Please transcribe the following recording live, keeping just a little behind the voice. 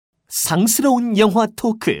상스러운 영화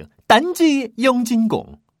토크 딴지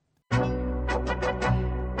영진공.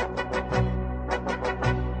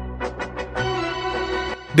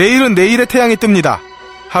 내일은 내일의 태양이 뜹니다.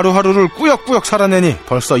 하루하루를 꾸역꾸역 살아내니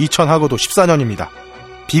벌써 2000하고도 14년입니다.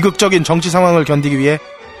 비극적인 정치 상황을 견디기 위해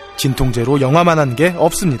진통제로 영화만 한 게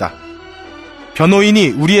없습니다.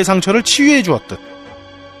 변호인이 우리의 상처를 치유해 주었듯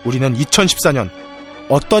우리는 2014년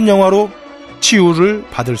어떤 영화로 치유를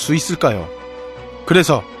받을 수 있을까요?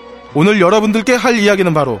 그래서 오늘 여러분들께 할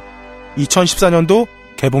이야기는 바로 2014년도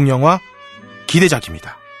개봉 영화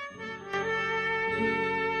기대작입니다.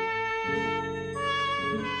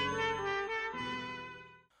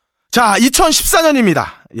 자, 2014년입니다.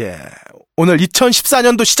 예, 오늘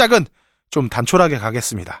 2014년도 시작은 좀 단촐하게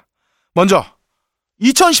가겠습니다. 먼저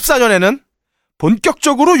 2014년에는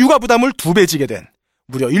본격적으로 육아 부담을 2배 지게 된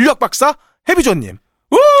무려 인력 박사 해비존님.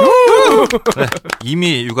 네,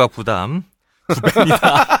 이미 육아 부담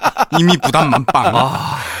 2배입니다. 이미 부담 만빵.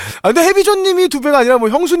 근데 해비존님이 2배가 아니라 뭐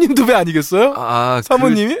형수님 2배 아니겠어요?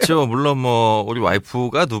 사모님이? 그렇죠. 물론 뭐 우리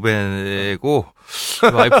와이프가 2배고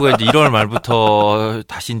와이프가 이제 1월 말부터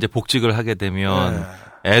다시 이제 복직을 하게 되면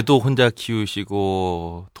애도 혼자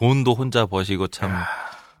키우시고 돈도 혼자 버시고 참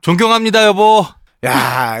존경합니다, 여보.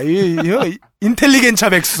 야, 이 인텔리겐차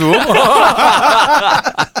백수.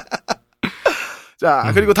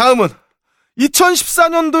 자, 그리고 다음은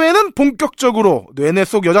 2014년도에는 본격적으로 뇌내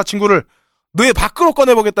속 여자친구를 뇌 밖으로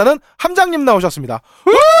꺼내보겠다는 함장님 나오셨습니다.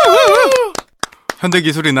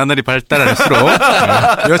 현대기술이 나날이 발달할수록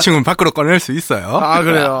여자친구는 밖으로 꺼낼 수 있어요. 아,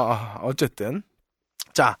 그래요. 어쨌든.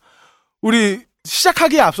 자, 우리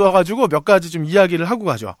시작하기에 앞서가지고 몇 가지 좀 이야기를 하고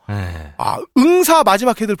가죠. 네. 응사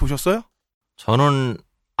마지막 회들 보셨어요? 저는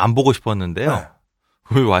안 보고 싶었는데요. 네.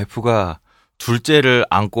 우리 와이프가 둘째를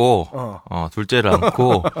안고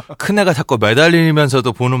큰애가 자꾸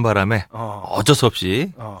매달리면서도 보는 바람에 어쩔 수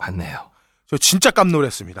없이 봤네요. 저 진짜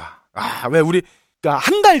깜놀했습니다. 왜 우리 그러니까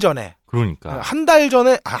한 달 전에. 그러니까. 한 달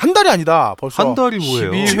전에, 한 달이 아니다. 벌써. 한 달이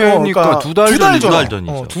뭐예요? 12회니까 두 달 전이죠.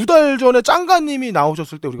 2달 전에 짱가님이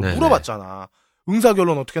나오셨을 때 우리가 네네. 물어봤잖아.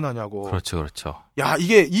 응사결론 어떻게 나냐고. 그렇죠. 야,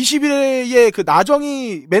 이게 20일의 그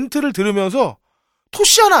나정이 멘트를 들으면서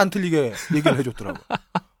토시 하나 안 틀리게 얘기를 해줬더라고.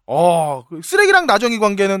 그 쓰레기랑 나정이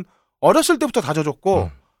관계는 어렸을 때부터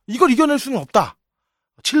다져졌고, 이걸 이겨낼 수는 없다.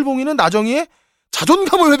 칠봉이는 나정이의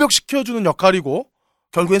자존감을 회복시켜주는 역할이고,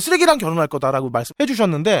 결국엔 쓰레기랑 결혼할 거다라고 말씀해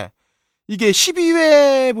주셨는데, 이게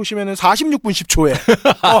 12회 보시면은 46분 10초에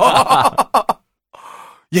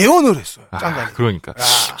예언을 했어요. 짱가님. 그러니까.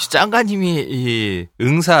 짱가님이 이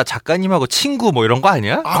응사 작가님하고 친구 뭐 이런 거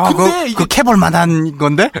아니야? 근데 이거 캐볼 만한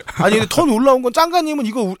건데? 아니, 근데 더 놀라운 건 짱가님은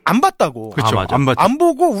이거 안 봤다고. 그렇죠. 맞아. 안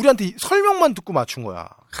보고 우리한테 설명만 듣고 맞춘 거야.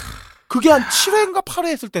 그게 한 7회인가 8회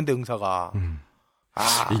했을 텐데, 응사가.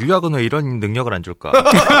 인류학은 왜 이런 능력을 안 줄까?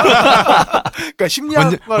 그러니까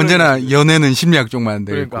심리학 언제나 연애는 심리학 쪽만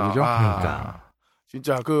돼 있고, 그죠? 그러니까.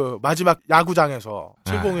 진짜 그 마지막 야구장에서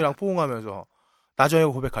칠봉이랑 포옹하면서 나정이가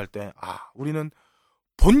고백할 때 우리는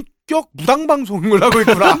본격 무당 방송을 하고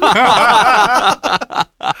있구나.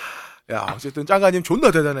 야, 어쨌든 짱가님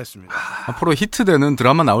존나 대단했습니다. 앞으로 히트되는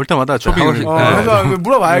드라마 나올 때마다 초빙을 그래서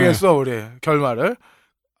물어봐야겠어. 우리 결말을.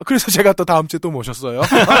 그래서 제가 또 다음 주에 또 모셨어요.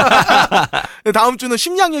 다음 주는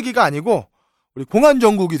심리학 얘기가 아니고 우리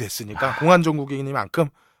공안정국이 됐으니까 공안정국이니만큼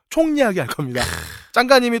총 이야기 할 겁니다.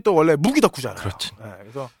 짱가님이 또 원래 무기 덕후잖아요. 그렇지. 네,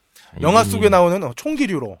 그래서 영화 속에 나오는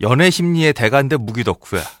총기류로 연애 심리의 대가인데 무기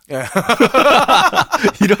덕후야. 예.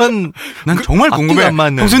 이런 난 정말 궁금해.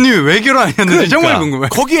 형수님이 왜 결혼하셨는지 정말 궁금해.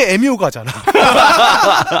 거기에 에미오가잖아.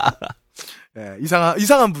 예,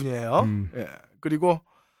 이상한 분이에요. 예, 그리고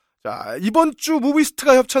자, 이번 주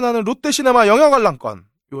무비스트가 협찬하는 롯데시네마 영화관람권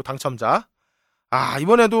요 당첨자.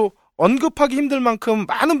 이번에도 언급하기 힘들 만큼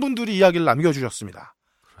많은 분들이 이야기를 남겨주셨습니다.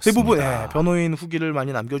 대부분 변호인 후기를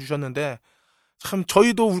많이 남겨주셨는데 참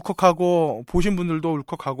저희도 울컥하고 보신 분들도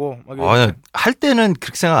울컥하고 할 때는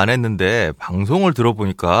그렇게 생각 안 했는데 방송을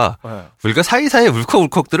들어보니까 우리가 사이사이에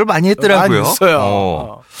울컥울컥들을 많이 했더라고요. 많이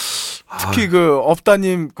있어요. 특히 그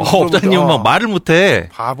업다님 업다님은 막 말을 못해.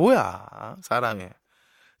 바보야 사람이.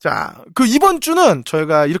 자, 그 이번 주는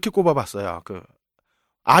저희가 이렇게 꼽아봤어요. 그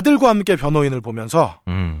아들과 함께 변호인을 보면서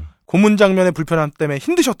고문 장면의 불편함 때문에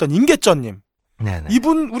힘드셨던 임계전님. 네네.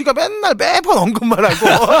 이분 우리가 매번 언급만 하고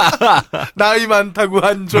나이 많다고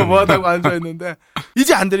앉아 뭐하다고 앉아있는데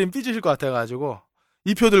이제 안 들으면 삐지실 것 같아가지고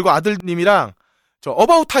이 표 들고 아들님이랑 저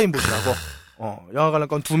어바웃 타임 보시라고 영화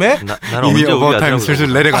관람권 2매 나는 이미 어바웃 타임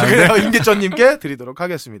슬슬 내려가는데 그래요. 임계전님께 드리도록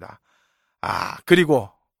하겠습니다. 그리고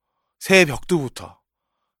새해 벽두부터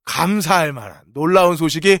감사할 만한 놀라운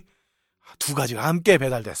소식이 2가지가 함께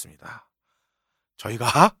배달됐습니다.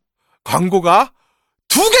 저희가 광고가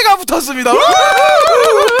 2개가 붙었습니다.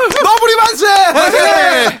 너구리 만세!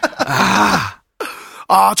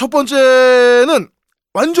 첫 번째는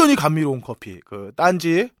완전히 감미로운 커피.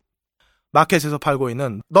 딴지 마켓에서 팔고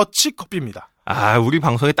있는 너치 커피입니다. 우리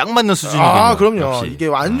방송에 딱 맞는 수준이군요. 그럼요. 역시. 이게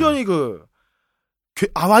완전히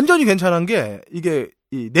완전히 괜찮은 게 이게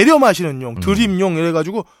이 내려 마시는 용, 드립용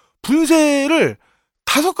이래가지고 분쇄를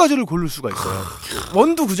 5가지를 고를 수가 있어요.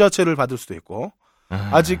 원두 그 자체를 받을 수도 있고.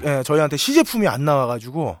 아직 저희한테 시제품이 안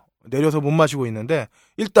나와가지고 내려서 못 마시고 있는데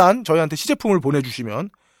일단 저희한테 시제품을 보내주시면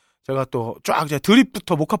제가 또 쫙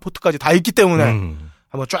드립부터 모카포트까지 다 있기 때문에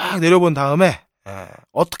한번 쫙 내려본 다음에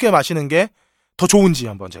어떻게 마시는 게 더 좋은지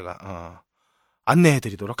한번 제가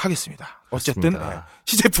안내해드리도록 하겠습니다. 어쨌든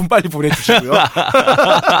시제품 빨리 보내주시고요.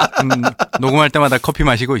 녹음할 때마다 커피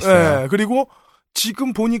마시고 있어요. 그리고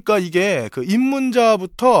지금 보니까 이게 그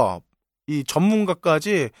입문자부터 이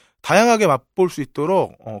전문가까지 다양하게 맛볼 수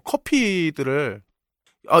있도록 커피들을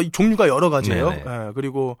종류가 여러 가지예요.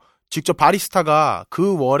 그리고 직접 바리스타가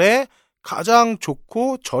그 월에 가장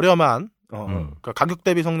좋고 저렴한 그러니까 가격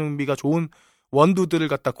대비 성능비가 좋은 원두들을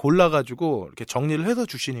갖다 골라가지고 이렇게 정리를 해서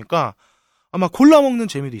주시니까 아마 골라 먹는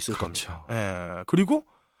재미도 있을 겁니다. 그리고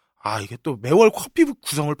이게 또 매월 커피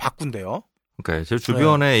구성을 바꾼대요. 그러니까 제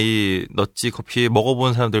주변에 이 너치 커피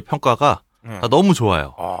먹어본 사람들 평가가 너무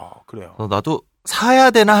좋아요. 그래요. 나도 사야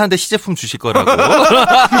되나 하는데 시제품 주실 거라고.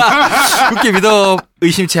 그렇게 믿어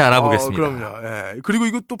의심치 않아 보겠습니다. 그럼요. 그리고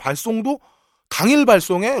이거 또 발송도 당일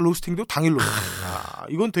발송에 로스팅도 당일 로스팅.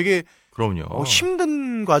 이건 되게 그럼요.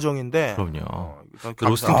 힘든 과정인데. 그럼요.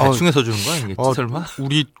 로스팅 대충 해서 주는 거야, 이게 설마?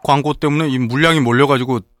 우리 광고 때문에 이 물량이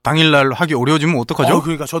몰려가지고 당일날 하기 어려워지면 어떡하죠?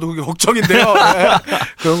 그러니까 저도 그게 걱정인데요.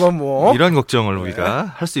 그런 건 뭐. 이런 걱정을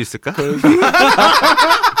우리가 할 수 있을까?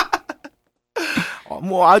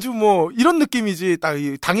 아주 이런 느낌이지. 딱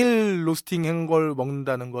이 당일 로스팅 한 걸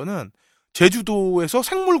먹는다는 거는 제주도에서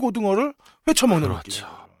생물 고등어를 회쳐 먹는 느낌.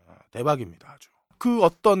 대박입니다, 아주. 그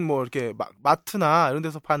어떤 이렇게 마트나 이런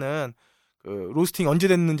데서 파는 그 로스팅 언제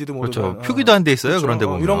됐는지도 모르고. 그렇죠. 표기도 안 돼 있어요. 그렇죠. 그런데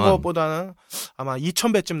보면. 이런 것보다는 아마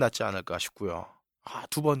 2,000배쯤 낫지 않을까 싶고요.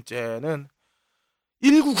 두 번째는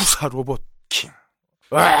 1994 로봇킹.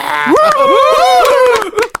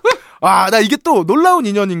 나 이게 또 놀라운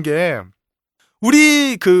인연인 게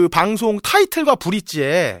우리 그 방송 타이틀과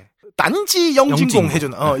브릿지에 딴지 영진공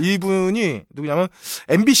해준 이분이 누구냐면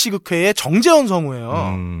MBC 극회의 정재현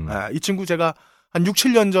성우예요. 이 친구 제가 한 6,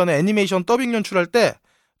 7년 전에 애니메이션 더빙 연출할 때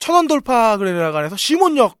천원 돌파 그랜라간에서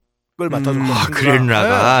시몬 역을 맡아줬거든요.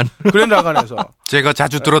 그랜라간. 그랜라간에서 제가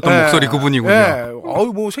자주 들었던 목소리 그분이군요.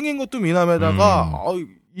 생긴 것도 미남에다가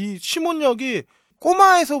이 시몬 역이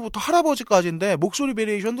꼬마에서부터 할아버지까지인데 목소리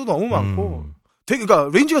베리에이션도 너무 많고 그러니까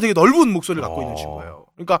레인지가 되게 넓은 목소리를 갖고 있는 친구예요.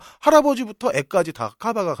 그러니까 할아버지부터 애까지 다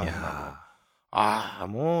카바가 가능하고.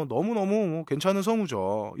 너무너무 괜찮은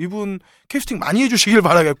성우죠. 이분 캐스팅 많이 해주시길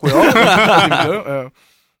바라겠고요.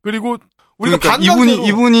 그리고 우리가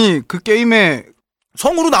이분이 그 게임에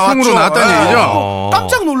성우로 나왔죠. 성우로 나왔다는 얘기죠.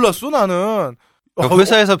 깜짝 놀랐어 나는.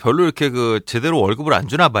 회사에서 별로 이렇게 제대로 월급을 안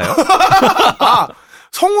주나 봐요.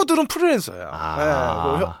 성우들은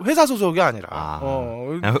프리랜서야. 회사 소속이 아니라.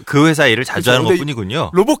 그 회사 일을 자주 하는 것 뿐이군요.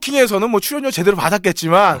 로보킹에서는 출연료 제대로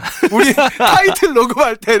받았겠지만, 우리 타이틀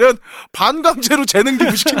녹음할 때는 반강제로 재능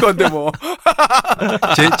기부시킨 건데,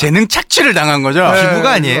 재능 착취를 당한 거죠?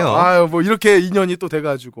 기부가 아니에요. 이렇게 인연이 또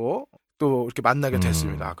돼가지고, 또 이렇게 만나게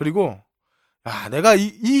됐습니다. 그리고, 내가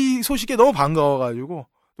이 소식에 너무 반가워가지고,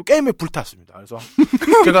 또 게임에 불탔습니다. 그래서,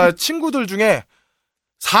 제가 친구들 중에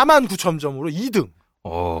 49,000점으로 2등.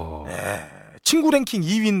 친구 랭킹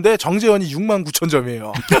 2위인데 정재현이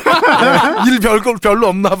 69,000점이에요. 일 별로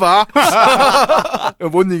없나 봐.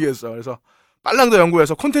 못 이기겠어. 그래서 빨랑더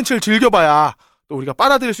연구해서 콘텐츠를 즐겨봐야 또 우리가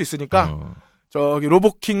빨아들일 수 있으니까 저기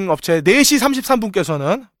로보킹 업체 4시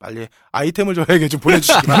 33분께서는 빨리 아이템을 저에게 좀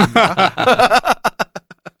보내주시기 바랍니다.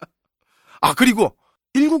 그리고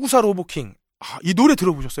 1994 로보킹 이 노래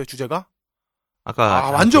들어보셨어요? 주제가? 아까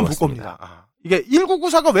완전 볼 겁니다. 이게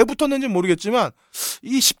 1994가 왜 붙었는지는 모르겠지만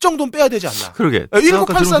이 10 정도는 빼야 되지 않나. 그러게.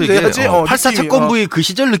 1984 내야지. 84 채권부의 그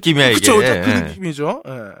시절 느낌이야 이게. 그렇죠. 그 느낌이죠.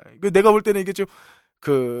 내가 볼 때는 이게 좀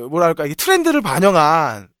이게 트렌드를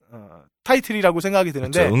반영한 타이틀이라고 생각이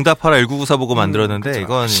드는데. 그렇죠. 응답하라 1994 보고 만들었는데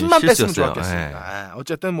이건 10만 뺐으면 실수였어요. 좋았겠습니다.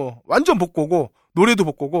 어쨌든 완전 복고고 노래도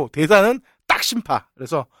복고고 대사는 딱 신파.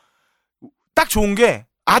 그래서 딱 좋은 게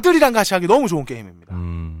아들이랑 같이 하기 너무 좋은 게임입니다.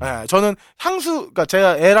 저는 그러니까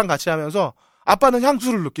제가 애랑 같이 하면서 아빠는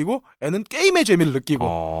향수를 느끼고 애는 게임의 재미를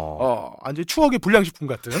느끼고 완전 추억의 불량식품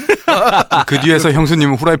같은. 그 뒤에서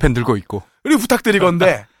형수님은 후라이팬 들고 있고. 그리고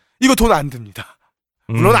부탁드리건데 이거 돈 안 듭니다.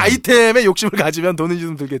 물론 아이템에 욕심을 가지면 돈이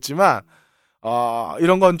좀 들겠지만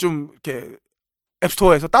이런 건 좀 이렇게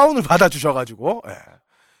앱스토어에서 다운을 받아주셔가지고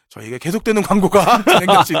저희에게 계속되는 광고가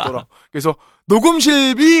진행될 수 있도록 그래서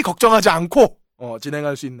녹음실비 걱정하지 않고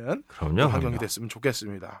진행할 수 있는 환경이 됐으면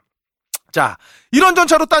좋겠습니다. 자, 이런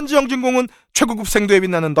전차로 딴지 영진공은 최고급 생도에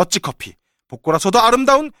빛나는 너찌커피, 복고라서도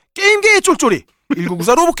아름다운 게임계의 쫄쫄이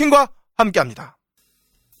 1994 로보킹과 함께합니다.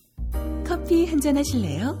 커피 한잔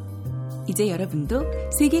하실래요? 이제 여러분도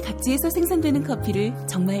세계 각지에서 생산되는 커피를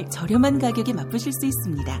정말 저렴한 가격에 맛보실 수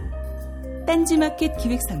있습니다. 딴지마켓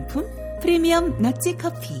기획상품 프리미엄 너찌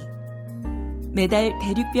커피. 매달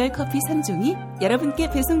대륙별 커피 3종이 여러분께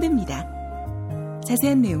배송됩니다.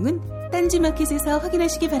 자세한 내용은 딴지마켓에서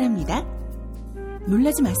확인하시기 바랍니다.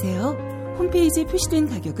 놀라지 마세요. 홈페이지에 표시된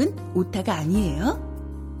가격은 오타가 아니에요.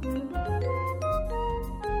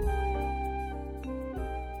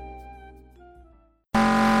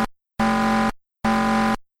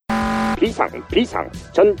 비상.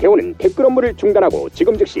 전 대원은 댓글 업무를 중단하고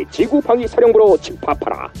지금 즉시 지구방위사령부로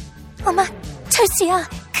집합하라. 어머, 철수야,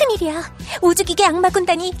 큰일이야. 우주기계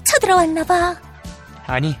악마군단이 쳐들어왔나봐.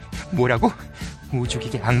 아니, 뭐라고?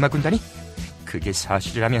 우주기계 악마군단이? 그게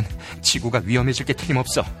사실이라면 지구가 위험해질 게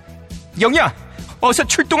틀림없어. 영희야, 어서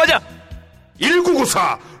출동하자.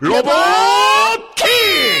 1994 로봇킹!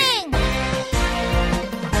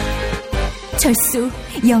 철수,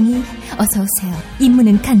 영희, 어서 오세요.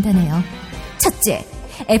 임무는 간단해요. 첫째,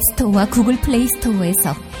 앱스토어와 구글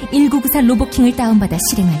플레이스토어에서 1994 로봇킹을 다운받아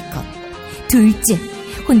실행할 것. 둘째,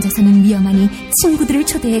 혼자서는 위험하니 친구들을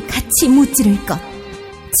초대해 같이 무찌를 것.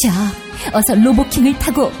 자, 어서 로봇킹을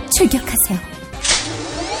타고 출격하세요.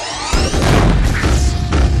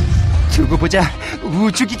 두고 보자.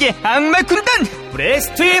 우주기계 악마군단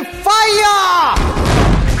브레스트 파이어!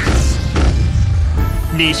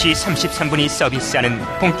 4시 33분이 서비스하는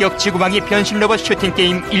본격 지구방위 변신 로봇 슈팅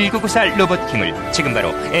게임 1994 로봇킹을 지금 바로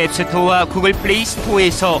앱스토어와 구글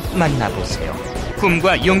플레이스토어에서 만나보세요.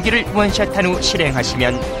 꿈과 용기를 원샷한 후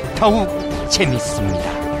실행하시면 더욱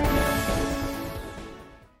재밌습니다.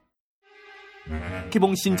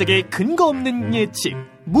 개봉 신작의 근거 없는 예측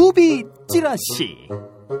무비 찌라시.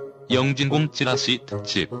 영진공 찌라시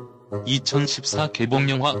특집 2014 개봉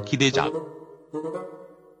영화 기대작.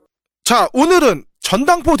 자, 오늘은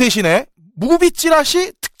전당포 대신에 무비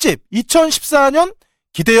찌라시 특집 2014년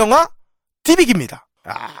기대영화 디빅입니다.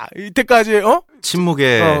 이때까지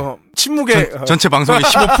침묵의 전체 방송의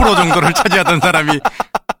 15% 정도를 차지하던 사람이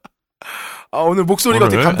오늘 목소리가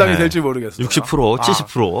어떻게 감당이 될지 모르겠어요. 60%,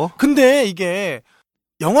 70%. 근데 이게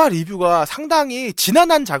영화 리뷰가 상당히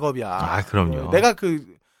지난한 작업이야. 그럼요. 내가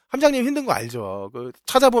함장님 힘든 거 알죠.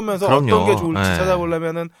 찾아보면서 어떤 게 좋을지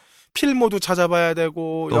찾아보려면은 필모도 찾아봐야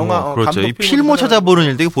되고 영화 그렇죠. 이 필모 찾아보는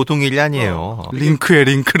일도 보통 일이 아니에요. 링크에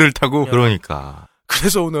링크를 타고. 그러니까.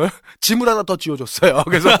 그래서 오늘 짐을 하나 더 지어줬어요.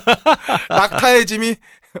 그래서 낙타의 짐이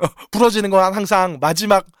부러지는 건 항상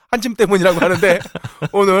마지막 한 짐 때문이라고 하는데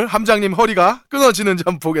오늘 함장님 허리가 끊어지는지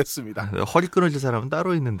한번 보겠습니다. 허리 끊어질 사람은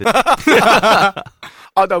따로 있는데.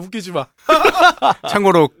 나 웃기지 마.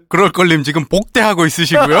 참고로 그럴 걸림 지금 복대하고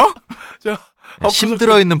있으시고요.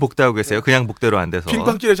 힘들어 있는 복대하고 계세요. 그냥 복대로 안 돼서.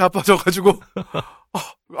 빙판길에 자빠져가지고.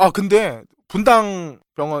 근데 분당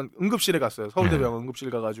병원 응급실에 갔어요. 서울대병원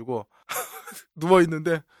응급실 가가지고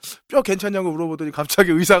누워있는데 뼈 괜찮냐고 물어보더니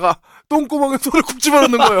갑자기 의사가 똥구멍에 손을 쿡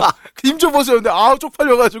집어넣는 거예요. 힘 좀 보세요. 근데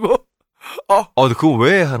쪽팔려가지고. 그거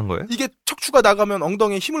왜 하는 거예요? 이게 척추가 나가면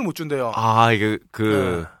엉덩이에 힘을 못 준대요. 이게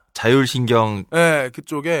자율신경. 네,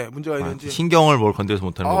 그쪽에 문제가 있는지. 신경을 뭘 건드려서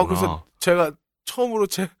못하는 거구나. 그래서 제가 처음으로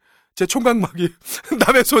제 총각막이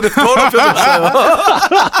남의 손에 더럽혀졌어요.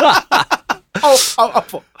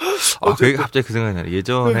 아파. 그게 갑자기 그 생각이 나네.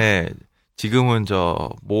 예전에 지금은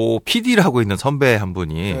모 PD라고 있는 선배 한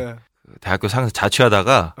분이 대학교 상에서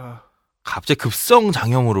자취하다가 갑자기 급성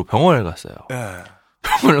장염으로 병원을 갔어요.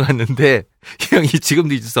 병원을 갔는데 이 형이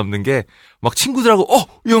지금도 잊을 수 없는 게 막 친구들하고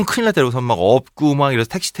이 형 큰일 났다 이러고서 막 업고 막 이래서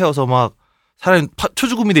택시 태워서 막 사람이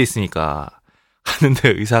초주금이 돼 있으니까 갔는데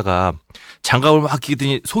의사가 장갑을 막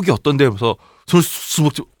끼더니 속이 어떤데 하면서 손을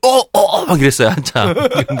쑥쑥 막 이랬어요 한참.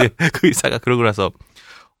 근데 그 의사가 그러고 나서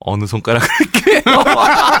어느 손가락을 이렇게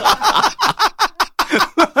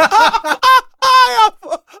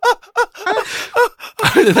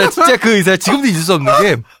근데 나 진짜 그 의사 지금도 잊을 수 없는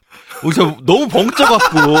게 너무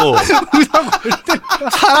벙쪄갖고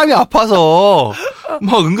사람이 아파서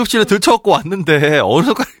막 응급실에 들쳐갖고 왔는데 어느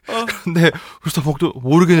손가락 그런데 그래서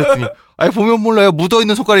모르겠더니 보면 몰라요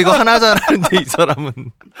묻어있는 손가락 이거 하나잖아 하는데 이 사람은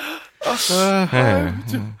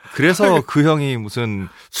그래서 그 형이 무슨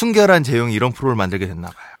순결한 재용이 이런 프로를 만들게 됐나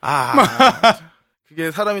봐요. 그게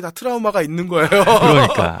사람이 다 트라우마가 있는 거예요.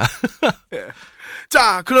 그러니까.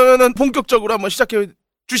 자, 그러면은 본격적으로 한번 시작해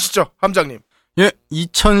주시죠, 함장님. 예,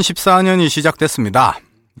 2014년이 시작됐습니다.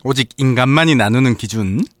 오직 인간만이 나누는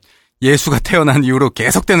기준, 예수가 태어난 이후로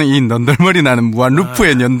계속되는 이 넌덜머리 나는 무한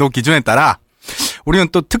루프의 연도 기준에 따라 우리는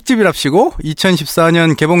또 특집이랍시고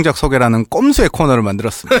 2014년 개봉작 소개라는 꼼수의 코너를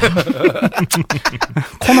만들었습니다.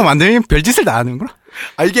 코너 만들면 별짓을 다 하는구나.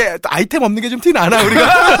 이게 아이템 없는 게 좀 티 나나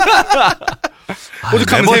우리가.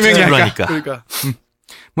 오죽하면 3명이 하니까. 그러니까.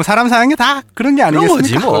 뭐 사람 사는 게 다 그런 게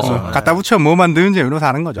아니겠습니까? 그런 거지 뭐. 갖다 붙여 뭐 만드는 재미로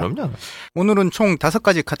사는 거죠. 그럼요. 오늘은 총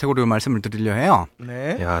 5가지 카테고리로 말씀을 드리려 해요.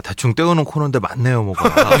 네. 야, 대충 떼어놓은 코너인데 많네요,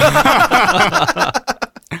 뭐가.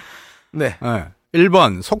 네.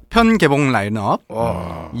 1번 속편 개봉 라인업,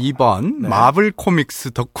 2번 네. 마블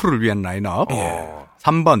코믹스 덕후를 위한 라인업,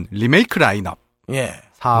 3번 리메이크 라인업, 예.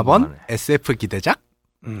 4번 SF 기대작,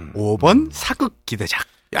 5번 사극 기대작.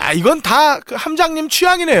 야, 이건 다 그 함장님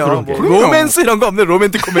취향이네요. 뭐 그럼요. 로맨스 이런 거 없네.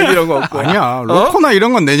 로맨틱 코미디 이런 거 없고. 아니야. 로코나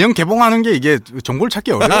이런 건 내년 개봉하는 게 이게 정보를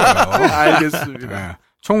찾기 어려워요. 알겠습니다. 네.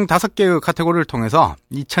 총 5개의 카테고리를 통해서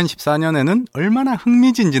 2014년에는 얼마나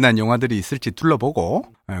흥미진진한 영화들이 있을지 둘러보고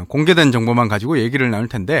공개된 정보만 가지고 얘기를 나눌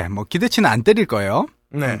텐데 뭐 기대치는 안 때릴 거예요.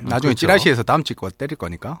 네. 나중에 그렇죠. 찌라시에서 다음 주 거 때릴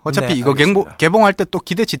거니까. 어차피 네, 이거 알겠습니다. 개봉할 때 또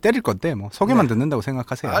기대치 때릴 건데 뭐 소개만 듣는다고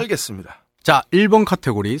생각하세요. 알겠습니다. 자, 1번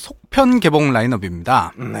카테고리 속편 개봉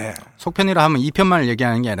라인업입니다. 네. 속편이라 하면 2편만을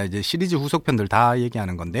얘기하는 게 아니라 이제 시리즈 후속편들 다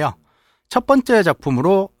얘기하는 건데요. 첫 번째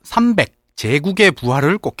작품으로 300 제국의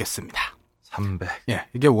부활을 꼽겠습니다. 300. 예,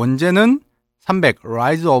 이게 원제는 300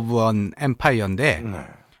 Rise of an Empire인데 네.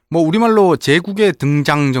 뭐 우리말로 제국의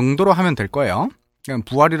등장 정도로 하면 될 거예요. 그냥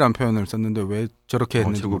부활이라는 표현을 썼는데 왜 저렇게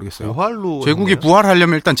했는지 모르겠어요. 부활로 제국이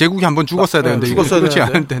부활하려면 일단 제국이 한번 죽었어야 되는데 이거 죽었어야 그렇지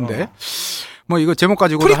되는데. 않을 텐데. 뭐 이거 제목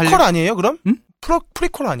가지고도 프리퀄 아니에요, 그럼? 응?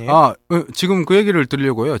 프리퀄 아니에요? 지금 그 얘기를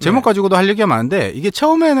드리려고요. 제목 네. 가지고도 할 얘기가 많은데 이게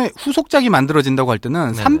처음에는 후속작이 만들어진다고 할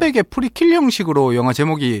때는 네네. 300의 프리퀄 형식으로 영화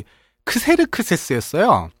제목이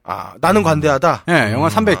크세르크세스였어요. 나는 관대하다. 예, 영화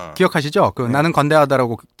 300 기억하시죠? 그 나는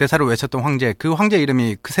관대하다라고 대사를 외쳤던 황제, 그 황제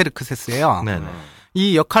이름이 크세르크세스예요. 네네.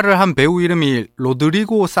 이 역할을 한 배우 이름이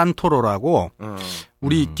로드리고 산토로라고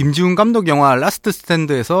우리 김지훈 감독 영화 라스트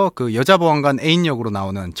스탠드에서 그 여자 보안관 애인 역으로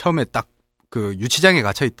나오는 처음에 딱 그 유치장에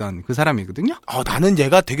갇혀 있던 그 사람이거든요. 나는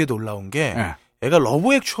얘가 되게 놀라운 게 예. 얘가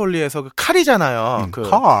러브 액츄얼리에서 그 칼이잖아요. 그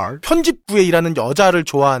칼. 편집부에 일하는 여자를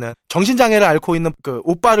좋아하는 정신장애를 앓고 있는 그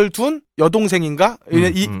오빠를 둔 여동생인가?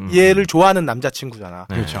 얘를 좋아하는 남자친구잖아.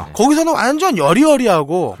 네. 그렇죠. 거기서는 완전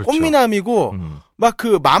여리여리하고 그렇죠. 꽃미남이고 막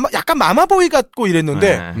그 약간 마마보이 같고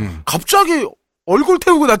이랬는데 네. 갑자기 얼굴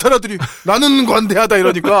태우고 나타나더니 나는 관대하다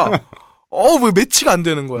이러니까 왜 매치가 안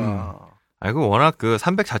되는 거야. 아이고 워낙 그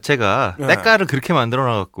 300 자체가 네. 때깔을 그렇게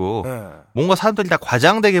만들어놔갖고 네. 뭔가 사람들이 다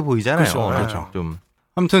과장되게 보이잖아요. 그렇죠. 그렇죠. 좀.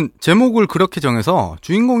 아무튼 제목을 그렇게 정해서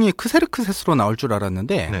주인공이 크세르크세스로 나올 줄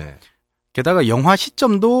알았는데 네. 게다가 영화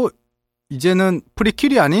시점도 이제는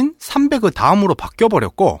프리퀄이 아닌 300의 다음으로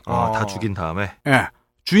바뀌어버렸고 다 죽인 다음에. 예,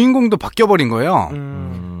 주인공도 바뀌어버린 거예요.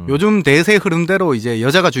 요즘 대세 흐름대로 이제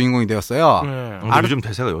여자가 주인공이 되었어요. 요즘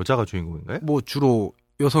대세가 여자가 주인공인가요? 뭐 주로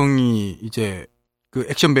여성이 이제 그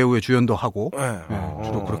액션 배우의 주연도 하고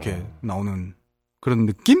주로 그렇게 나오는 그런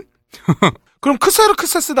느낌? 그럼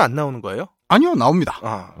크세르크세스도 안 나오는 거예요? 아니요, 나옵니다.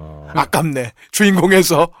 아깝네.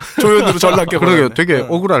 주인공에서 조연으로 전락해 버렸네. 그러게 되게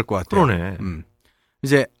억울할 것 같아요. 그러네.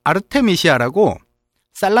 이제 아르테미시아라고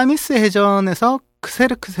살라미스 해전에서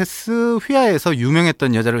크세르크세스 휘하에서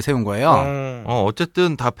유명했던 여자를 세운 거예요.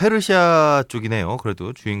 어쨌든 다 페르시아 쪽이네요.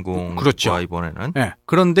 그래도 주인공과 그렇죠. 이번에는. 네,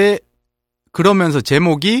 그런데 그러면서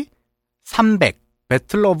제목이 300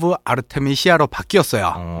 배틀 오브 아르테미시아로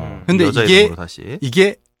바뀌었어요. 근데 여자 이게 이름으로 다시.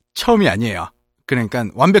 이게 처음이 아니에요. 그러니까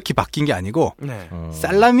완벽히 바뀐 게 아니고 네.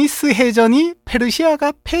 살라미스 해전이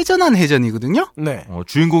페르시아가 패전한 해전이거든요. 네.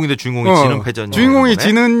 주인공인데 주인공이 지는 패전. 주인공이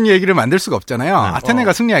지는 얘기를 만들 수가 없잖아요. 네.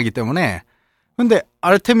 아테네가 승리하기 때문에. 근데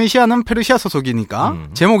아르테미시아는 페르시아 소속이니까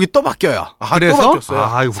제목이 또 바뀌어요. 그래서 또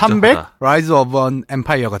바뀌었어요. 300 Rise of an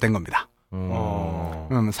Empire가 된 겁니다.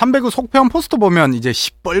 300의 속편 포스터 보면 이제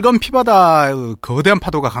시뻘건 피바다의 거대한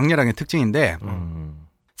파도가 강렬한 게 특징인데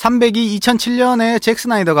 300이 2007년에 잭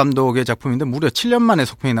스나이더 감독의 작품인데 무려 7년 만에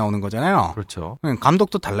속편이 나오는 거잖아요. 그렇죠.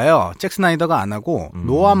 감독도 달라요. 잭 스나이더가 안 하고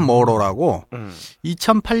노암 모로라고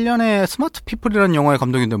 2008년에 스마트 피플이라는 영화의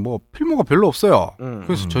감독인데 뭐 필모가 별로 없어요.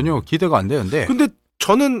 그래서 전혀 기대가 안 되는데. 근데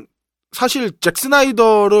저는 사실 잭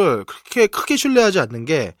스나이더를 그렇게 크게 신뢰하지 않는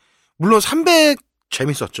게 물론 300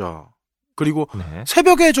 재밌었죠. 그리고 네.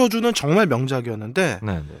 새벽의 저주는 정말 명작이었는데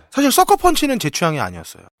네. 사실 서커펀치는 제 취향이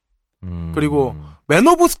아니었어요. 그리고 맨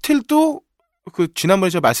오브 스틸도 그 지난번에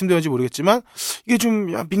제가 말씀드렸는지 모르겠지만 이게 좀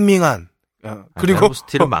밍밍한 그리고 맨 오브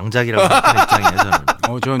스틸은 망작이라고 생각하는 입장이에요.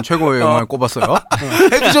 저는. 전 최고의 영화를 꼽았어요.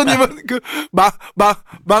 해주저님은 그 망사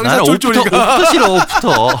나는 쫄쫄이가 옷부터 싫어.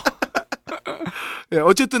 옷부터. 예,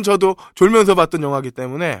 어쨌든 저도 졸면서 봤던 영화이기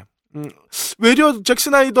때문에 외려 잭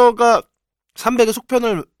스나이더가 300의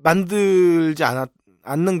속편을 만들지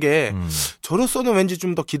않는 게 저로서는 왠지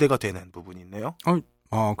좀 더 기대가 되는 부분이 있네요.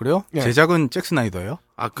 그래요? 예. 제작은 잭 스나이더예요?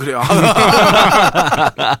 아, 그래요?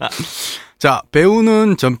 자,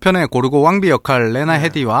 배우는 전편의 고르고 왕비 역할 레나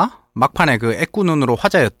헤디와 막판에 그 애꾸 눈으로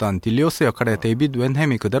화자였던 딜리오스 역할의 데이비드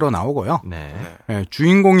웬햄이 그대로 나오고요. 네. 예,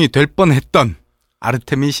 주인공이 될 뻔했던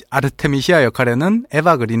아르테미시아 역할에는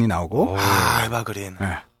에바 그린이 나오고. 에바 그린.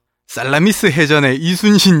 예, 살라미스 해전의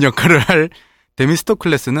이순신 역할을 할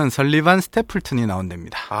데미스토클레스는 설리반 스태플튼이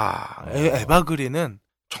나온답니다. 에바 그린은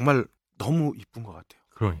정말 너무 이쁜 것 같아요.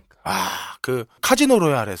 그러니까. 그 카지노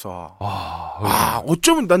로얄에서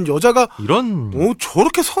어쩌면 난 여자가 이런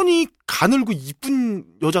저렇게 선이 가늘고 이쁜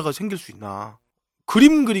여자가 생길 수 있나.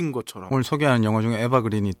 그림 그린 것처럼. 오늘 소개하는 영화 중에 에바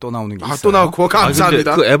그린이 또 나오는 게 있어요. 또 나오고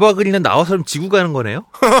감사합니다. 그 에바 그린은 나와서 지구 가는 거네요?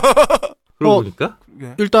 그러고 보니까.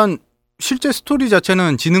 일단 실제 스토리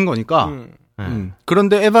자체는 지는 거니까.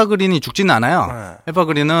 그런데 에바 그린이 죽지는 않아요. 에바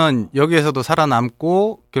그린은 여기에서도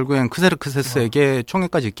살아남고 결국엔 크세르크세스에게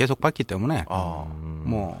총애까지 계속 받기 때문에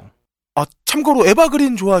참고로 에바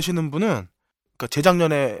그린 좋아하시는 분은 그러니까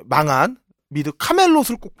재작년에 망한 미드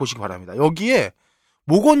카멜롯을 꼭 보시기 바랍니다. 여기에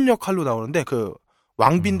모건 역할로 나오는데 그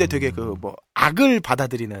왕비인데 되게 악을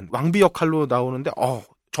받아들이는 왕비 역할로 나오는데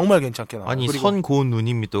정말 괜찮게 나와요. 아니 선 고운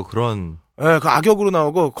누님이 또 그런 그 악역으로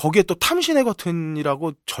나오고 거기에 또 탐신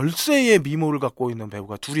에거튼이라고 절세의 미모를 갖고 있는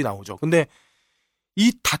배우가 둘이 나오죠. 근데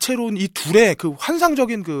이 다채로운 이 둘의 그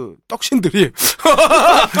환상적인 그 떡신들이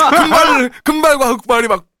금발과 흑발이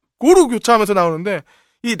막 고루 교차하면서 나오는데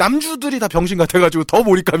이 남주들이 다 병신 같아가지고 더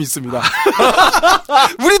몰입감이 있습니다.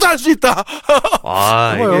 우리도 할 수 있다.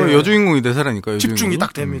 이게 여주인공이 대사라니까요. 집중이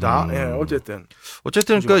딱 됩니다. 어쨌든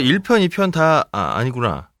그러니까 1편, 2편 다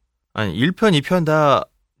아니구나. 아니 1편, 2편 다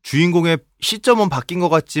주인공의 시점은 바뀐 것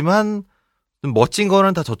같지만 좀 멋진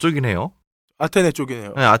거는 다 저쪽이네요. 아테네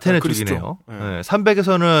쪽이네요. 네, 아테네 쪽이네요. 네.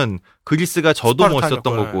 300에서는 그리스가 저도 멋있었던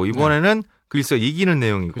거고 이번에는 그리스가 이기는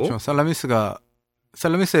내용이고. 그렇죠.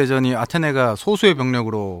 살라미스 예전이 아테네가 소수의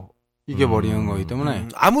병력으로 이겨버리는 거기 때문에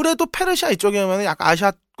아무래도 페르시아 이쪽이면 약간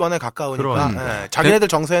아시아권에 가까우니까 자기네들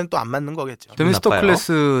정세는 또 안 맞는 거겠죠.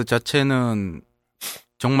 데미스토클레스 자체는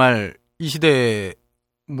정말 이 시대에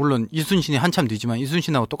물론 이순신이 한참 뒤지만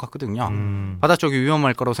이순신하고 똑같거든요. 바다 쪽이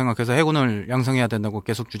위험할 거라고 생각해서 해군을 양성해야 된다고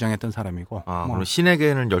계속 주장했던 사람이고. 물론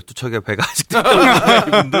신에게는 12척의 배가 아직도 있다는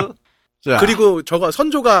이분도. 그리고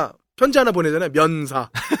선조가 편지 하나 보내잖아요. 면사.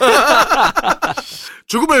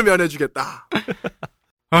 죽음을 면해주겠다.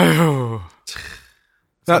 아휴.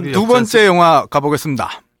 자, 두 번째 영화 가보겠습니다.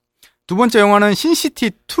 두 번째 영화는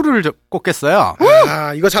신시티2를 꼽겠어요.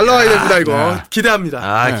 이거 잘 나와야 됩니다, 이거.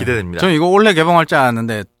 기대합니다. 기대됩니다. 저는 이거 올해 개봉할 줄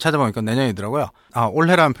알았는데 찾아보니까 내년이더라고요.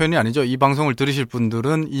 올해라는 표현이 아니죠. 이 방송을 들으실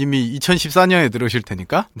분들은 이미 2014년에 들으실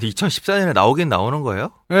테니까. 근데 2014년에 나오긴 나오는 거예요?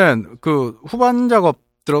 네, 그 후반 작업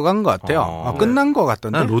들어간 것 같아요. 끝난 것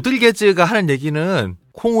같던데. 로들게즈가 하는 얘기는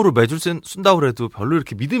콩으로 매줄 쓴다고 해도 별로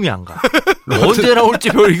이렇게 믿음이 안 가. 언제 나올지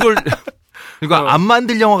이걸 안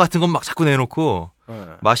만들 영화 같은 건 막 자꾸 내놓고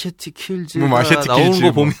마셰티 킬즈가 나오는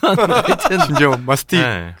거 보면 하여튼 심지어 마스티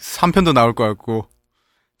 3편도 나올 것 같고.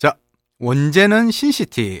 자, 원제는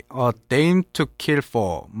신시티, Dame to Kill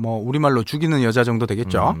For, 우리말로 죽이는 여자 정도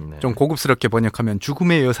되겠죠. 좀 고급스럽게 번역하면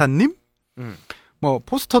죽음의 여사님?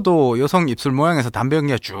 포스터도 여성 입술 모양에서 담배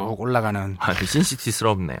연기가 쭉 올라가는.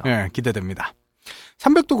 신시티스럽네요. 네, 기대됩니다.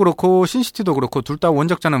 300도 그렇고 신시티도 그렇고 둘 다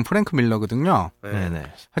원작자는 프랭크 밀러거든요. 네네.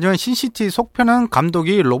 하지만 신시티 속편은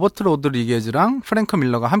감독이 로버트 로드리게즈랑 프랭크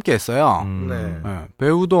밀러가 함께 했어요. 네,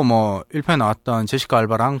 배우도 1편에 나왔던 제시카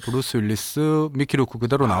알바랑 브루스 윌리스, 미키 루크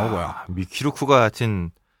그대로 나오고요. 미키 루크가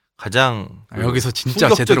하여튼 가장 여기서 진짜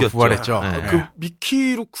제대로 부활했죠. 네. 그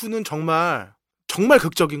미키 루크는 정말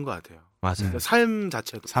극적인 것 같아요. 맞아요. 삶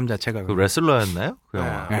자체가. 그 레슬러였나요? 그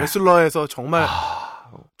영화. 레슬러에서 정말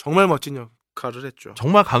멋진 역할을 했죠.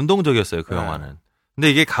 정말 감동적이었어요, 그 영화는.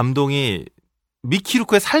 근데 이게 감동이 미키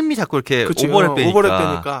루크의 삶이 자꾸 이렇게 오버랩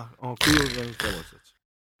되니까. 그 영화는 멋있었지.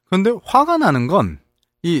 그런데 화가 나는 건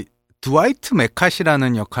이 드와이트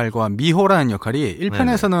메카시라는 역할과 미호라는 역할이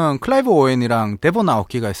 1편에서는 클라이브 오웬이랑 데본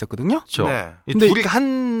아오키가 있었거든요. 그렇죠. 근데 둘이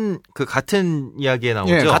같은 이야기에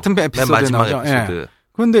나오죠. 같은 에피소드에 마지막 나오죠. 에피소드.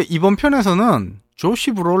 그런데 이번 편에서는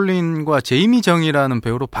조시 브롤린과 제이미 정이라는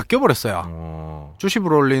배우로 바뀌어버렸어요. 조시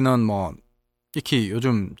브롤린은 익히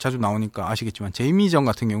요즘 자주 나오니까 아시겠지만 제이미 정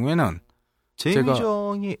같은 경우에는 제이미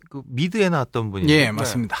정이 그 미드에 나왔던 분이죠. 예,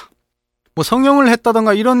 맞습니다. 성형을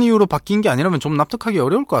했다던가 이런 이유로 바뀐 게 아니라면 좀 납득하기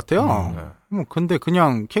어려울 것 같아요. 근데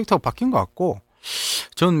그냥 캐릭터가 바뀐 것 같고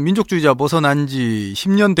전 민족주의자 벗어난 지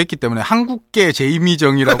 10년 됐기 때문에 한국계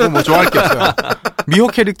제이미정이라고 뭐 좋아할 게 없어요. 미호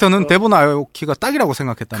캐릭터는 데본 아오키가 딱이라고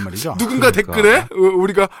생각했단 말이죠. 누군가 그러니까. 댓글에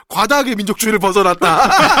우리가 과다하게 민족주의를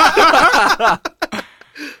벗어났다.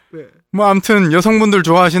 뭐 아무튼 여성분들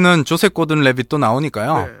좋아하시는 조셉 고든 레빗도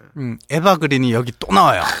나오니까요. 에바 그린이 여기 또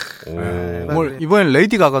나와요. 뭘 이번엔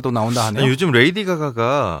레이디 가가도 나온다 하네요. 요즘 레이디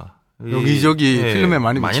가가가 여기저기 필름에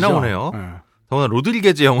많이 나오네요. 더구나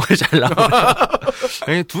로드리게즈 영화에 잘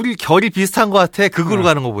나오네요. 둘이 결이 비슷한 것 같아. 극으로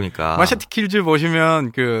가는 거 보니까. 마샤티 킬즈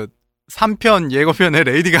보시면 그 3편 예고편에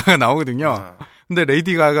레이디 가가 나오거든요. 근데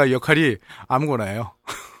레이디 가가 역할이 아무거나예요.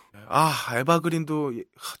 에바 그린도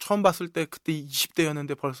처음 봤을 때 그때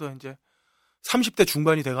 20대였는데 벌써 이제 30대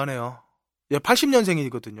중반이 돼가네요. 얘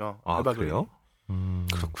 80년생이거든요. 에바 그래요?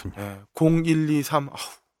 그렇군요. 0123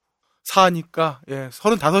 4니까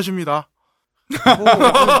 35입니다.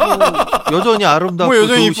 여전히 아름답고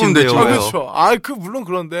여전히 이쁜데 그렇죠. 물론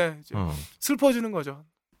그런데 이제 슬퍼지는 거죠.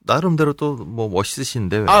 나름대로 또 뭐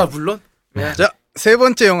멋있으신데. 물론. 자, 세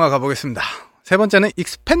번째 영화 가보겠습니다. 세 번째는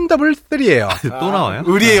익스펜더블 3예요. 또 나와요?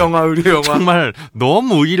 의리의 영화. 정말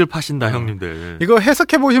너무 의리를 파신다, 형님들. 이거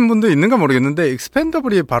해석해보신 분도 있는가 모르겠는데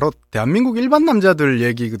익스펜더블이 바로 대한민국 일반 남자들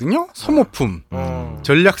얘기거든요. 소모품.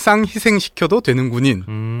 전략상 희생시켜도 되는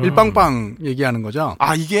군인. 일빵빵 얘기하는 거죠.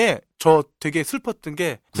 이게 저 되게 슬펐던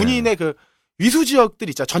게 군인의 그 위수 지역들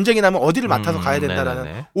있잖아. 전쟁이 나면 어디를 맡아서 가야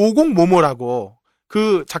된다라는 50 모모라고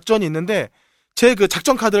그 작전이 있는데 제 그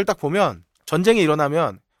작전 카드를 딱 보면 전쟁이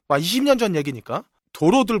일어나면 20년 전 얘기니까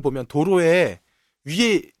도로들 보면 도로에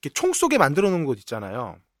위에 이렇게 총 쏘게 만들어 놓은 곳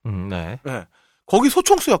있잖아요. 네. 거기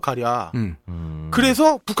소총수 역할이야.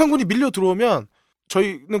 그래서 북한군이 밀려 들어오면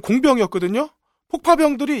저희는 공병이었거든요.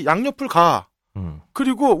 폭파병들이 양옆을 가.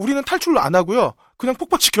 그리고 우리는 탈출을 안 하고요. 그냥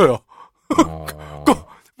폭파시켜요. 뭐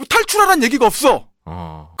탈출하라는 얘기가 없어.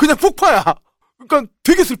 그냥 폭파야. 그러니까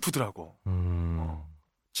되게 슬프더라고.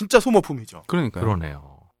 진짜 소모품이죠. 그러니까요.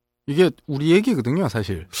 그러네요. 이게 우리 얘기거든요,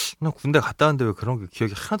 사실. 나 군대 갔다 왔는데 왜 그런 게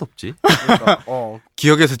기억이 하나도 없지? 그러니까,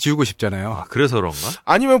 기억에서 지우고 싶잖아요. 그래서 그런가?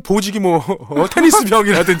 아니면 보직이 테니스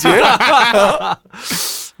병이라든지.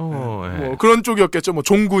 뭐 그런 쪽이었겠죠. 뭐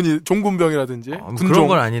종군병이라든지. 그런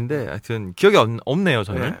건 아닌데 하여튼 기억이 없네요,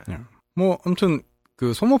 저는. 뭐 아무튼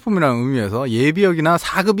그 소모품이라는 의미에서 예비역이나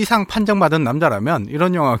 4급 이상 판정받은 남자라면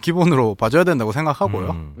이런 영화 기본으로 봐줘야 된다고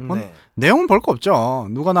생각하고요. 내용은 볼 거 없죠.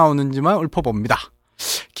 누가 나오는지만 읊어봅니다.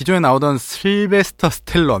 기존에 나오던 실베스터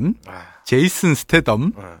스텔론, 제이슨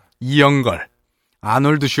스테덤, 이영걸,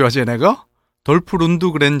 아놀드 슈와제네거, 돌프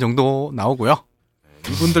룬드그렌 정도 나오고요.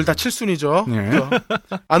 이분들 다 7순이죠. 그렇죠?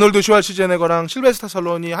 아놀드 슈와제네거랑 실베스터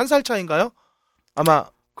스텔론이 1살 차인가요? 아마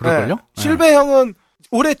그럴걸요? 실베 형은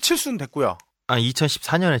올해 7순 됐고요.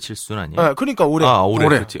 2014년에 7순 아니에요? 그러니까 올해. 올해.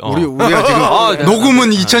 그렇지. 우리가 지금 녹음은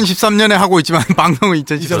 2013년에 하고 있지만 방송은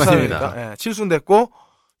 2014년이다. 7순 됐고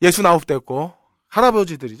 69 됐고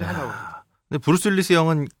할아버지들이죠. 할아버지. 근데 브루스 윌리스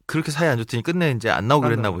형은 그렇게 사이 안 좋더니 끝내 이제 안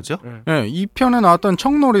나오기로 했나 보죠? 네, 2편에 나왔던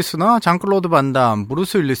척 노리스나 장클로드 반담,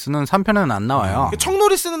 브루스 윌리스는 3편에는 안 나와요. 척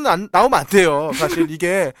노리스는 나오면 안 돼요. 사실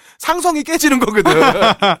이게 상성이 깨지는 거거든.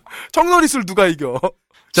 척 노리스를 누가 이겨?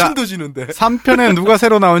 신도 지는데. 3편에 누가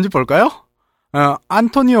새로 나온지 볼까요?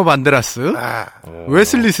 안토니오 반데라스,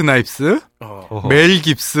 웨슬리 스나이프스, 멜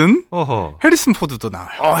깁슨, 해리슨 포드도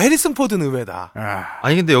나와요. 해리슨 포드는 의외다.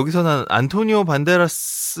 아니 근데 여기서는 안토니오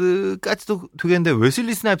반데라스까지도 되겠는데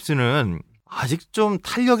웨슬리 스나이프스는 아직 좀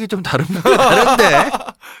탄력이 좀 다른데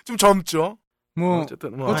좀 젊죠.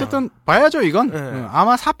 어쨌든 봐야죠 이건.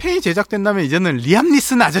 아마 4편이 제작된다면 이제는 리암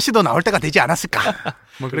니슨 아저씨도 나올 때가 되지 않았을까.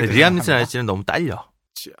 리암 니슨 아저씨는 너무 딸려.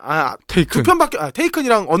 테이큰. 2편밖에,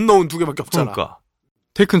 테이큰이랑 언노운 2개밖에 없잖아. 그러니까.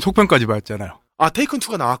 테이큰 속편까지 봤잖아요. 테이큰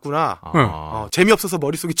 2가 나왔구나. 재미없어서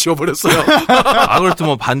머릿속이 지워버렸어요. 그렇다면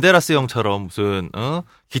뭐 반데라스 형처럼 무슨,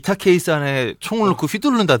 기타 케이스 안에 총을 넣고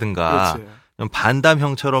휘두른다든가. 반담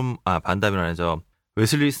형처럼, 반담이 아니죠.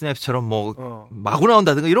 웨슬리 스냅스처럼 마구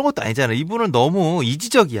나온다든가 이런 것도 아니잖아요. 이분은 너무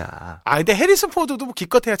이지적이야. 근데 해리슨 포드도 뭐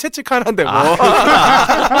기껏해야 채찍하는데 뭐.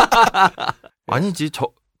 아니지,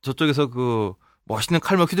 저쪽에서 멋있는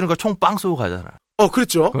칼만 휘두르니까 총 빵 쏘고 가잖아.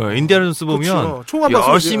 그렇죠. 인디아나 존스 보면 총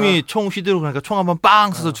열심히 총 휘두르고 그러니까 총 한번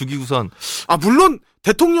빵 쏘서 죽이고선. 물론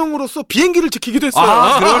대통령으로서 비행기를 지키기도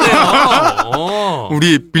했어요. 그러네요.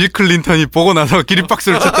 우리 빌 클린턴이 보고 나서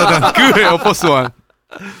기립박수를 쳤다던 그 에어포스 원.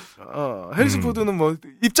 해리슨 포드는 뭐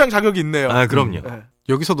입장 자격이 있네요. 그럼요.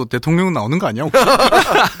 여기서도 대통령 나오는 거 아니야?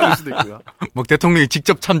 그럴 수도 있고요. 막 대통령이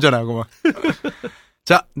직접 참전하고 막.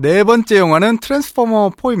 자, 네 번째 영화는 트랜스포머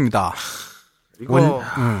 4입니다.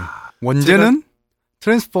 원제는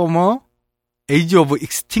트랜스포머 에이지 오브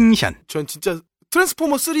익스팅션. 전 진짜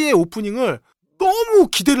트랜스포머 3의 오프닝을 너무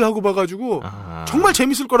기대를 하고 봐가지고 정말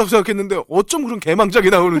재밌을 거라고 생각했는데 어쩜 그런 개망작이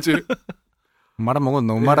나오는지. 말아먹은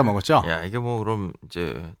너무 말아먹었죠. 야 이게 뭐 그럼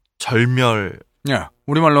이제 절멸. 예,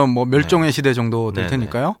 우리말로 뭐 멸종의 시대 정도 될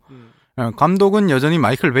테니까요. 감독은 여전히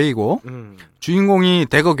마이클 베이고 주인공이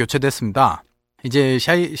대거 교체됐습니다. 이제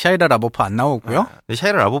샤이라 라보프 안 나오고요.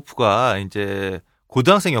 샤이라 라보프가 이제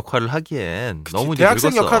고등학생 역할을 하기엔 너무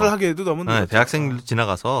대학생 늙었어. 역할을 하기에도 너무 늙었죠. 대학생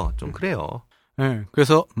지나가서 좀 그래요. 네,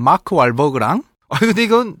 그래서 마크 왈버그랑 근데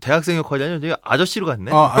이건 대학생 역할이 아니라 되게 아저씨로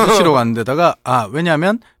갔네. 아저씨로 갔는데다가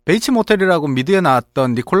왜냐하면 베이츠 모텔이라고 미드에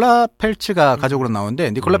나왔던 니콜라 펠츠가 가족으로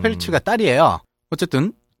나오는데 니콜라 펠츠가 딸이에요.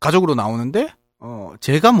 어쨌든 가족으로 나오는데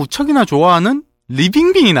제가 무척이나 좋아하는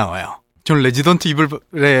리빙빙이 나와요. 전 레지던트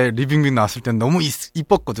이블의 리빙빙 나왔을 땐 너무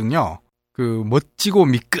이뻤거든요. 그 멋지고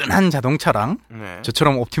미끈한 자동차랑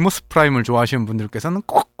저처럼 옵티머스 프라임을 좋아하시는 분들께서는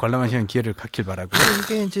꼭 관람하시는 기회를 갖길 바라고요.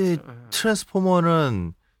 이게 이제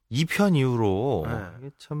트랜스포머는 2편 이후로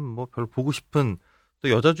참 뭐 별로 보고 싶은 또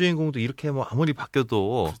여자 주인공도 이렇게 뭐 아무리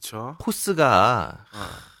바뀌어도 그렇죠. 코스가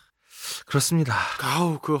그렇습니다.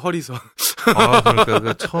 아우 그 허리선. 그러니까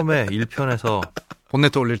그 처음에 1편에서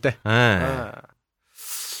본네트 올릴 때.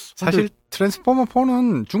 사실 트랜스포머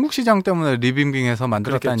 4는 중국 시장 때문에 리빙빙에서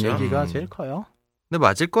만들었다는 그렇겠죠. 얘기가 제일 커요. 근데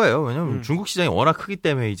맞을 거예요. 왜냐면 중국 시장이 워낙 크기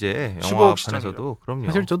때문에 이제 영화판에서도 그럼요.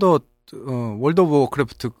 사실 저도 월드 오브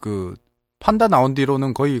워크래프트 그 판다 나온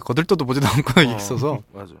뒤로는 거의 거들떠도 보지도 않고 있어서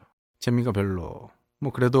맞아. 재미가 별로.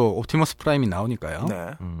 뭐 그래도 옵티머스 프라임이 나오니까요.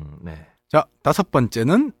 네. 자,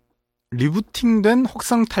 5번째는 리부팅된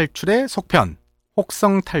혹성 탈출의 속편.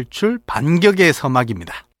 혹성 탈출 반격의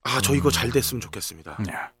서막입니다. 저 이거 잘 됐으면 좋겠습니다.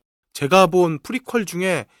 네. 제가 본 프리퀄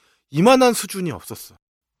중에 이만한 수준이 없었어.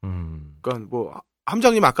 그러니까 뭐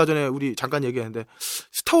함장님 아까 전에 우리 잠깐 얘기했는데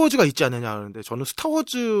스타워즈가 있지 않느냐 하는데 저는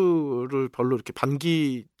스타워즈를 별로 이렇게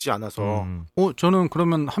반기지 않아서 저는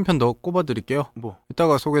그러면 한 편 더 꼽아드릴게요. 뭐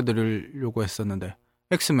이따가 소개해드리려고 했었는데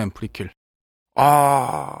엑스맨 프리퀄.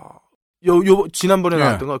 요 지난번에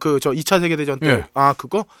나왔던 거 그 저 2차 세계대전 때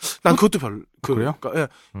그거 난 그것도 별로 그래요?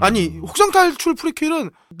 그러니까, 아니 혹성 탈출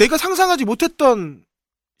프리퀄은 내가 상상하지 못했던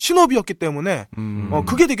신호비였기 때문에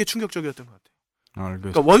그게 되게 충격적이었던 것 같아요.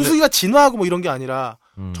 그러니까 원숭이가 진화하고 뭐 이런 게 아니라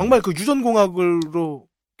정말 그 유전공학으로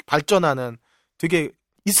발전하는 되게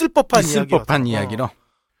있을 법한 이야기로.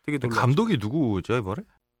 되게 감독이 누구죠 이번에?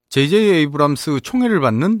 J.J. 에이브람스 총애를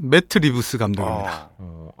받는 매트 리브스 감독입니다.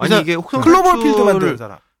 아니 이게 혹성 클로버필드 만든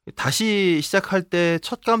사람. 다시 시작할 때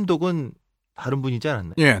첫 감독은 다른 분이지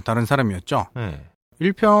않았나요? 예, 다른 사람이었죠. 네.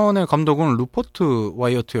 1편의 감독은 루퍼트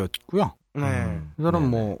와이어트였고요. 이 사람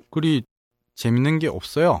뭐 그리 재밌는 게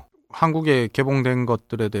없어요. 한국에 개봉된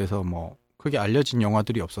것들에 대해서 뭐 크게 알려진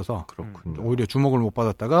영화들이 없어서 그렇군요. 오히려 주목을 못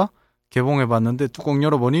받았다가 개봉해봤는데 뚜껑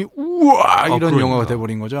열어보니 우와 이런 그러니까. 영화가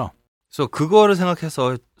돼버린 거죠. 그래서 그거를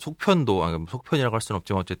생각해서 속편이라고 할 수는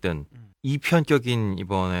없지만 어쨌든 2편격인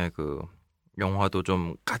이번에 그 영화도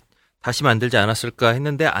좀 다시 만들지 않았을까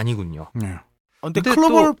했는데 아니군요. 근데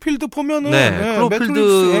클로버필드 보면은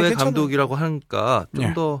클로버필드의 감독이라고 하니까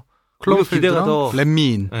좀 더 기대가 더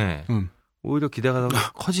렛미인. 오히려 기대가 더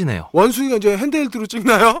커지네요. 원숭이가 이제 핸드헬드로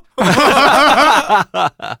찍나요?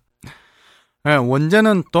 네,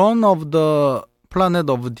 원제는 Dawn of the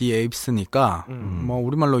Planet of the Apes니까 뭐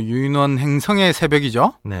우리말로 유인원 행성의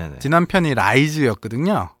새벽이죠. 네네. 지난 편이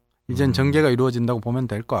라이즈였거든요. 이젠 전개가 이루어진다고 보면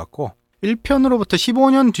될 것 같고 1편으로부터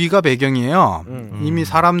 15년 뒤가 배경이에요. 이미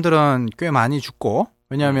사람들은 꽤 많이 죽고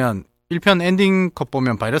왜냐하면 1편 엔딩 컷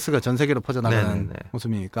보면 바이러스가 전 세계로 퍼져나가는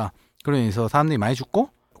모습이니까 그러면서 사람들이 많이 죽고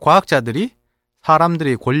과학자들이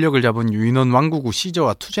사람들이 권력을 잡은 유인원 왕국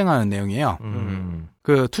시저와 투쟁하는 내용이에요.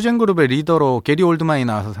 그 투쟁 그룹의 리더로 게리 올드만이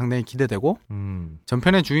나와서 상당히 기대되고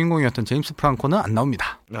전편의 주인공이었던 제임스 프랑코는 안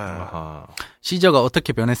나옵니다. 시저가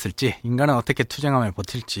어떻게 변했을지 인간은 어떻게 투쟁하며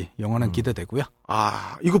버틸지 영화는 기대되고요.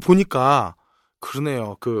 이거 보니까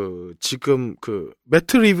그러네요. 그 지금 그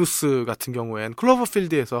매트 리브스 같은 경우엔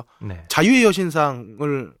클로버필드에서 자유의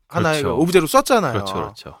여신상을 하나의 오브제로 썼잖아요.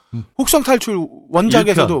 그렇죠. 혹성 탈출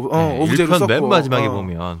원작에서도 오브제로 썼고 맨 마지막에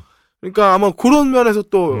보면 그러니까 아마 그런 면에서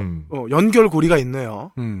또 연결고리가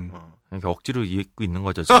있네요. 그러니까 억지로 입고 있는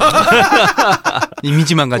거죠. 지금.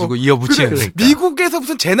 이미지만 가지고 이어붙이는. 그러니까. 미국에서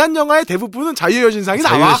무슨 재난 영화의 대부분은 자유의 여신상이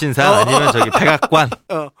나와. 자유의 여신상 아니면 저기 백악관.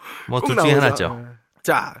 뭐 둘 중에 하나죠.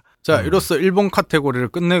 자, 이로써 1번 카테고리를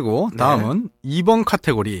끝내고 다음은 2번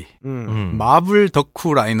카테고리 마블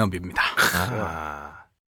덕후 라인업입니다.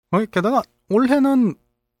 게다가 올해는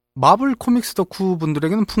마블 코믹스 덕후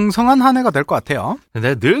분들에게는 풍성한 한 해가 될 것 같아요.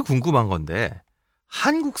 내가 늘 궁금한 건데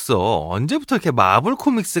한국서 언제부터 이렇게 마블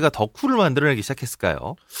코믹스가 덕후를 만들어내기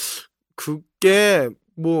시작했을까요? 그게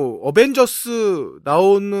뭐 어벤져스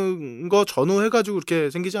나오는 거 전후해가지고 그렇게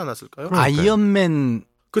생기지 않았을까요? 아이언맨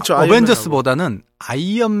그쵸, 어벤져스보다는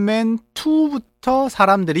아이언맨 2부터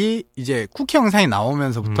사람들이 이제 쿠키 영상이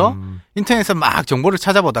나오면서부터 인터넷에서 막 정보를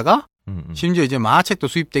찾아보다가 심지어 이제 만화책도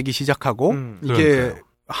수입되기 시작하고 이게 그러니까요.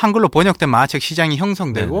 한글로 번역된 만화책 시장이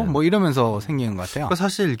형성되고 네네. 뭐 이러면서 생기는 것 같아요. 그러니까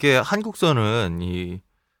사실 이게 한국서는 이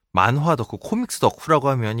만화 덕후, 코믹스 덕후라고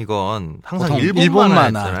하면 이건 항상 일본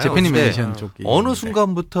만화였잖아요. 재패니메이션 쪽이 어느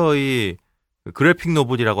순간부터 이 그래픽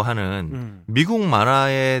노블이라고 하는 미국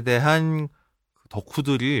만화에 대한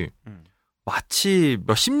덕후들이 마치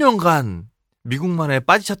몇십 년간 미국 만화에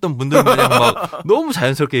빠지셨던 분들 마냥 막 너무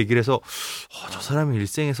자연스럽게 얘기를 해서 저 사람이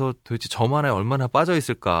일생에서 도대체 저 만화에 얼마나 빠져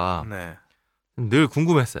있을까 네. 늘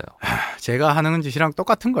궁금했어요. 제가 하는 짓이랑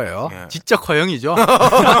똑같은 거예요. 지적 허영이죠.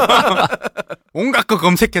 온갖 거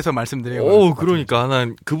검색해서 말씀드려요. 그러니까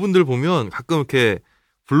난 그분들 보면 가끔 이렇게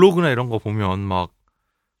블로그나 이런 거 보면 막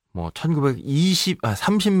뭐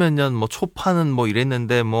 30 몇 년 뭐 초판은 뭐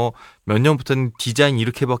이랬는데 뭐 몇 년부터는 디자인이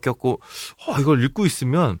이렇게 바뀌었고 이걸 읽고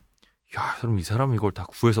있으면 야, 그럼 이 사람 이걸 다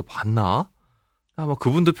구해서 봤나? 아마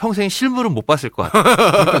그분도 평생 실물은 못 봤을 것 같아요.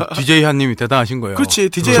 그러니까 DJ 한님이 대단하신 거예요. 그렇지,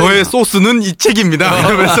 DJ 저의 소스는 이 책입니다.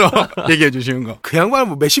 이러면서 얘기해 주시는 거. 그 양반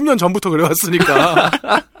뭐 몇십 년 전부터 그래왔으니까.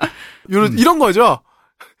 이런 거죠.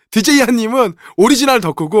 DJ 한님은 오리지널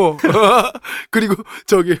덕후고, 그리고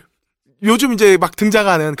요즘 이제 막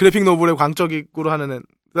등장하는 그래픽 노블의 광적으로 하는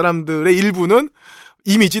사람들의 일부는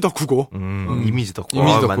이미지 덕후고. 이미지 덕후.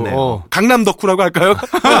 이미지 덕후. 맞네요. 강남 덕후라고 할까요?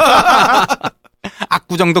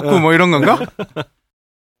 압구정 덕후 뭐 이런 건가?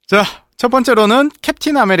 자, 첫 번째로는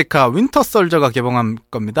캡틴 아메리카 윈터 솔저가 개봉한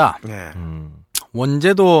겁니다. 네.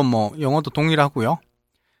 원제도 뭐 영어도 동일하고요.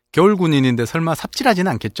 겨울 군인인데 설마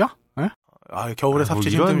삽질하지는 않겠죠? 네? 겨울에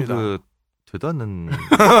삽질 뭐 힘듭니다. 되도 않는.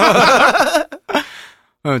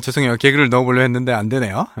 죄송해요. 개그를 넣어보려 했는데 안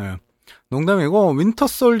되네요. 농담이고 윈터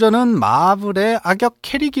솔저는 마블의 악역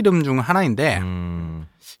캐릭 이름 중 하나인데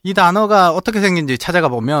이 단어가 어떻게 생긴지 찾아가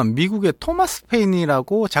보면 미국의 토마스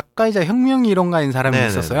페인이라고 작가이자 혁명이론가인 사람이 네네네.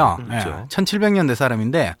 있었어요. 그렇죠. 1700년대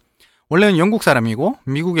사람인데 원래는 영국 사람이고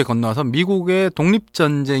미국에 건너와서 미국의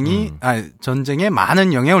독립전쟁에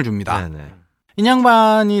많은 영향을 줍니다. 네네. 이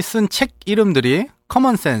양반이 쓴 책 이름들이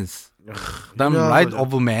커먼 센스, 그다음 라이트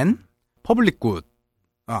오브 맨, 퍼블릭 굿,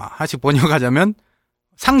 하나씩 번역하자면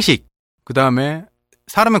상식, 그다음에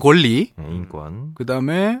사람의 권리, 인권,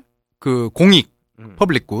 그다음에 그 공익,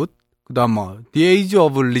 퍼블릭 굿, 그다음 뭐 The Age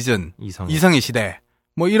of Reason, 이성의 시대,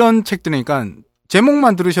 뭐 이런 책들이니까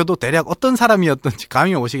제목만 들으셔도 대략 어떤 사람이었던지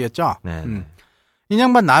감이 오시겠죠. 이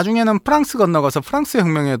양반 나중에는 프랑스 건너가서 프랑스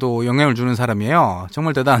혁명에도 영향을 주는 사람이에요.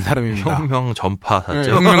 정말 대단한 사람입니다. 혁명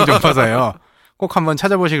전파사죠. 혁명 전파사예요. 꼭 한번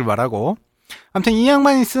찾아보시길 바라고. 아무튼 이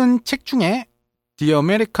양반이 쓴 책 중에 The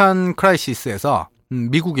American Crisis에서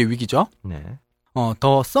미국의 위기죠. 네.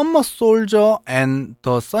 The Summer Soldier and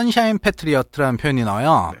the Sunshine Patriot라는 표현이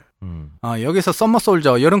나와요. 여기서 Summer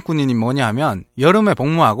Soldier, 여름 군인이 뭐냐 하면 여름에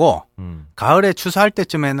복무하고 가을에 추수할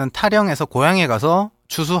때쯤에는 탈영해서 고향에 가서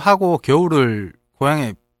추수하고 겨울을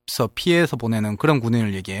고향에서 피해서 보내는 그런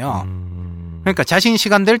군인을 얘기해요. 그러니까 자신이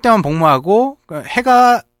시간 될 때만 복무하고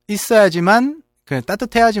해가 있어야지만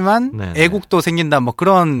따뜻해야지만 네네. 애국도 생긴다 뭐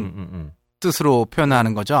그런 뜻으로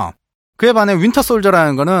표현하는 거죠. 그에 반해 윈터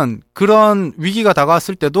솔저라는 거는 그런 위기가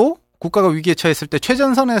다가왔을 때도 국가가 위기에 처했을 때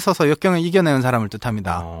최전선에 서서 역경을 이겨내는 사람을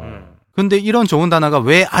뜻합니다. 근데 이런 좋은 단어가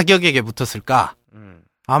왜 악역에게 붙었을까?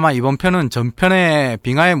 아마 이번 편은 전편에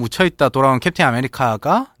빙하에 묻혀있다 돌아온 캡틴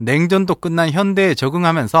아메리카가 냉전도 끝난 현대에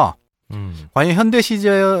적응하면서 과연 현대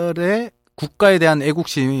시절의 국가에 대한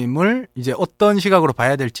애국심을 이제 어떤 시각으로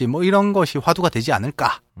봐야 될지 뭐 이런 것이 화두가 되지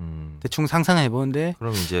않을까 대충 상상해보는데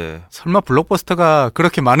그럼 이제 설마 블록버스터가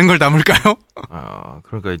그렇게 많은 걸 담을까요?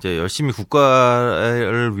 그러니까 이제 열심히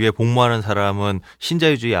국가를 위해 복무하는 사람은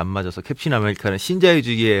신자유주의에 안 맞아서 캡틴 아메리카는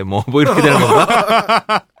신자유주의에 뭐 이렇게 되는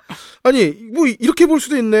건가? 아니 뭐 이렇게 볼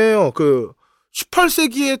수도 있네요.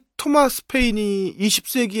 18세기의 토마스 페인이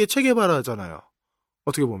 20세기의 체게바라잖아요.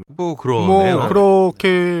 어떻게 보면. 그러네요.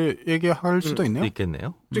 그렇게 얘기할 수도 있네요.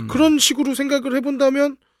 있겠네요. 그런 식으로 생각을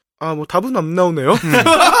해본다면, 뭐 답은 안 나오네요.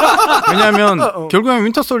 왜냐하면, 결국엔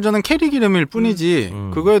윈터 솔저는 캐릭 이름일 뿐이지,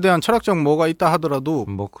 그거에 대한 철학적 뭐가 있다 하더라도,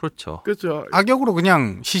 그렇죠. 그렇죠. 악역으로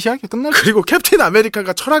그냥 시시하게 끝날 수. 그리고 캡틴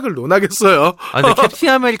아메리카가 철학을 논하겠어요. 근데 캡틴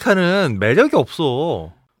아메리카는 매력이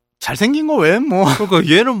없어. 잘생긴 거 왜, 뭐.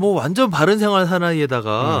 그러니까 얘는 뭐 완전 바른 생활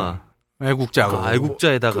사나이에다가,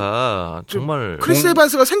 애국자에다가 정말 크리스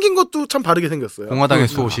에반스가 생긴 것도 참 바르게 생겼어요. 공화당의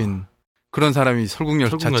수호신 그런 사람이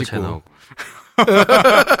설국열 잘 찍고.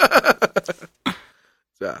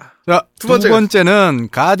 자, 두 번째는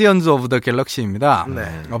가디언즈 오브 더 갤럭시입니다.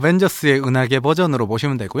 네. 어벤져스의 은하계 버전으로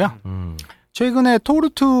보시면 되고요. 최근에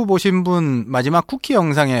토르2 보신 분 마지막 쿠키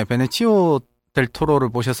영상에 베네치오 델 토로를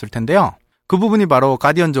보셨을 텐데요. 그 부분이 바로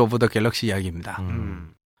가디언즈 오브 더 갤럭시 이야기입니다.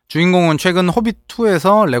 주인공은 최근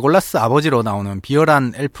호빗2에서 레골라스 아버지로 나오는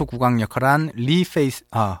비열한 엘프 국왕 역할을 한 리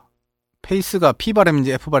페이스가 P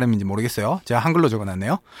발음인지 F 발음인지 모르겠어요. 제가 한글로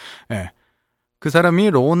적어놨네요. 네. 그 사람이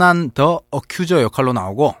로난 더 어큐저 역할로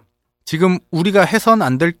나오고 지금 우리가 해선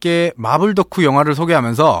안 될 게 마블 덕후 영화를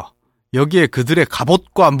소개하면서 여기에 그들의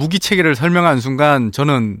갑옷과 무기 체계를 설명하는 순간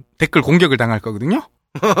저는 댓글 공격을 당할 거거든요.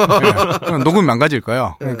 네. 녹음이 망가질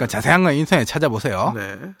거예요. 그러니까 자세한 건 인터넷에 찾아보세요.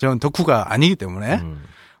 네. 저는 덕후가 아니기 때문에.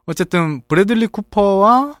 어쨌든 브래들리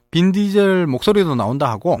쿠퍼와 빈 디젤 목소리도 나온다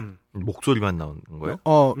하고 목소리만 나오는 거예요?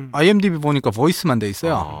 IMDb 보니까 보이스만 돼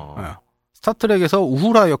있어요. 네. 스타트rek에서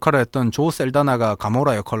우후라 역할을 했던 조 셀다나가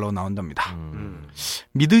가모라 역할로 나온답니다.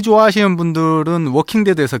 미드 좋아하시는 분들은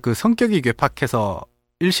워킹데드에서 그 성격이 괴팍해서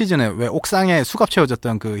 1시즌에 왜 옥상에 수갑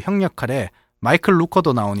채워졌던 그 형 역할에 마이클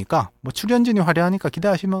루커도 나오니까 뭐 출연진이 화려하니까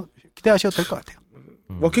기대하셔도 될 것 같아요.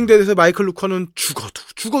 워킹데드에서 마이클 루커는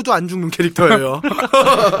죽어도 안 죽는 캐릭터예요.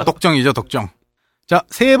 독정이죠, 독정. 자,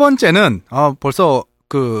 세 번째는 벌써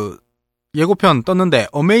그 예고편 떴는데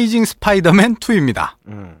어메이징 스파이더맨 2입니다.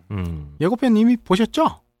 예고편 이미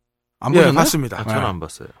보셨죠? 안 보셨나요? 봤습니다. 저는 안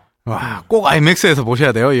봤어요. 와, 꼭 IMAX에서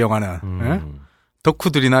보셔야 돼요, 이 영화는. 네?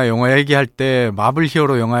 덕후들이나 영화 얘기할 때 마블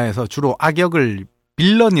히어로 영화에서 주로 악역을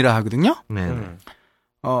빌런이라 하거든요. 네.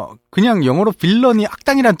 그냥 영어로 빌런이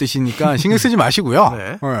악당이란 뜻이니까 신경 쓰지 마시고요.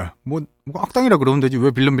 네. 뭐 악당이라 그러면 되지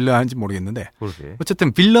왜 빌런 하는지 모르겠는데. 그러게.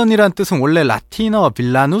 어쨌든 빌런이란 뜻은 원래 라틴어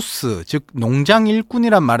빌라누스, 즉 농장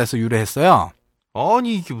일꾼이란 말에서 유래했어요.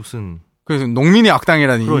 아니 이게 무슨. 그래서 농민이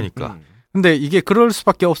악당이라니. 그러니까. 근데 이게 그럴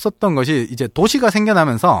수밖에 없었던 것이 이제 도시가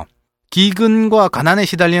생겨나면서 기근과 가난에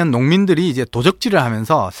시달리는 농민들이 이제 도적질을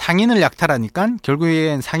하면서 상인을 약탈하니까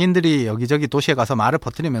결국엔 상인들이 여기저기 도시에 가서 말을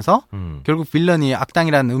퍼뜨리면서 결국 빌런이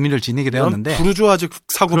악당이라는 의미를 지니게 되었는데 부르주아적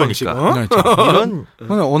사고방식. 그렇죠.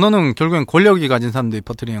 이런 언어는 결국엔 권력이 가진 사람들이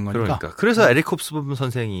퍼뜨리는 거니까. 그러니까. 그래서 에릭 홉스범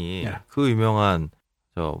선생이 그 유명한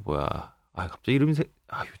갑자기 이름이 요즘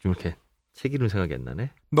이렇게 책 이름 생각이 안 나네.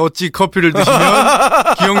 너찌 커피를 드시면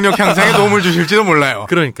기억력 향상에 도움을 주실지도 몰라요.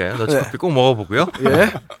 그러니까요. 너찌 커피 꼭 먹어보고요.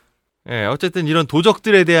 예. 네, 어쨌든 이런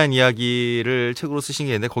도적들에 대한 이야기를 책으로 쓰신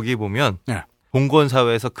게 있는데 거기에 보면 봉건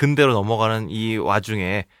사회에서 근대로 넘어가는 이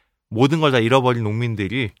와중에 모든 걸 다 잃어버린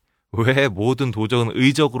농민들이 왜 모든 도적은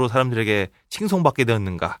의적으로 사람들에게 칭송받게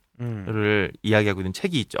되었는가를 이야기하고 있는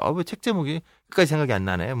책이 있죠. 왜 책 제목이 끝까지 생각이 안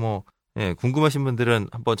나네. 궁금하신 분들은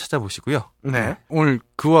한번 찾아보시고요. 네. 오늘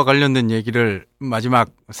그와 관련된 얘기를 마지막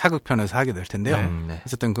사극편에서 하게 될 텐데요. 네.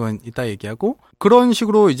 어쨌든 그건 이따 얘기하고 그런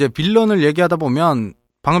식으로 이제 빌런을 얘기하다 보면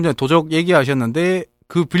방금 전에 도적 얘기하셨는데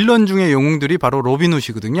그 빌런 중의 영웅들이 바로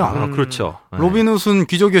로빈훗이거든요. 그렇죠. 로빈훗은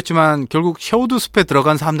귀족이었지만 결국 셰우드 숲에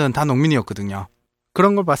들어간 사람들은 다 농민이었거든요.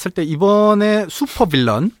 그런 걸 봤을 때 이번에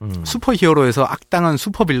슈퍼빌런, 슈퍼히어로에서 악당은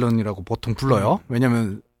슈퍼빌런이라고 보통 불러요.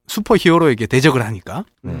 왜냐하면 슈퍼히어로에게 대적을 하니까.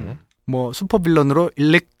 슈퍼빌런으로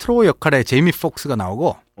일렉트로 역할의 제이미 폭스가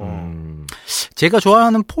나오고 제가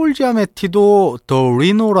좋아하는 폴 지아메티도 더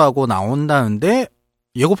리노라고 나온다는데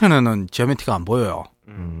예고편에는 지아메티가 안 보여요.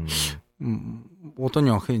 어떤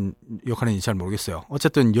역할인지 잘 모르겠어요.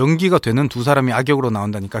 어쨌든 연기가 되는 두 사람이 악역으로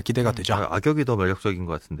나온다니까 기대가 되죠. 악역이 더 매력적인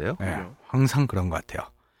것 같은데요? 네, 항상 그런 것 같아요.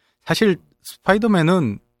 사실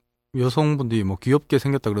스파이더맨은 여성분들이 귀엽게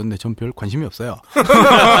생겼다 그러는데 전 별 관심이 없어요.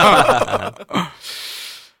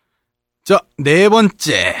 자, 네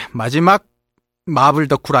번째 마지막 마블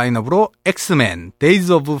덕후 라인업으로 엑스맨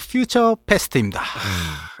데이즈 오브 퓨처 패스트입니다.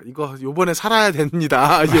 이거 요번에 살아야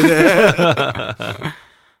됩니다. 얘네.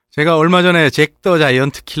 제가 얼마 전에 잭 더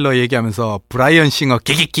자이언트 킬러 얘기하면서 브라이언 싱어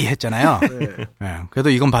기기기 했잖아요. 네, 그래도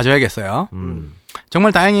이건 봐줘야겠어요.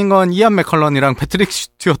 정말 다행인 건 이안 맥컬런이랑 패트릭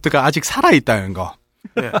스튜어트가 아직 살아있다는 거.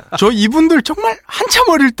 네. 저 이분들 정말 한참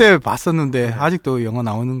어릴 때 봤었는데 아직도 영화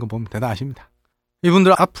나오는 거 보면 대단하십니다.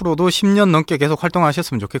 이분들 앞으로도 10년 넘게 계속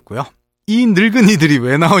활동하셨으면 좋겠고요. 이 늙은이들이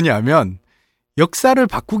왜 나오냐면 역사를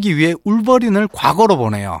바꾸기 위해 울버린을 과거로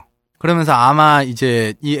보내요. 그러면서 아마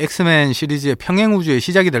이제 이 엑스맨 시리즈의 평행우주의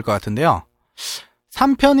시작이 될 것 같은데요.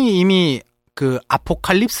 3편이 이미 그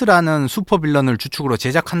아포칼립스라는 슈퍼빌런을 주축으로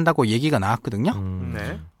제작한다고 얘기가 나왔거든요.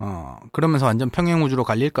 네. 그러면서 완전 평행우주로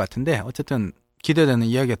갈릴 것 같은데 어쨌든 기대되는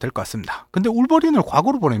이야기가 될 것 같습니다. 근데 울버린을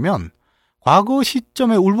과거로 보내면 과거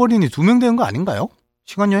시점에 울버린이 2명 되는 거 아닌가요?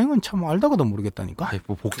 시간 여행은 참 알다가도 모르겠다니까.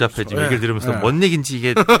 복잡해. 지금 네. 얘기를 들으면서 뭔 얘기인지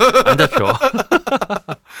이게 안 잡혀.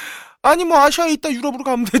 아니 아시아에 있다 유럽으로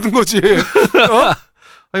가면 되는 거지.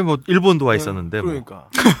 아니 뭐 일본도 와 있었는데. 그러니까.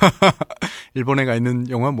 일본에 가 있는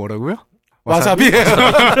영화 뭐라고요? 와사비.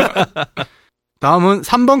 다음은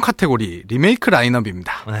 3번 카테고리 리메이크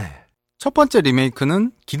라인업입니다. 네. 첫 번째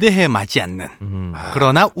리메이크는 기대해 마지 않는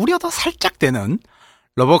그러나 우려도 살짝 되는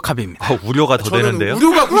러버캅입니다. 우려가 더 되는데요?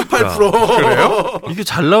 우려가 98%. 그래요? 이게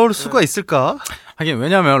잘 나올 수가 있을까? 하긴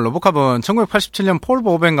왜냐하면 러버캅은 1987년 폴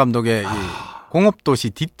버벤 감독의 이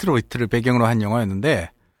공업도시 디트로이트를 배경으로 한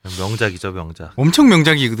영화였는데 명작이죠, 명작. 엄청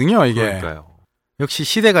명작이거든요, 이게. 그러니까요. 역시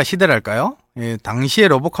시대가 시대랄까요? 예, 당시의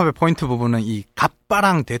러버캅의 포인트 부분은 이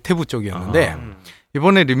갑바랑 대퇴부 쪽이었는데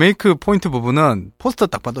이번에 리메이크 포인트 부분은 포스터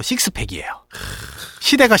딱 봐도 식스팩이에요.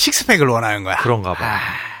 시대가 식스팩을 원하는 거야. 그런가 봐.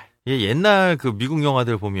 이게 옛날 그 미국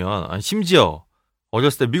영화들 보면, 아니, 심지어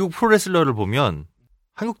어렸을 때 미국 프로레슬러를 보면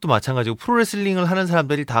한국도 마찬가지고 프로레슬링을 하는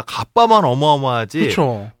사람들이 다 갑바만 어마어마하지.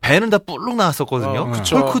 그렇죠. 배는 다 뿔룩 나왔었거든요.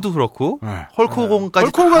 그쵸. 헐크도 그렇고 네. 헐크 호건까지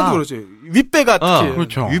헐크 호건도 그렇지. 윗배가 특히.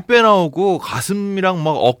 그렇죠. 윗배 나오고 가슴이랑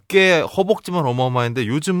막 어깨, 허벅지만 어마어마한데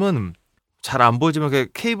요즘은 잘 안 보이지만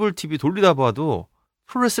케이블 TV 돌리다 봐도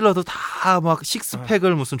프로레슬러도 다 막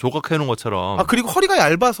식스팩을 무슨 조각해 놓은 것처럼. 아, 그리고 허리가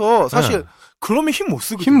얇아서 사실 그러면 힘 못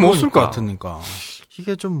쓰거든요. 힘 못 쓸 것 그러니까. 같으니까.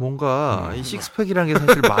 이게 좀 뭔가 이 식스팩이라는 게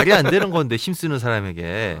사실 말이 안 되는 건데 힘 쓰는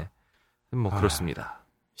사람에게 뭐 그렇습니다.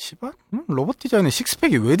 씨발? 로봇 디자인에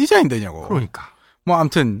식스팩이 왜 디자인되냐고. 그러니까. 뭐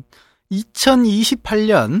아무튼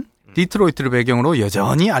 2028년 디트로이트를 배경으로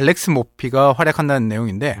여전히 알렉스 모피가 활약한다는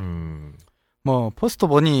내용인데 뭐 포스터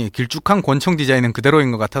보니 길쭉한 권총 디자인은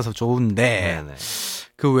그대로인 것 같아서 좋은데 네네.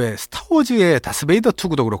 그 외 스타워즈의 다스베이더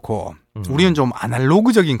투구도 그렇고 우리는 좀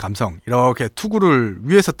아날로그적인 감성 이렇게 투구를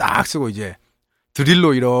위에서 딱 쓰고 이제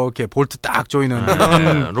드릴로 이렇게 볼트 딱 조이는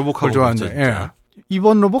로봇캅을 좋아하는데 예.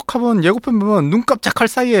 이번 로봇캅은 예고편 보면 눈 깜짝할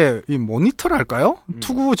사이에 이 모니터랄까요?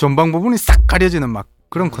 투구 전방 부분이 싹 가려지는 막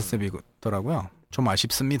그런 컨셉이더라고요. 좀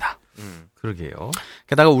아쉽습니다. 그러게요.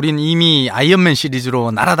 게다가 우린 이미 아이언맨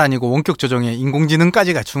시리즈로 날아다니고 원격 조정에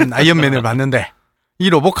인공지능까지 갖춘 아이언맨을 봤는데 이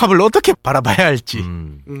로봇캅을 어떻게 바라봐야 할지.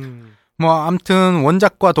 뭐 아무튼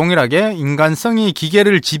원작과 동일하게 인간성이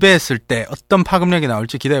기계를 지배했을 때 어떤 파급력이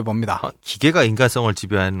나올지 기대해 봅니다. 기계가 인간성을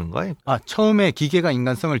지배하는 거예요? 처음에 기계가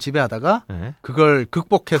인간성을 지배하다가 네. 그걸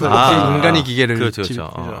극복해서 인간이 기계를 그렇죠.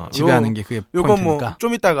 지배하는 게 그게 요건 포인트니까. 뭐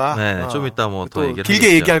좀 이따가 네, 좀 이따 뭐 더 얘기를 길게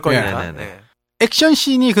하겠죠. 얘기할 거니까. 네네네. 액션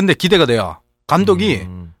씬이 근데 기대가 돼요. 감독이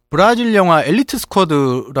브라질 영화 엘리트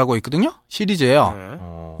스쿼드라고 있거든요.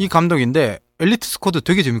 시리즈예요. 이 감독인데 엘리트 스쿼드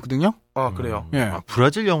되게 재밌거든요. 아, 그래요. 예.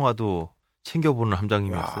 브라질 영화도 챙겨보는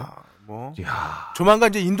함장님이었어요. 뭐 이야. 조만간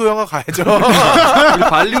이제 인도 영화 가야죠. 우리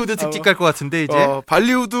발리우드 특집 갈 것 같은데 이제.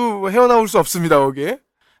 발리우드 헤어나올 수 없습니다, 거기.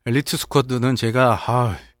 엘리트 스쿼드는 제가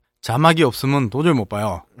자막이 없으면 도저히 못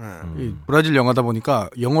봐요. 이 브라질 영화다 보니까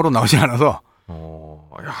영어로 나오지 않아서.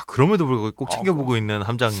 야, 그럼에도 불구하고 꼭 챙겨보고 있는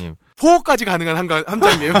함장님. 포어까지 가능한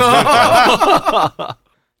함장님.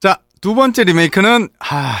 자, 두 번째 리메이크는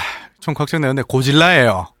좀 걱정되는데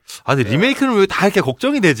고질라예요. 근데 리메이크는 왜 다 이렇게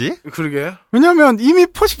걱정이 되지? 그러게. 왜냐면 이미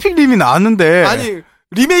퍼시픽 림이 나왔는데. 아니,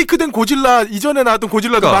 리메이크된 고질라, 이전에 나왔던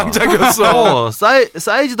고질라도 망작이었어.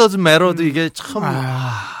 사이즈 더즌 매러도 이게 참.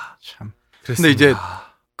 참. 근데 이제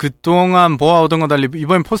그동안 보아오던 거 달리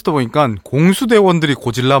이번 포스터 보니까 공수대원들이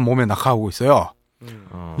고질라 몸에 낙하하고 있어요.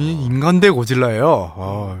 이 인간대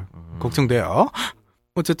고질라예요. 걱정돼요.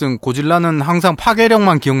 어쨌든 고질라는 항상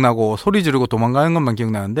파괴력만 기억나고 소리 지르고 도망가는 것만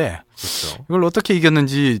기억나는데 그렇죠. 이걸 어떻게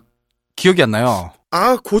이겼는지 기억이 안 나요.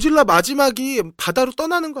 고질라 마지막이 바다로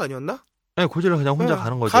떠나는 거 아니었나? 네, 고질라 그냥 혼자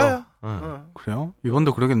가는 거죠. 가요. 그래요?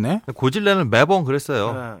 이번도 그러겠네. 고질라는 매번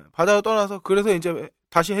그랬어요. 네, 바다로 떠나서 그래서 이제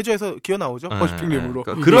다시 해저에서 기어 나오죠. 퍼시픽림으로.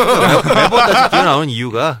 매번 다시 기어 나오는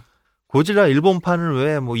이유가 고질라 일본판은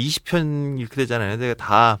왜 뭐 20편 이렇게 되잖아요. 근데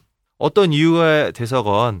다 어떤 이유가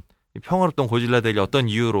돼서건 평화롭던 고질라들이 어떤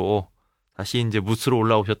이유로 다시 이제 무스로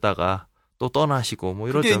올라오셨다가 또 떠나시고 뭐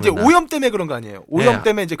이런. 이게 이제 오염 때문에 그런 거 아니에요. 오염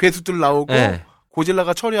때문에 이제 괴수들 나오고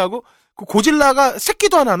고질라가 처리하고 그 고질라가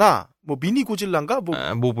새끼도 하나 나. 뭐 미니 고질라인가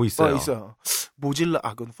뭐 있어요. 있어요. 모질라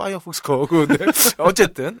그건 파이어폭스 거근데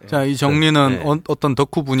어쨌든. 자, 이 정리는 어떤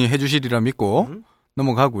덕후 분이 해주시리라 믿고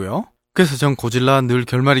넘어가고요. 그래서 전 고질라 늘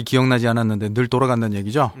결말이 기억나지 않았는데 늘 돌아간다는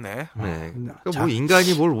얘기죠. 네. 그러니까 뭐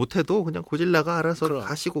인간이 뭘 못해도 그냥 고질라가 알아서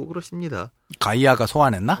가시고 그러십니다. 가이아가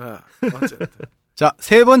소환했나? 어쨌든. 자,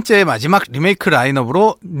 세 번째 마지막 리메이크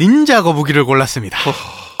라인업으로 닌자 거북이를 골랐습니다.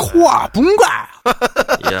 코아 붕과.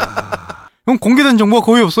 이야. 형 공개된 정보가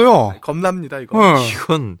거의 없어요. 겁납니다 이거.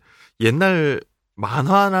 이건 옛날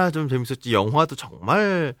만화나 좀 재밌었지 영화도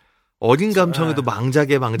정말 어린 감성에도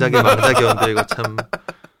망작이었는데 이거 참.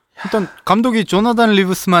 일단 감독이 조나단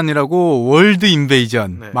리브스만이라고 월드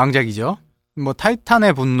인베이전 망작이죠. 뭐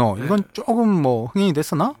타이탄의 분노 이건 조금 뭐 흥행이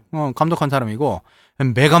됐었나? 감독한 사람이고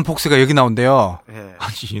메간 폭스가 여기 나온대요. 예.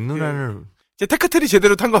 아니 이 누나를 이제 테크트리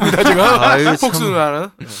제대로 탄 겁니다 지금. 폭스 누나는.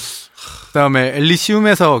 그다음에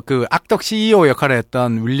엘리시움에서 그 악덕 CEO 역할을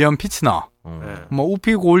했던 윌리엄 피츠너. 뭐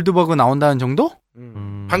우피 골드버그 나온다는 정도?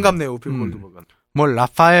 반갑네요 우피 골드버그는. 뭐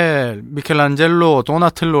라파엘, 미켈란젤로,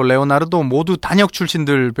 도나텔로, 레오나르도 모두 단역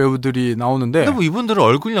출신들 배우들이 나오는데. 근데 뭐 이분들은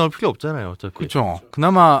얼굴이 나올 필요 없잖아요, 어차피. 그렇죠.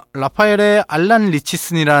 그나마 라파엘의 알란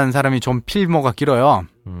리치슨이라는 사람이 좀 필모가 길어요.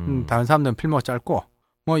 다른 사람들은 필모가 짧고.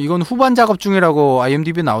 뭐 이건 후반 작업 중이라고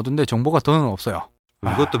IMDb 나오던데 정보가 더는 없어요.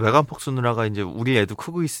 이것도 메간 폭스 누나가 이제 우리 애도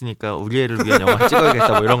크고 있으니까 우리 애를 위한 영화 찍어야겠다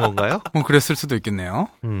뭐 이런 건가요? 뭐 그랬을 수도 있겠네요.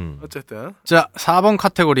 어쨌든. 자, 4번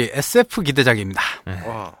카테고리 SF 기대작입니다.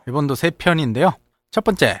 이번도 3편인데요. 첫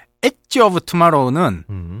번째, 엣지 오브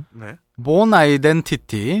투마로우는 본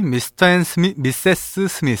아이덴티티, 미스터 앤 미세스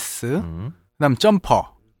스미스, 그다음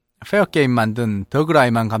점퍼, 페어 게임 만든 더그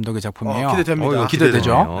라이만 감독의 작품이에요. 기대됩니다.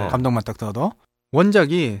 기대되죠. 감독만 딱 들어도.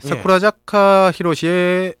 원작이 사쿠라자카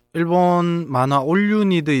히로시의 일본 만화 All You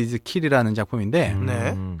Need Is Kill이라는 작품인데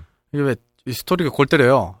이게 왜 이 스토리가 골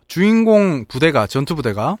때려요. 주인공 부대가 전투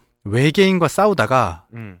부대가 외계인과 싸우다가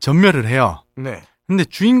전멸을 해요. 네. 근데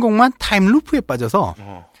주인공만 타임루프에 빠져서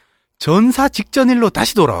전사 직전 일로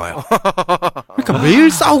다시 돌아와요. 그러니까 매일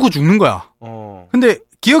싸우고 죽는 거야. 근데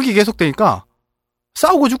기억이 계속되니까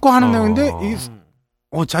싸우고 죽고 하는 내용인데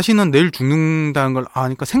자신은 내일 죽는다는 걸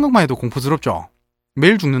아니까 생각만 해도 공포스럽죠.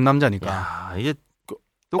 매일 죽는 남자니까. 야, 이게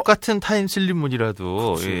똑같은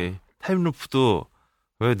타임슬립물이라도 타임루프도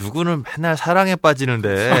왜 누구는 맨날 사랑에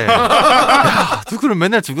빠지는데 야, 누구는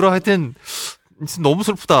맨날 죽으라 하여튼 너무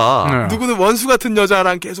슬프다. 누구는 원수 같은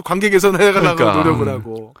여자랑 계속 관계 개선해가려고 그러니까. 노력을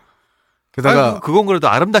하고. 게다가 그건 그래도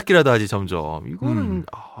아름답기라도 하지 점점. 이거는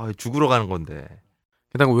죽으러 가는 건데.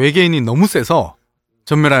 게다가 외계인이 너무 세서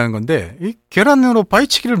전멸하는 건데 이 계란으로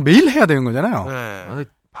바위치기를 매일 해야 되는 거잖아요. 아니,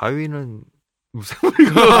 바위는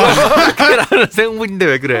생물이고 계란은 생물인데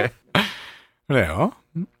왜 그래? 그래요.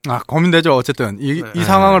 고민되죠. 어쨌든 이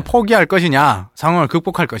상황을 포기할 것이냐, 상황을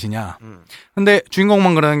극복할 것이냐. 근데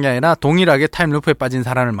주인공만 그러는 게 아니라 동일하게 타임루프에 빠진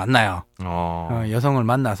사람을 만나요. 여성을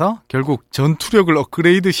만나서 결국 전투력을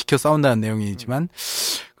업그레이드 시켜 싸운다는 내용이지만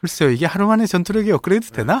글쎄요, 이게 하루 만에 전투력이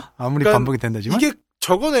업그레이드 되나? 아무리 그러니까 반복이 된다지만 이게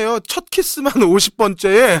저거네요. 첫 키스만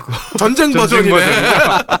 50번째에 전쟁 버전이네.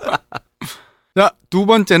 자, 두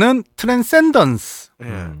번째는 트랜센던스.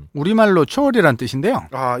 우리말로 초월이란 뜻인데요.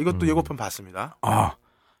 이것도 예고편 봤습니다.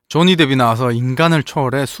 조니 뎁이 나와서 인간을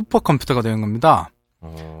초월해 슈퍼컴퓨터가 되는 겁니다.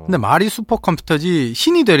 근데 말이 슈퍼컴퓨터지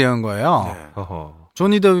신이 되려는 거예요.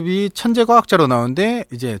 조니 뎁이 천재과학자로 나오는데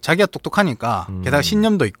이제 자기가 똑똑하니까 게다가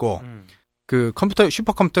신념도 있고 그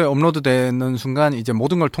슈퍼컴퓨터에 업로드되는 순간 이제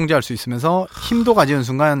모든 걸 통제할 수 있으면서 힘도 가지는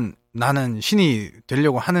순간 나는 신이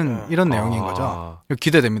되려고 하는 이런 내용인 거죠.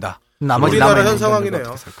 기대됩니다. 나머지 우리나라 현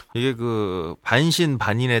상황이네요. 이게 그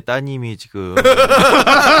반신반인의 따님이 지금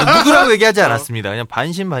누구라고 얘기하지 않았습니다. 그냥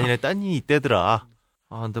반신반인의 따님이 있대더라.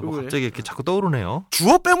 근데 뭐 갑자기 이렇게 자꾸 떠오르네요.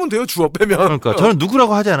 주어 빼면 돼요. 주어 빼면. 그러니까 저는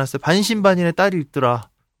누구라고 하지 않았어요. 반신반인의 딸이 있더라.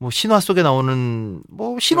 뭐 신화 속에 나오는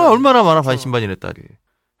뭐 신화 얼마나 많아 반신반인의 딸이.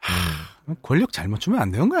 권력 잘못 주면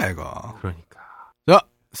안 되는 거야 이거. 그러니까. 자,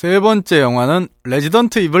 세 번째 영화는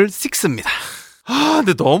레지던트 이블 6입니다.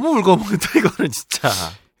 근데 너무 울거먹는다 이거는 진짜.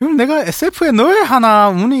 이건 내가 SF에 넣어야 하나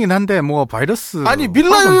운이긴 한데 뭐 바이러스. 아니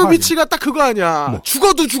밀라 요요비치가 딱 그거 아니야. 뭐.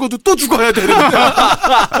 죽어도 또 죽어야 되는데.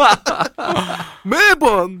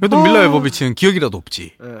 매번. 그래도 밀라 요요비치는 기억이라도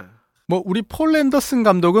없지. 뭐 우리 폴 앤더슨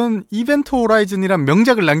감독은 이벤트 호라이즌이란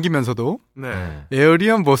명작을 남기면서도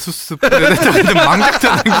에어리언 버수스 프레데터 같은 망작도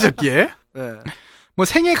남기셨기에 뭐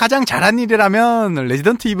생애 가장 잘한 일이라면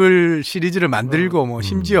레지던트 이블 시리즈를 만들고 뭐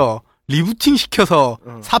심지어 리부팅 시켜서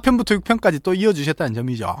 4편부터 6편까지 또 이어주셨다는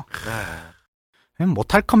점이죠.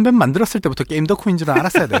 모탈 컴뱃 만들었을 때부터 게임 덕후인 줄은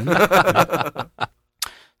알았어야 되는데.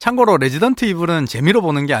 참고로 레지던트 이블은 재미로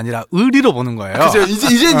보는 게 아니라 의리로 보는 거예요. 그죠.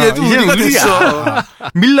 이젠 얘도 의리가 됐어.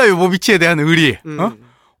 밀라 요보비치에 대한 의리.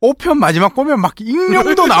 5편 마지막 보면 막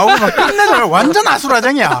익명도 나오고 막 끝내줘요. 완전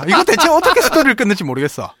아수라장이야. 이거 대체 어떻게 스토리를 끝낼지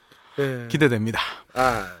모르겠어. 기대됩니다.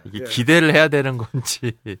 이게 기대를 해야 되는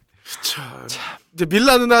건지. 참. 이제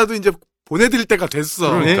밀라 누나도 이제 보내드릴 때가 됐어.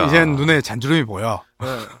 그러니까. 이제 눈에 잔주름이 보여.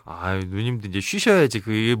 누님도 이제 쉬셔야지.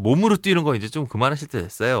 그 몸으로 뛰는 거 이제 좀 그만하실 때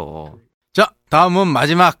됐어요. 자, 다음은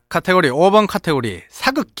마지막 카테고리 5번 카테고리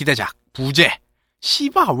사극 기대작 부재.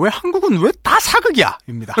 씨바 왜 한국은 왜 다 사극이야?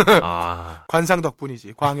 입니다. 관상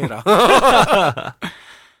덕분이지. 광해라.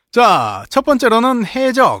 자, 첫 번째로는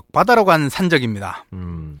해적 바다로 간 산적입니다.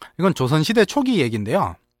 이건 조선시대 초기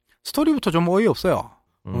얘기인데요. 스토리부터 좀 어이없어요.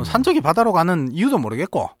 산적이 바다로 가는 이유도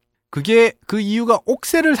모르겠고 그게 그 이유가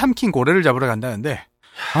옥새를 삼킨 고래를 잡으러 간다는데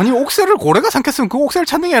아니 옥새를 고래가 삼켰으면 그 옥새를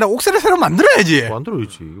찾는 게 아니라 옥새를 새로 만들어야지.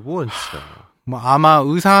 만들어야지. 뭐가 진짜. 뭐 아마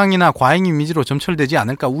의상이나 과잉 이미지로 점철되지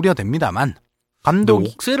않을까 우려됩니다만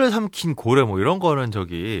감독이 옥새를 삼킨 고래 뭐 이런 거는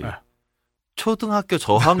저기 네. 초등학교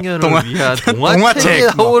저학년을 위한 동화책 동화책에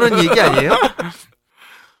나오는 얘기 아니에요?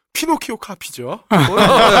 피노키오 카피죠.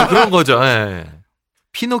 그런 거죠. 네.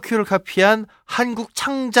 피노키오를 카피한 한국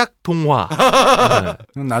창작 동화.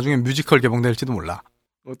 네. 나중에 뮤지컬 개봉될지도 몰라.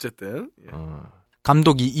 어쨌든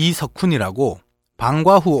감독이 이석훈이라고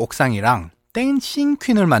방과 후 옥상이랑 댄싱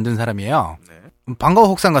퀸을 만든 사람이에요. 네. 방과 후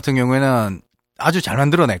옥상 같은 경우에는 아주 잘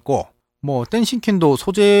만들어냈고 뭐 댄싱 퀸도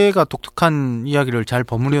소재가 독특한 이야기를 잘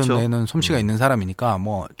버무려내는 그렇죠. 솜씨가 있는 사람이니까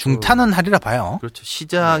뭐 중탄은 하리라 봐요. 그렇죠.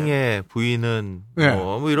 시장의 부인은 네.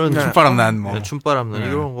 뭐 이런 춤바람 난 뭐. 네, 춤바람 난 네.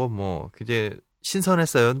 이런 거 뭐 굉장히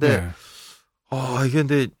신선했어요. 근데 네. 이게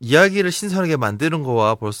근데 이야기를 신선하게 만드는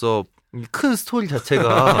거와 벌써 이 큰 스토리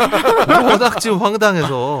자체가 워낙 지금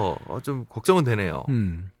황당해서 좀 걱정은 되네요.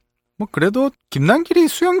 뭐 그래도 김남길이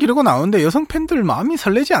수영 기르고 나오는데 여성 팬들 마음이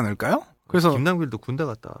설레지 않을까요? 그래서 김남길도 군대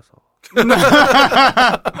갔다 와서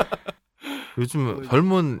요즘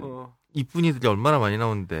젊은 이쁜이들이 얼마나 많이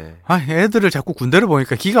나오는데. 애들을 자꾸 군대를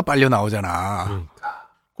보니까 기가 빨려 나오잖아. 그러니까.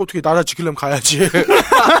 어떻게 나라 지키려면 가야지.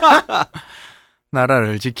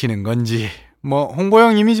 나라를 지키는 건지. 뭐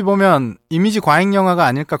홍보용 이미지 보면 이미지 과잉 영화가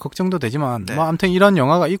아닐까 걱정도 되지만 네. 뭐 아무튼 이런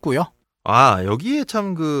영화가 있고요. 여기에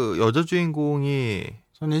참 그 여자 주인공이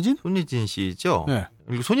손예진 씨죠? 네.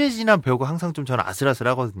 그리고 손예진이란 배우가 항상 좀 저는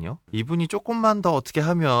아슬아슬하거든요. 이분이 조금만 더 어떻게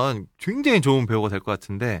하면 굉장히 좋은 배우가 될 것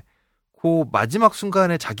같은데 그 마지막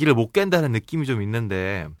순간에 자기를 못 깬다는 느낌이 좀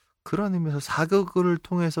있는데 그런 의미에서 사극을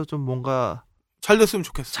통해서 좀 뭔가 잘 됐으면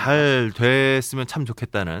좋겠어. 잘 됐으면 참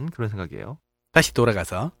좋겠다는 그런 생각이에요. 다시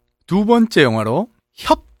돌아가서 두 번째 영화로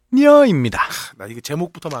협녀입니다. 나 이거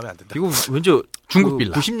제목부터 마음에 안 든다. 이거 왠지 중국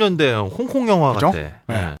빌라. 90년대 홍콩 영화 그죠? 같아.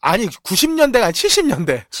 네. 아니 90년대가 아니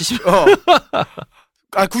 70년대. 70.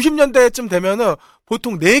 90년대쯤 되면은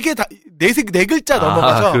보통 4글자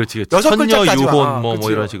넘어가서 그렇지. 6글자까지 천녀 유혼 와. 뭐 그치.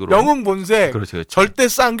 이런 식으로. 영웅 본색, 그렇지. 절대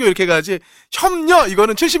쌍교 이렇게 가지. 협녀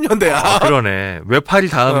이거는 70년대야. 그러네. 외팔이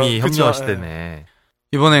다음이 그쵸. 협녀 시대네.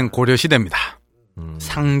 이번엔 고려 시대입니다.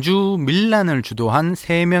 상주 밀란을 주도한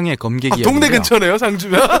 3명의 검객이 동네 근처네요,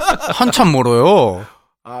 상주면. 한참 멀어요.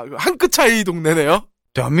 한 끗 차이 동네네요.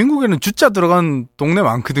 대한민국에는 주자 들어간 동네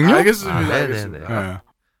많거든요. 알겠습니다. 알겠습니다. 네.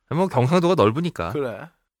 뭐 경상도가 넓으니까. 그래.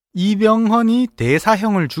 이병헌이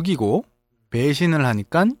대사형을 죽이고 배신을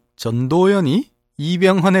하니까 전도연이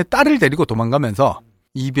이병헌의 딸을 데리고 도망가면서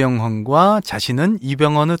이병헌과 자신은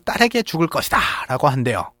이병헌의 딸에게 죽을 것이다 라고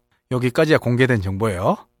한대요. 여기까지야 공개된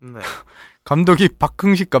정보예요. 네. 감독이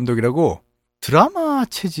박흥식 감독이라고 드라마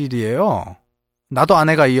체질이에요. 나도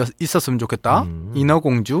아내가 있었으면 좋겠다.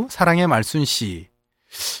 인어공주, 사랑의 말순씨.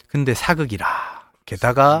 근데 사극이라.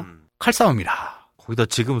 게다가 칼싸움이라. 거기다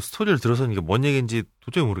지금 스토리를 들어서는 이게 뭔 얘기인지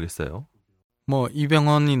도저히 모르겠어요. 뭐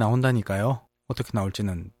이병헌이 나온다니까요. 어떻게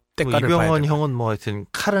나올지는 때깔을 봐야 이병헌 돼요. 형은 뭐 하여튼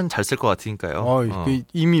칼은 잘 쓸 것 같으니까요.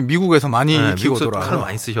 이미 미국에서 많이 네, 익히고 미국에서 돌아와요. 칼을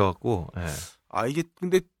많이 쓰셔갖고. 네. 이게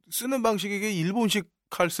근데 쓰는 방식이 이게 일본식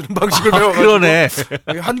칼 쓰는 방식을 배워가지고. 그러네.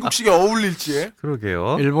 한국식에 어울릴지.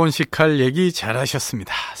 그러게요. 일본식 칼 얘기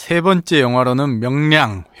잘하셨습니다. 세 번째 영화로는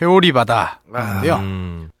명량, 회오리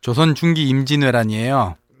바다인데요. 조선 중기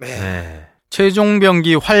임진왜란이에요. 네.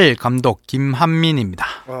 최종병기 활 감독 김한민입니다.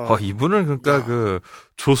 이분은 그러니까 그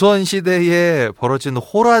조선 시대에 벌어진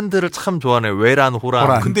호란들을 참 좋아하네. 외란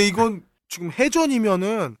호란. 근데 이건 지금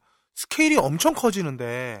해전이면은 스케일이 엄청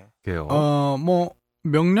커지는데. 그래요. 뭐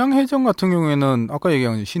명량해전 같은 경우에는 아까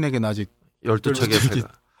얘기한 신에게는 아직 12척의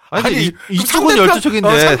아니, 아니 이쪽은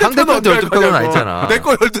 12척인데 상대편 12척은 아니잖아. 내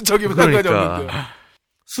거 12척이면 상관이 없는데.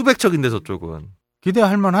 수백 척인데 저쪽은.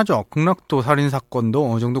 기대할 만하죠. 극락도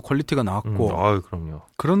살인사건도 어느 정도 퀄리티가 나왔고. 그럼요.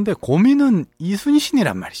 그런데 고민은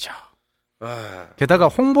이순신이란 말이죠. 게다가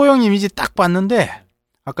홍보용 이미지 딱 봤는데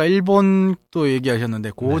아까 일본도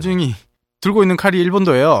얘기하셨는데 고증이 들고 있는 칼이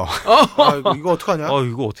일본도예요. 이거 어떡하냐?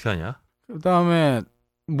 이거 어떻게 하냐? 그다음에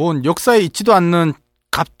뭔 역사에 있지도 않는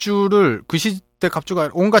갑주를 그 시대 갑주가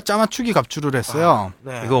온갖 짜맞추기 갑주를 했어요.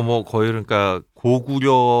 네. 이거 뭐 거의 그러니까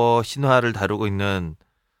고구려 신화를 다루고 있는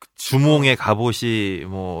주몽의 갑옷이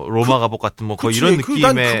뭐 로마 갑옷 같은 뭐 거의 이런 느낌의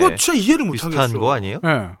난 그거 진짜 이해를 못 비슷한 하겠어. 거 아니에요?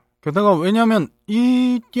 네. 게다가 왜냐하면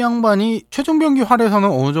이 양반이 최종병기 활에서는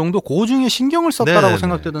어느 정도 고증에 신경을 썼다라고 네네네.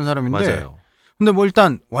 생각되던 사람인데 맞아요. 근데 뭐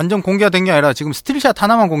일단 완전 공개가 된 게 아니라 지금 스틸샷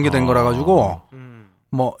하나만 공개된 거라 가지고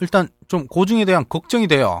뭐 일단 좀 고증에 대한 걱정이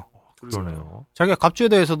돼요. 그러네요. 자기가 갑주에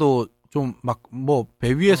대해서도 좀 막 뭐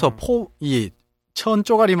배 위에서 천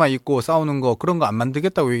쪼가리만 입고 싸우는 거 그런 거 안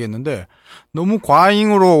만들겠다고 얘기했는데 너무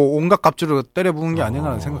과잉으로 온갖 갑주를 때려 부은 게 아닌가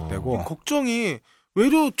하는 생각되고 걱정이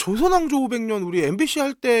외려 조선왕조 500년 우리 MBC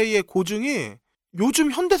할 때의 고증이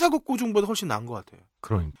요즘 현대사극 고증보다 훨씬 나은 것 같아요.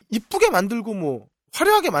 그러니까. 이쁘게 만들고 뭐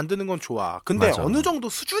화려하게 만드는 건 좋아. 근데 맞아. 어느 정도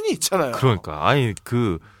수준이 있잖아요. 그러니까 아니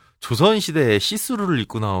그 조선시대에 시스루를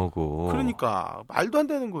입고 나오고 그러니까 말도 안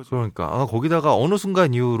되는 거죠. 그러니까 거기다가 어느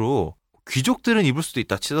순간 이후로 귀족들은 입을 수도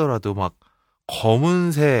있다 치더라도 막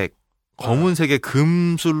검은색의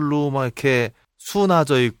금술로 막 이렇게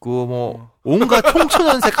수나져 있고 뭐 온갖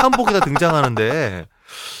총천연색 한복이 다 등장하는데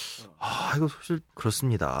이거 사실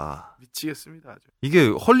그렇습니다. 미치겠습니다. 아주. 이게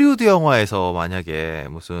헐리우드 영화에서 만약에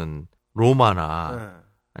무슨 로마나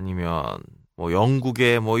아니면 뭐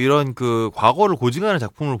영국의 뭐 이런 그 과거를 고증하는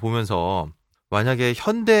작품을 보면서 만약에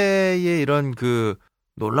현대의 이런 그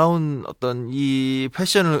놀라운 어떤 이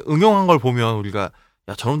패션을 응용한 걸 보면 우리가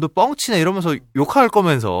야 저놈들 뻥치네 이러면서 욕할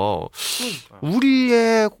거면서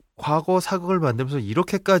우리의 과거 사극을 만들면서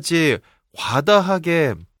이렇게까지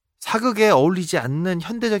과다하게 사극에 어울리지 않는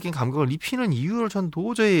현대적인 감각을 입히는 이유를 전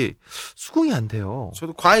도저히 수긍이 안 돼요.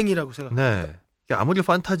 저도 과잉이라고 생각합니다. 네. 아무리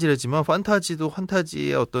판타지라지만 판타지도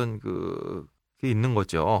판타지의 어떤 그게 있는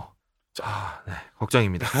거죠. 자, 네,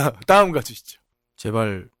 걱정입니다. 다음 가주시죠.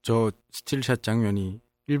 제발 저 스틸샷 장면이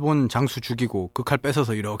일본 장수 죽이고 그 칼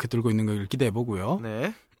뺏어서 이렇게 들고 있는 걸 기대해보고요.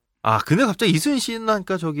 네. 근데 갑자기 이순신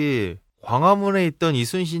하니까 저기 광화문에 있던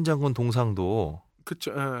이순신 장군 동상도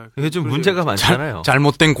그쵸. 이게 좀 문제가 많잖아요.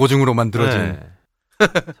 잘못된 고증으로 만들어진. 네.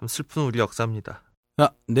 참 슬픈 우리 역사입니다.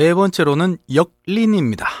 자, 네 번째로는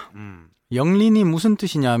역린입니다. 역린이 무슨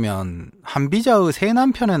뜻이냐면 한비자의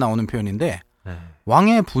세남편에 나오는 표현인데 네.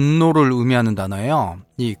 왕의 분노를 의미하는 단어예요.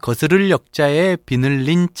 이 거스를 역자에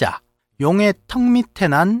비늘린 자. 용의 턱 밑에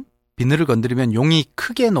난 비늘을 건드리면 용이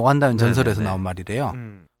크게 노한다는 전설에서 네네네. 나온 말이래요.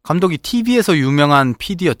 감독이 TV에서 유명한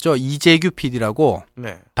PD였죠. 이재규 PD라고.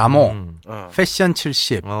 네. 다모, 패션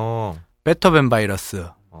 70, 베터벤 바이러스,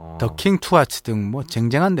 더 킹 투아츠 등 뭐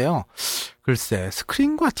쟁쟁한데요. 글쎄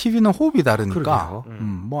스크린과 TV는 호흡이 다르니까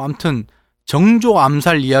뭐 아무튼 정조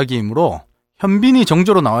암살 이야기이므로 현빈이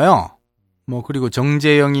정조로 나와요. 뭐 그리고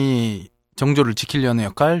정재영이 정조를 지키려는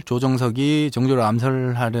역할, 조정석이 정조를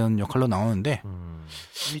암살하려는 역할로 나오는데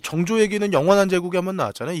이 정조 얘기는 영원한 제국에 한번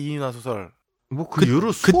나왔잖아요. 이인화 소설. 뭐 그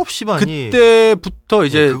이후로 수없이 많이 그때부터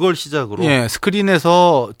이제 그걸 시작으로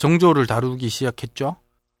스크린에서 정조를 다루기 시작했죠.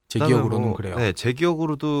 제 기억으로는 그래요. 네, 제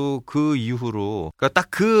기억으로도 그 이후로 그러니까 딱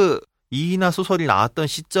그 이인화 소설이 나왔던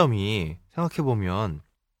시점이 생각해 보면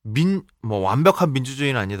뭐 완벽한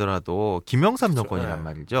민주주의는 아니더라도 김영삼 정권이란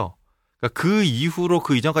말이죠. 그러니까 그 이후로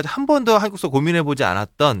그 이전까지 한 번도 한국사 고민해 보지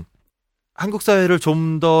않았던 한국 사회를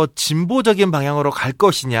좀 더 진보적인 방향으로 갈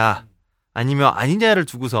것이냐 아니면 아니냐를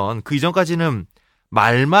두고선 그 이전까지는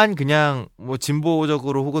말만 그냥 뭐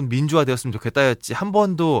진보적으로 혹은 민주화되었으면 좋겠다였지 한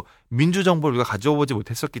번도 민주정부를 우리가 가져오지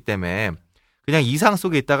못했었기 때문에 그냥 이상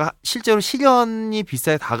속에 있다가 실제로 실현이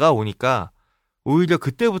비싸게 다가오니까 오히려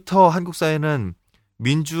그때부터 한국 사회는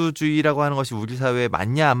민주주의라고 하는 것이 우리 사회에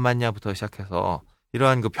맞냐 안 맞냐부터 시작해서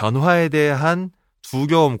이러한 그 변화에 대한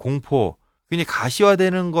두려움, 공포 굉장히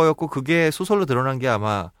가시화되는 거였고 그게 소설로 드러난 게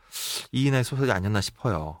아마 이인화의 소설이 아니었나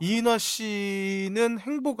싶어요. 이인화 씨는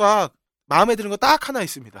행보가 마음에 드는 거 딱 하나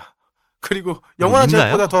있습니다. 그리고 영원한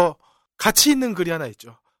제국보다 더 가치 있는 글이 하나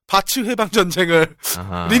있죠. 바츠 해방 전쟁을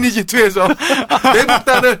리니지 2에서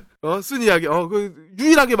내복단을 쓴 이야기. 그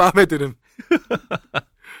유일하게 마음에 드는.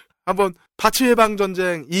 한번 바츠 해방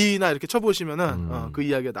전쟁 이인화 이렇게 쳐보시면은 그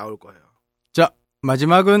이야기가 나올 거예요. 자,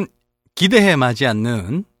 마지막은 기대해 마지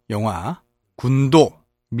않는 영화 군도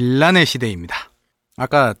밀란의 시대입니다.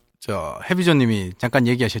 아까 해비조님이 잠깐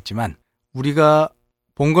얘기하셨지만 우리가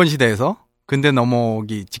봉건 시대에서 근대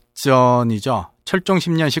넘어오기 직전이죠. 철종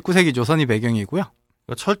 10년 19세기 조선이 배경이고요.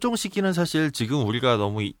 철종 시기는 사실 지금 우리가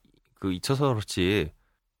너무 잊혀서 그렇지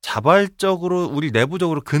자발적으로 우리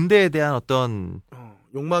내부적으로 근대에 대한 어떤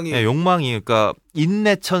욕망이 그러니까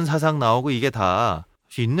인내천 사상 나오고 이게 다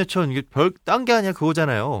인내천 이게 별 딴 게 아니야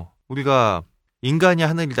그거잖아요. 우리가 인간이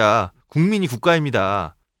하늘이다. 국민이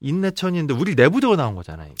국가입니다. 인내천인데 우리 내부적으로 나온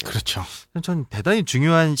거잖아요. 이게. 그렇죠. 전 대단히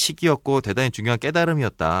중요한 시기였고 대단히 중요한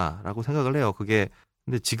깨달음이었다라고 생각을 해요. 그게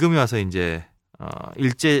근데 지금에 와서 이제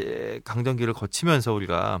일제 강점기를 거치면서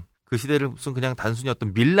우리가 그 시대를 무슨 그냥 단순히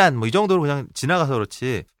어떤 밀란 뭐 이 정도로 그냥 지나가서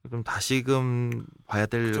그렇지 좀 다시금 봐야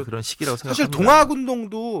될 그렇죠. 그런 시기라고 생각합니다. 사실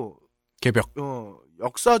동학운동도 개벽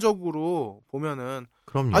역사적으로 보면은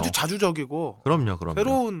그럼요. 아주 자주적이고 그럼요.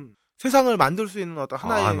 새로운 세상을 만들 수 있는 어떤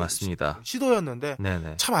하나의 맞습니다. 시도였는데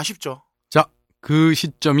네네. 참 아쉽죠. 자, 그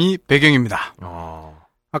시점이 배경입니다.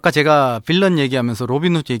 아까 제가 빌런 얘기하면서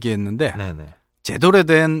로빈훗 얘기했는데 네네. 제대로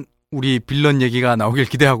된 우리 빌런 얘기가 나오길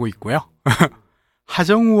기대하고 있고요.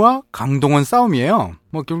 하정우와 강동원 싸움이에요.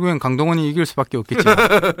 뭐 결국엔 강동원이 이길 수밖에 없겠지만.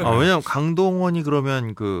 왜냐면 강동원이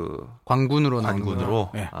그러면 광군으로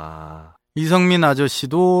네. 이성민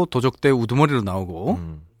아저씨도 도적대 우두머리로 나오고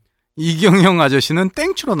이경영 아저씨는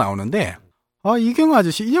땡추로 나오는데 이경영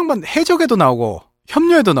아저씨 이 양반 해적에도 나오고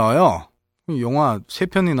협녀에도 나와요. 영화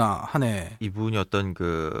 3편이나 하네. 이분이 어떤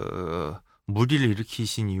무리를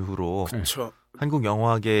일으키신 이후로 그렇죠. 한국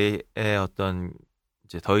영화계의 어떤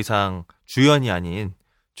이제 더 이상 주연이 아닌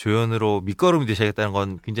조연으로 밑거름이 되셔야겠다는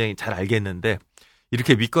건 굉장히 잘 알겠는데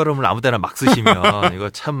이렇게 밑거름을 아무데나 막 쓰시면 이거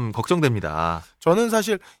참 걱정됩니다. 저는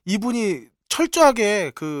사실 이분이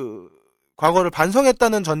철저하게 과거를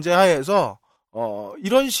반성했다는 전제하에서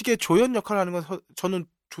이런 식의 조연 역할을 하는 건 저는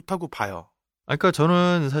좋다고 봐요. 그러니까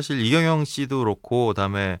저는 사실 이경영 씨도 그렇고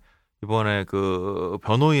그다음에 이번에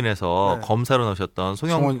변호인에서 네. 검사로 나오셨던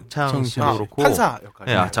송영창 씨도 그렇고 판사 역할.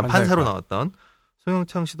 네, 판사로 나왔던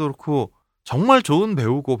송영창 씨도 그렇고 정말 좋은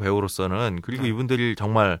배우고 배우로서는 그리고 이분들이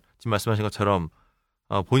정말 지금 말씀하신 것처럼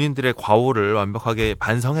본인들의 과오를 완벽하게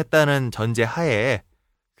반성했다는 전제 하에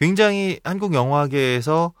굉장히 한국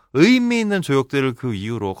영화계에서 의미 있는 조역들을 그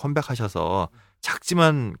이후로 컴백하셔서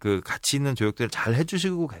작지만 가치 있는 조역들을 잘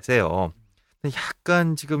해주시고 계세요. 근데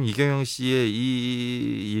약간 지금 이경영 씨의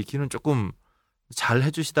이 얘기는 조금 잘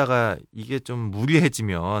해주시다가 이게 좀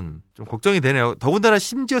무리해지면 좀 걱정이 되네요. 더군다나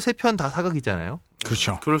심지어 3편 다 사극이잖아요.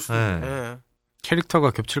 그렇죠. 그럴 수도 있네. 네.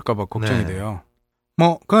 캐릭터가 겹칠까봐 걱정이 네. 돼요.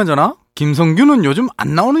 그나저나 김성규는 요즘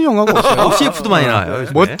안 나오는 영화가 없어요. CF도 많이 나와요.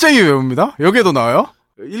 요즘에. 멋쟁이 배우입니다. 여기에도 나와요.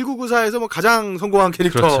 1994에서 가장 성공한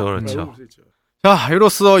캐릭터. 그렇죠. 자,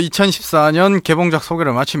 이로써 2014년 개봉작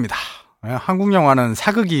소개를 마칩니다. 한국 영화는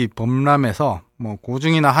사극이 범람해서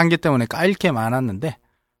고증이나 한계 때문에 까일 게 많았는데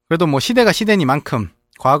그래도 시대가 시대니만큼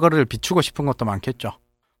과거를 비추고 싶은 것도 많겠죠.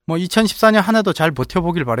 2014년 한 해도 잘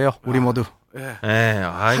버텨보길 바래요. 우리 모두. 네.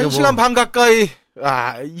 1시간 반 가까이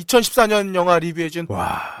 2014년 영화 리뷰해준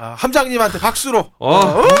함장님한테 박수로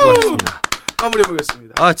고맙습니다.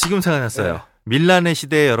 마무리해보겠습니다. 지금 생각났어요. 네. 밀란의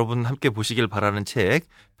시대에 여러분 함께 보시길 바라는 책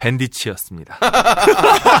밴디치였습니다.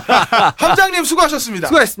 함장님 수고하셨습니다.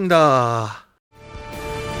 수고하셨습니다.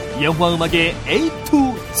 영화 음악의 A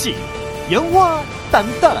to G 영화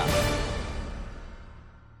딴따라.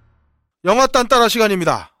 영화 딴따라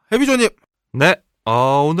시간입니다. 해비조님. 네.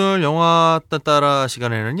 오늘 영화 딴따라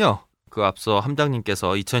시간에는요. 앞서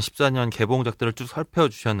함장님께서 2014년 개봉작들을 쭉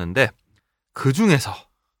살펴주셨는데 그 중에서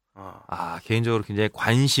개인적으로 굉장히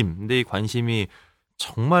근데 이 관심이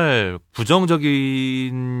정말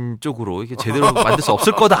부정적인 쪽으로 이게 제대로 만들 수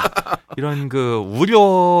없을 거다. 이런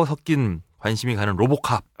우려 섞인 관심이 가는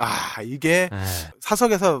로보캅. 이게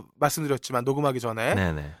사석에서 말씀드렸지만 녹음하기 전에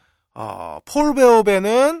네네. 폴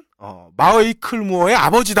베어벤은 마이클 무어의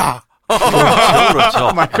아버지다.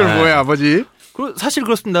 그렇죠. 마이클 무어의 아버지. 사실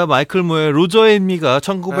그렇습니다. 마이클 무어의 로저 앤 미가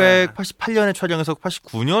 1988년에 촬영해서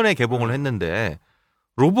 89년에 개봉을 했는데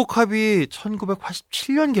로보캅이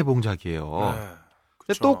 1987년 개봉작이에요.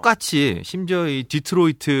 근데 똑같이 심지어 이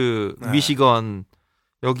디트로이트, 미시건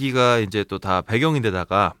여기가 이제 또 다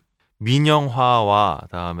배경인데다가 민영화와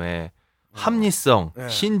그다음에 합리성,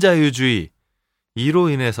 신자유주의 이로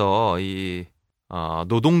인해서 이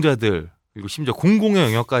노동자들 그리고 심지어 공공의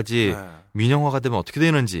영역까지 민영화가 되면 어떻게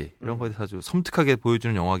되는지 이런 거에 대해서 아주 섬뜩하게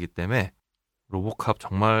보여주는 영화이기 때문에 로보캅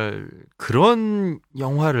정말 그런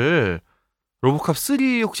영화를 로보캅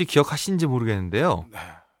 3 혹시 기억하시는지 모르겠는데요.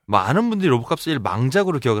 많은 분들이 로보캅 3를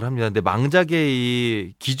망작으로 기억을 합니다. 근데 망작의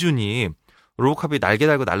이 기준이 로보캅이 날개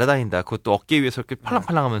달고 날아다닌다. 그것도 어깨 위에서 이렇게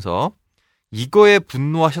팔랑팔랑하면서 이거에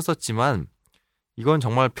분노하셨었지만 이건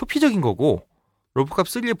정말 표피적인 거고 로보캅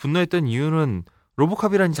 3에 분노했던 이유는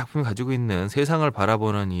로보캅이라는 작품이 가지고 있는 세상을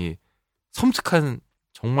바라보는 이 섬뜩한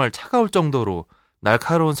정말 차가울 정도로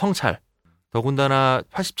날카로운 성찰. 더군다나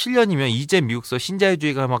 87년이면 이제 미국서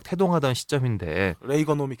신자유주의가 막 태동하던 시점인데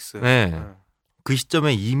레이거노믹스. 네. 그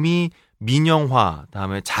시점에 이미 민영화,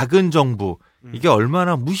 다음에 작은 정부 이게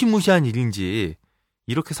얼마나 무시무시한 일인지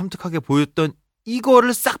이렇게 섬뜩하게 보였던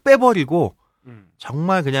이거를 싹 빼버리고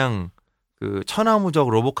정말 그냥 천하무적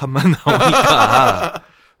로보캅만 나오니까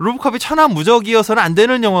로보캅이 천하무적이어서는 안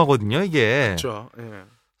되는 영화거든요, 이게. 그렇죠.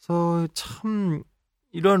 그래서 참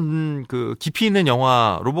이런 깊이 있는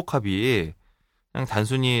영화 로보캅이 그냥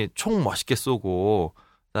단순히 총 멋있게 쏘고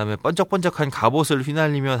그다음에 번쩍번쩍한 갑옷을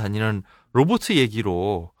휘날리며 다니는 로봇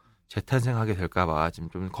얘기로 재탄생하게 될까봐 지금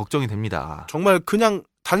좀 걱정이 됩니다. 정말 그냥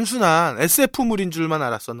단순한 SF물인 줄만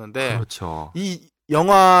알았었는데 그렇죠. 이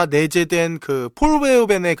영화 내재된 폴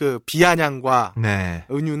베어벤의 비아냥과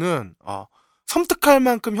은유는 섬뜩할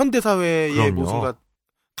만큼 현대사회에 그럼요. 모순과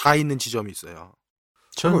다 있는 지점이 있어요.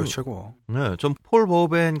 최고요, 최고. 네, 전 폴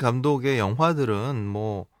버벤 감독의 영화들은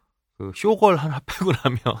뭐 그 쇼걸 하나 빼고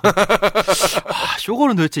나면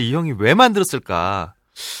쇼걸은 도대체 이 형이 왜 만들었을까?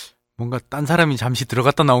 뭔가 딴 사람이 잠시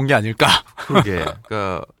들어갔다 나온 게 아닐까? 그러게.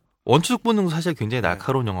 그러니까 원초적 본능도 사실 굉장히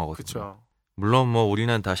날카로운 영화거든요. 그쵸. 물론 뭐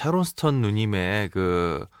우리는 다 샤론 스톤 누님의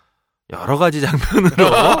그 여러 가지 장면으로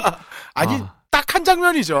아니 딱 한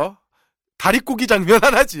장면이죠. 다리꼬기 장면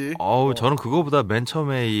하나지. 저는 그거보다 맨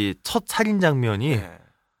처음에 이 첫 살인 장면이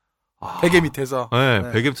베개 밑에서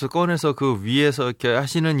베개 밑에서 꺼내서 그 위에서 이렇게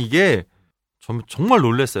하시는 이게 정말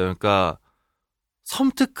놀랐어요. 그러니까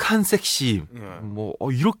섬뜩한 섹시, 뭐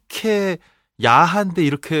이렇게 야한데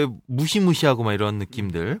이렇게 무시무시하고 막 이런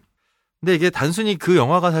느낌들. 근데 이게 단순히 그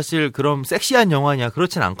영화가 사실 그럼 섹시한 영화냐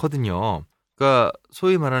그렇진 않거든요. 그러니까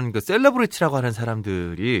소위 말하는 그 셀러브리티라고 하는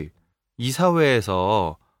사람들이 이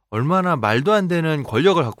사회에서 얼마나 말도 안 되는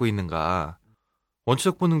권력을 갖고 있는가.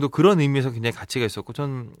 원초적 본능도 그런 의미에서 굉장히 가치가 있었고,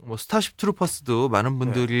 전 뭐 스타쉽 트루퍼스도 많은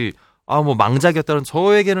분들이 뭐 망작이었다는,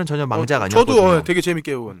 저에게는 전혀 망작 아니었거든요. 저도 되게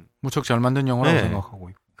재밌게 본. 무척 잘 만든 영화라고 생각하고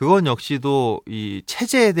있고. 그건 역시도 이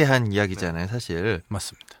체제에 대한 이야기잖아요, 사실.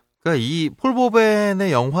 맞습니다. 그러니까 이 폴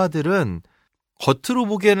버벤의 영화들은 겉으로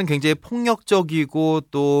보기에는 굉장히 폭력적이고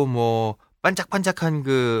또 뭐 반짝반짝한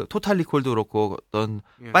그 토탈 리콜도 그렇고 어떤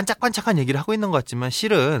반짝반짝한 얘기를 하고 있는 것 같지만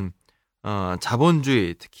실은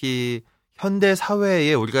자본주의, 특히 현대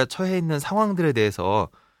사회에 우리가 처해 있는 상황들에 대해서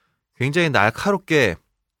굉장히 날카롭게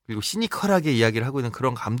그리고 시니컬하게 이야기를 하고 있는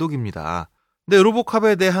그런 감독입니다. 근데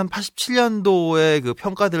로보캅에 대한 87년도의 그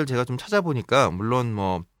평가들을 제가 좀 찾아보니까 물론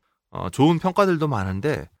뭐 좋은 평가들도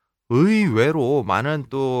많은데 의외로 많은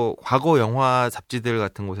또 과거 영화 잡지들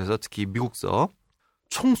같은 곳에서 특히 미국서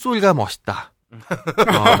총소리가 멋있다.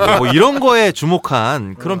 뭐 이런 거에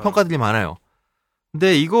주목한 그런 평가들이 많아요.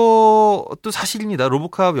 근데 이것도 사실입니다.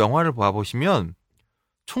 로보캅 영화를 봐보시면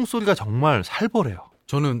총소리가 정말 살벌해요.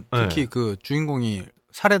 저는 특히 그 주인공이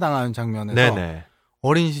살해당하는 장면에서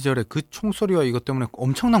어린 시절에 그 총소리와 이것 때문에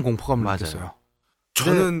엄청난 공포감을 느꼈어요.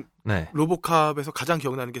 저는 로보캅에서 가장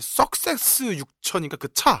기억나는 게 석섹스 6000인가 그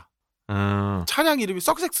차. 차량 이름이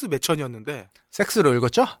석섹스 몇천이었는데 섹스로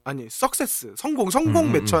읽었죠? 아니 석세스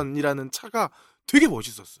성공 몇천이라는 차가 되게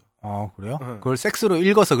멋있었어. 그래요? 그걸 섹스로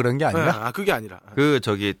읽어서 그런 게 아니라? 그게 아니라. 그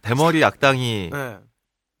저기 대머리 악당이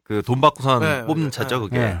그 돈 받고선 뽑는 차죠,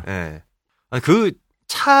 그게. 그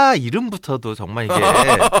차 이름부터도 정말 이게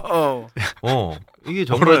이게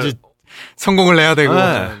정말 성공을 내야 되고.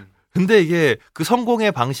 근데 이게 그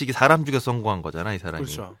성공의 방식이 사람 죽여 성공한 거잖아, 이 사람이.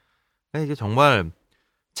 그렇죠. 이게 정말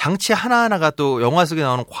장치 하나하나가 또 영화 속에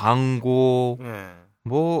나오는 광고,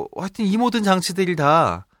 뭐, 하여튼 이 모든 장치들이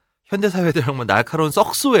다 현대사회에 정말 날카로운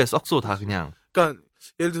썩소에 썩소 다 그냥. 그러니까,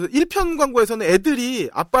 예를 들어서 1편 광고에서는 애들이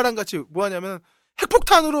아빠랑 같이 뭐 하냐면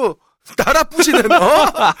핵폭탄으로 날아 부시는,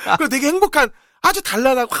 그 되게 행복한, 아주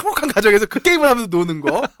단란하고 화목한 가정에서 그 게임을 하면서 노는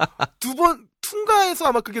거. 퉁가에서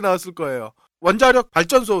아마 그게 나왔을 거예요. 원자력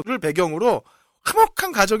발전소를 배경으로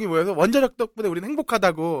화목한 가정이 모여서 원자력 덕분에 우리는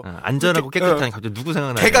행복하다고. 안전하고 깨끗한 갑자기 누구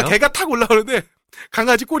생각나요? 개가 탁 올라오는데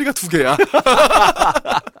강아지 꼬리가 2개야.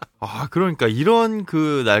 그러니까 이런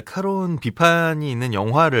그 날카로운 비판이 있는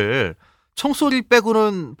영화를 총소리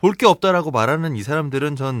빼고는 볼 게 없다라고 말하는 이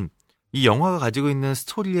사람들은 전 이 영화가 가지고 있는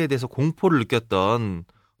스토리에 대해서 공포를 느꼈던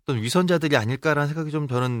어떤 위선자들이 아닐까라는 생각이 좀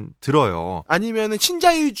저는 들어요. 아니면은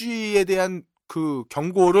신자유주의에 대한 그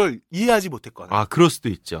경고를 이해하지 못했거나. 그럴 수도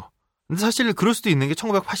있죠. 근데 사실 그럴 수도 있는 게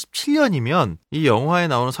 1987년이면 이 영화에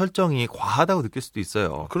나오는 설정이 과하다고 느낄 수도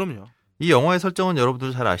있어요. 그럼요. 이 영화의 설정은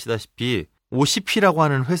여러분들 잘 아시다시피 OCP라고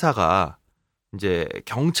하는 회사가 이제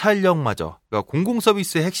경찰력마저, 그러니까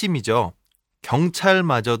공공서비스의 핵심이죠.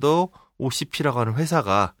 경찰마저도 OCP라고 하는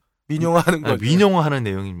회사가 민영화하는 거죠. 민영화하는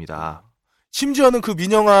내용입니다. 심지어는 그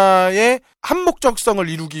민영화의 한목적성을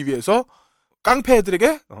이루기 위해서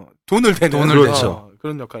깡패들에게 돈을 대는 그렇죠.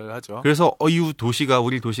 그런 역할을 하죠. 그래서 우리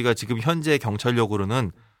도시가 지금 현재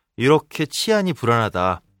경찰력으로는 이렇게 치안이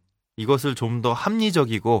불안하다. 이것을 좀 더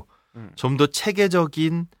합리적이고 좀 더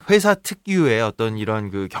체계적인 회사 특유의 어떤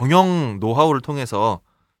이런 그 경영 노하우를 통해서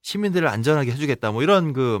시민들을 안전하게 해주겠다. 뭐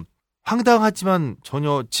이런 그 황당하지만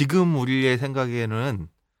전혀 지금 우리의 생각에는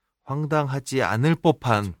황당하지 않을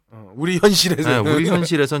법한 우리 현실에서는 우리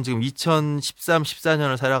현실에선 지금 2013,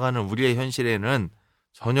 14년을 살아가는 우리의 현실에는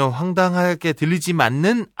전혀 황당하게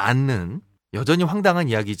들리지만은 않는, 여전히 황당한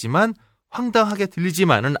이야기지만 황당하게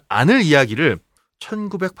들리지만은 않을 이야기를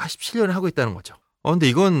 1987년에 하고 있다는 거죠. 근데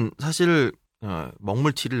이건 사실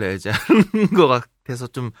먹물티를 내지 않은 것 같아서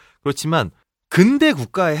좀 그렇지만 근대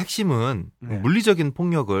국가의 핵심은 물리적인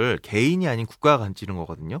폭력을 개인이 아닌 국가가 간지는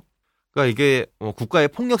거거든요. 그러니까 이게 국가의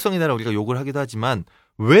폭력성이다라고 우리가 욕을 하기도 하지만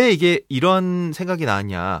왜 이게 이런 생각이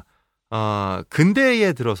나왔냐.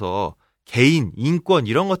 근대에 들어서 개인, 인권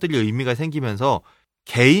이런 것들이 의미가 생기면서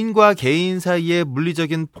개인과 개인 사이의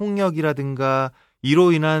물리적인 폭력이라든가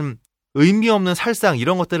이로 인한 의미 없는 살상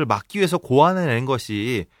이런 것들을 막기 위해서 고안해낸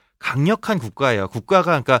것이 강력한 국가예요.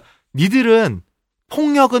 국가가 그러니까 니들은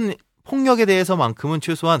폭력에 대해서만큼은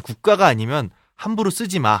최소한 국가가 아니면 함부로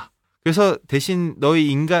쓰지 마. 그래서 대신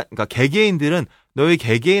너희 그러니까 개개인들은 너희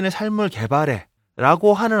개개인의 삶을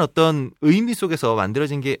개발해라고 하는 어떤 의미 속에서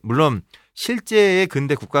만들어진 게 물론 실제의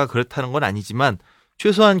근대 국가가 그렇다는 건 아니지만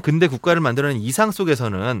최소한 근대 국가를 만드는 이상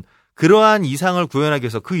속에서는 그러한 이상을 구현하기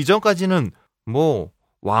위해서 그 이전까지는 뭐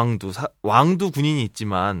왕도 군인이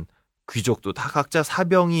있지만 귀족도 다 각자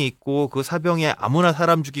사병이 있고 그 사병에 아무나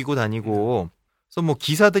사람 죽이고 다니고 그래서 뭐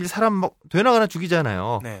기사들이 사람 막 되나가나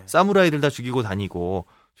죽이잖아요. 네. 사무라이들 다 죽이고 다니고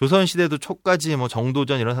조선시대도 초까지 뭐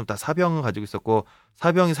정도전 이런 사람 다 사병을 가지고 있었고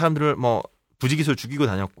사병이 사람들을 뭐 부지기수로 죽이고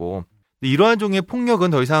다녔고 이러한 종의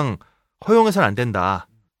폭력은 더 이상 허용해서는 안 된다.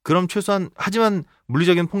 그럼 최소한 하지만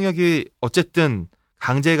물리적인 폭력이 어쨌든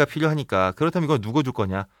강제가 필요하니까 그렇다면 이걸 누가 줄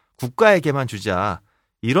거냐? 국가에게만 주자.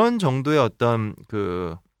 이런 정도의 어떤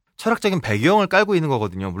그 철학적인 배경을 깔고 있는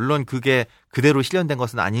거거든요. 물론 그게 그대로 실현된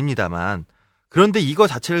것은 아닙니다만 그런데 이거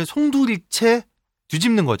자체를 송두리째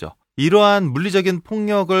뒤집는 거죠. 이러한 물리적인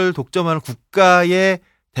폭력을 독점하는 국가의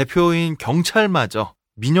대표인 경찰마저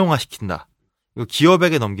민영화시킨다. 이거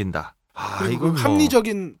기업에게 넘긴다. 그리고 이거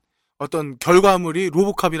합리적인 어떤 결과물이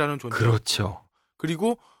로보캅이라는 존재. 그렇죠.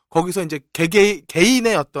 그리고 거기서 이제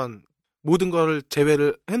개인의 어떤 모든 거를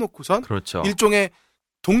제외를 해놓고선 그렇죠. 일종의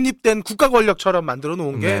독립된 국가 권력처럼 만들어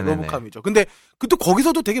놓은 게 네네네. 로보캅이죠. 근데 또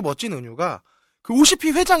거기서도 되게 멋진 은유가 그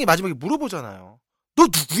OCP 회장이 마지막에 물어보잖아요. 너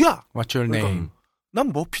누구야? What's your name?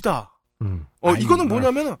 난 머피다. 아니, 이거는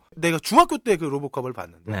뭐냐면은 내가 중학교 때 그 로보캅을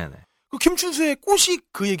봤는데 네네. 그 김춘수의 꽃이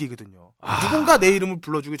그 얘기거든요. 누군가 내 이름을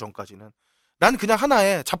불러주기 전까지는 난 그냥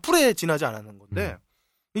하나의 자풀에 지나지 않았는 건데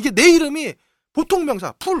이게 내 이름이 보통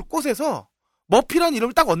명사 풀 꽃에서 머피란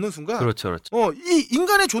이름을 딱 얻는 순간 그렇죠, 그렇죠. 이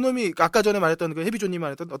인간의 존엄이 아까 전에 말했던 그 해비존님이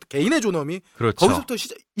말했던 어떤 개인의 존엄이 그렇죠. 거기서부터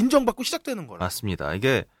인정받고 시작되는 거라. 맞습니다.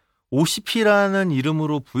 이게 OCP라는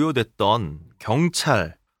이름으로 부여됐던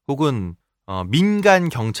경찰 혹은 민간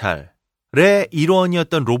경찰의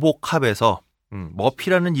일원이었던 로보캅에서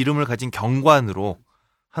머피라는 이름을 가진 경관으로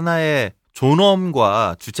하나의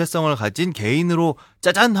존엄과 주체성을 가진 개인으로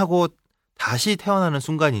짜잔 하고 다시 태어나는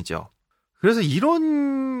순간이죠. 그래서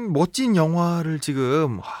이런 멋진 영화를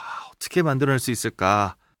지금 어떻게 만들어낼 수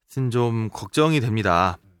있을까 좀 걱정이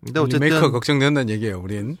됩니다. 근데 어쨌든 리메이커 걱정된다는 얘기예요,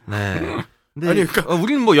 우린. 네. 근데 아니, 그러니까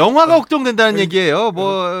우리는 뭐 영화가 걱정된다는 얘기예요.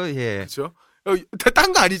 뭐 예. 그렇죠.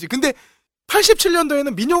 딴 거 아니지. 근데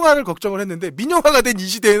 87년도에는 민영화를 걱정을 했는데 민영화가 된 이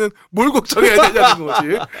시대에는 뭘 걱정해야 되냐는 거지.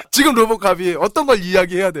 지금 로보캅이 어떤 걸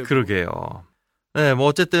이야기해야 되고. 그러게요. 네, 뭐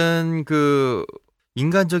어쨌든 그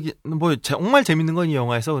인간적인 뭐 정말 재밌는 건 이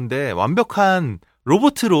영화에서 근데 완벽한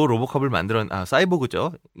로봇으로 로보캅을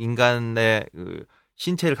사이보그죠. 인간의 그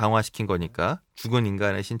신체를 강화시킨 거니까 죽은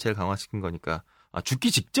인간의 신체를 강화시킨 거니까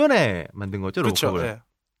죽기 직전에 만든 거죠 로보캅을. 그렇죠.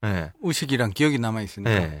 네. 네. 의식이랑 기억이 남아 있으니까.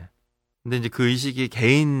 네. 근데 이제 그 의식이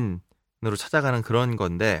개인으로 찾아가는 그런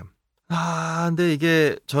건데 근데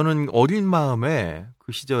이게 저는 어린 마음에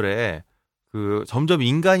그 시절에 그 점점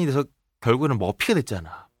인간이 돼서 결국에는 머피가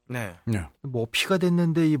됐잖아. 네. 머피가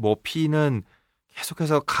됐는데 이 머피는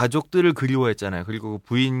계속해서 가족들을 그리워했잖아요. 그리고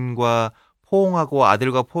부인과 포옹하고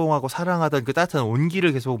아들과 포옹하고 사랑하던 그 따뜻한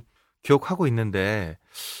온기를 계속 기억하고 있는데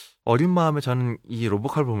어린 마음에 저는 이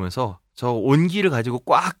로보캅을 보면서 저 온기를 가지고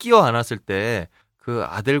꽉 끼워 안았을 때 그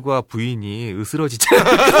아들과 부인이 으스러지잖아요.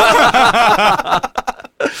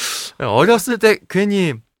 어렸을 때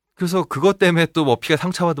괜히 그래서 그것 때문에 또 머피가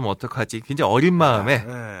상처받으면 어떡하지? 굉장히 어린 마음에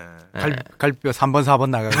갈비뼈 3번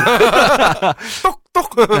 4번 나가고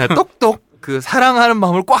똑똑. 네, 똑똑 그 사랑하는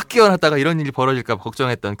마음을 꽉 끼워놨다가 이런 일이 벌어질까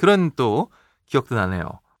걱정했던 그런 또 기억도 나네요.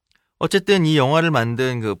 어쨌든 이 영화를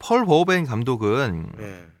만든 그 펄 버호벤 감독은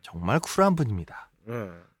정말 쿨한 분입니다.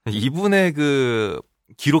 이분의 그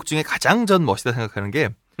기록 중에 가장 전 멋있다 생각하는 게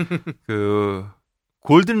그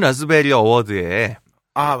골든 라즈베리 어워드에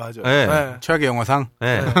맞아. 네. 최악의 영화상.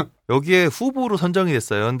 네. 여기에 후보로 선정이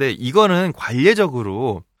됐어요. 근데 이거는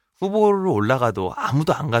관례적으로 후보로 올라가도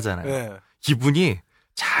아무도 안 가잖아요. 네. 이분이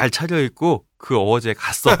잘 차려입고 그 어워즈에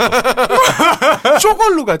갔어.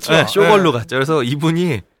 쇼걸로 갔죠. 네, 쇼걸로 갔죠. 그래서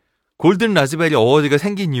이분이 골든 라즈베리 어워드가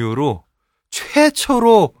생긴 이후로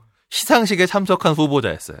최초로 시상식에 참석한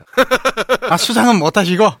후보자였어요. 수상은 못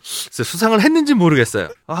하시고? 그래서 수상을 했는지 모르겠어요.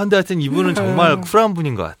 근데 하여튼 이분은 정말 쿨한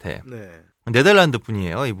분인 것 같아. 네. 네덜란드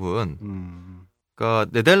분이에요, 이분. 그러니까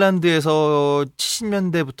네덜란드에서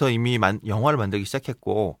 70년대부터 이미 영화를 만들기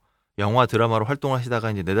시작했고 영화 드라마로 활동을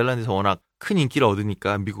하시다가 이제 네덜란드에서 워낙 큰 인기를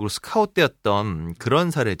얻으니까 미국으로 스카웃되었던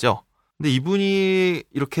그런 사례죠. 근데 이분이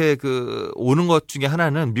이렇게 오는 것 중에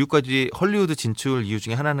하나는 미국까지 헐리우드 진출 이유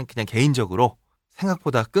중에 하나는 그냥 개인적으로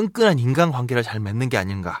생각보다 끈끈한 인간관계를 잘 맺는 게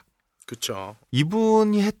아닌가. 그렇죠.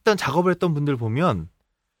 이분이 작업을 했던 분들 보면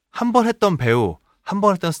한 번 했던 배우, 한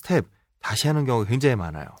번 했던 스텝 다시 하는 경우가 굉장히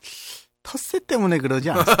많아요. 텃세 때문에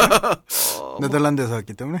그러지 않습니까? 네덜란드에서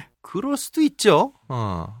했기 때문에? 그럴 수도 있죠.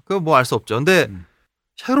 그거 뭐 알 수 없죠. 근데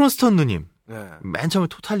샤론 스톤 누님 맨 처음에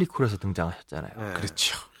토탈 리콜에서 등장하셨잖아요.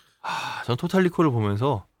 그렇죠. 전 토탈 리콜을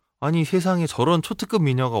보면서 아니 세상에 저런 초특급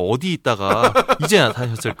미녀가 어디 있다가 이제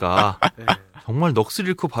나타나셨을까. 정말 넋을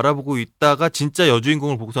잃고 바라보고 있다가 진짜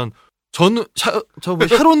여주인공을 보고선 저는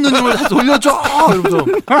샤론 누님을 다시 돌려줘 이러면서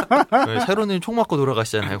샤론 누님 총 맞고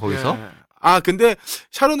돌아가시잖아요 거기서. 근데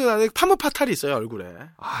샤론 누나는 파무 파탈이 있어요 얼굴에.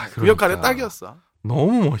 그 역할에 딱이었어.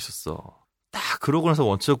 너무 멋있었어. 딱 그러고 나서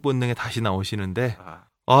원초적 본능에 다시 나오시는데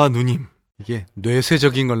누님 이게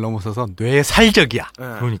뇌쇄적인 걸 넘어서서 뇌살적이야.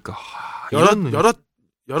 그러니까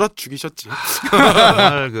여럿 죽이셨지.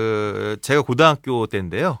 정말 제가 고등학교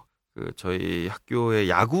때인데요. 저희 학교에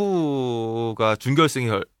야구가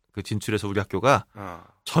준결승에 진출해서 우리 학교가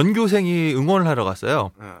전교생이 응원을 하러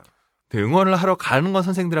갔어요. 응원을 하러 가는 건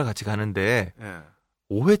선생님들이랑 같이 가는데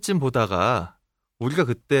 5회쯤 보다가 우리가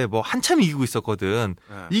그때 뭐 한참 이기고 있었거든.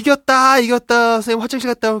 이겼다 선생님 화장실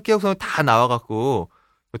갔다 올게요. 그래서 다 나와갖고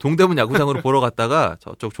동대문 야구장으로 보러 갔다가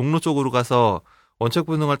저쪽 종로 쪽으로 가서 원칙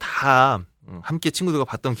본능을 다 함께 친구들과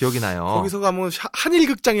봤던 기억이 나요. 거기서 가면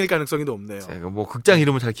한일극장일 가능성이 높네요. 제가 뭐 극장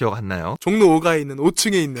이름을 잘 기억 안 나요. 종로 5가에 있는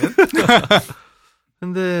 5층에 있는.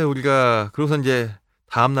 근데 우리가 그러고서 이제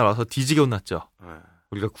다음날 와서 뒤지게 혼났죠.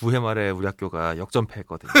 우리가 9회 말에 우리 학교가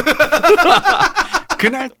역전패했거든요.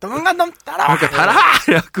 그날 도망간 놈 따라와. 그러니까 따라와!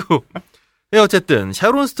 이래갖고. 어쨌든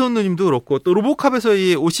샤론 스톤 누님도 그렇고 또 로보캅에서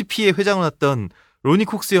이 OCP의 회장을 했던 로니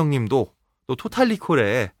콕스 형님도 또 토탈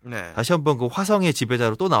리콜에 다시 한번 화성의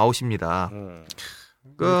지배자로 또 나오십니다.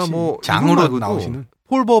 뭐 장으로 나오시는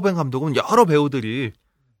폴 버벤 감독은 여러 배우들이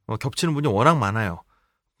겹치는 분이 워낙 많아요.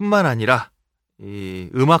 뿐만 아니라 이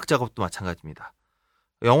음악 작업도 마찬가지입니다.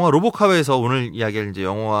 영화 로보캅에서 오늘 이야기할 이제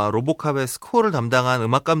영화 로보캅의 스코어를 담당한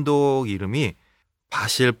음악 감독 이름이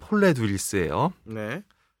바실 폴렛 윌리스예요. 네.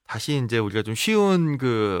 다시 이제 우리가 좀 쉬운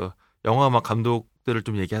영화 음악 감독들을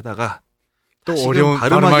좀 얘기하다가 또 어려운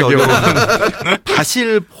발음하기 어려운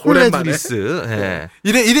바실 폴렛 윌리스. 네.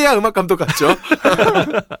 이래야 음악 감독 같죠.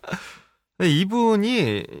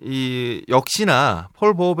 이분이 역시나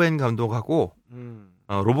폴 버벤 감독하고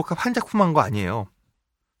로보캅 한 작품한 거 아니에요.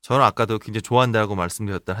 저는 아까도 굉장히 좋아한다고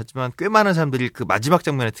말씀드렸다 하지만 꽤 많은 사람들이 그 마지막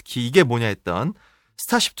장면에 특히 이게 뭐냐 했던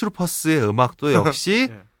스타쉽 트루퍼스의 음악도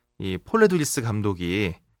역시 이 폴렛 윌리스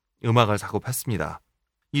감독이 음악을 작업했습니다.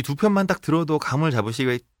 이 두 편만 딱 들어도 감을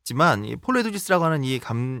잡으시겠지만 이 폴렛 윌리스라고 하는 이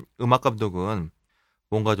음악 감독은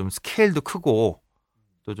뭔가 좀 스케일도 크고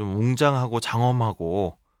또 좀 웅장하고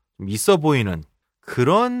장엄하고 좀 있어 보이는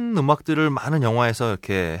그런 음악들을 많은 영화에서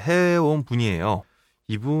이렇게 해온 분이에요.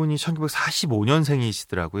 이분이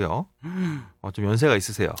 1945년생이시더라고요. 좀 연세가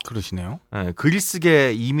있으세요. 그러시네요. 네,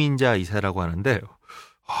 그리스계 이민자 이사라고 하는데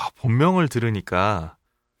본명을 들으니까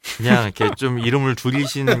그냥 이렇게 좀 이름을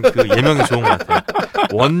줄이신 예명이 좋은 것 같아요.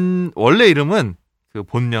 원래 이름은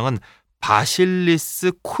본명은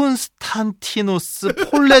바실리스 콘스탄티노스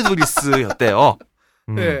폴레두리스였대요.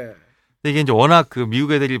 네. 근데 이게 이제 워낙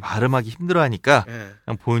미국 애들이 발음하기 힘들어하니까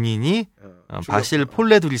그냥 본인이 바실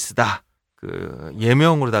폴레두리스다.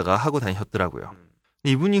 예명으로다가 하고 다니셨더라고요.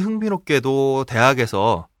 이분이 흥미롭게도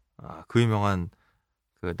대학에서 유명한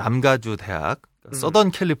남가주 대학 서던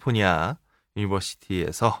캘리포니아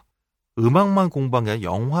유니버시티에서 음악만 공부한 게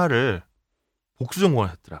아니라 영화를 복수 전공을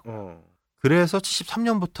했더라고요. 그래서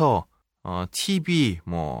 73년부터 TV,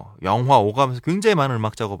 영화 오가면서 굉장히 많은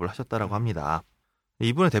음악 작업을 하셨다라고 합니다.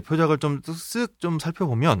 이분의 대표작을 좀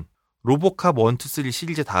살펴보면 로보캅 1, 2, 3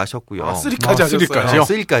 시리즈 다 하셨고요. 3까지 하셨어요.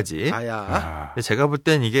 3까지. 아야. 제가 볼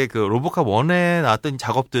땐 이게 로보캅 1에 나왔던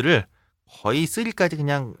작업들을 거의 3까지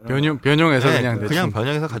그냥 변형해서 그냥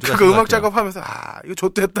변형해서 가져갔던 그 음악 작업하면서 이거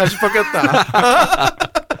좋댔다 싶었겠다.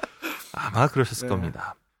 아마 그러셨을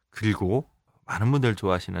겁니다. 그리고 많은 분들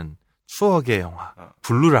좋아하시는 추억의 영화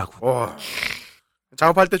블루라군.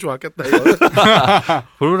 작업할 때 좋았겠다 이거.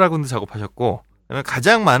 블루라군도 작업하셨고 그다음에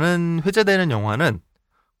가장 많은 회자되는 영화는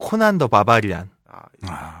코난 더 바바리안.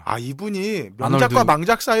 이분이 명작과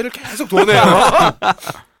망작 사이를 계속 도네요.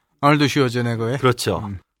 아놀드 슈워제네거의. 그렇죠.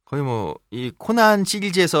 거의 이 코난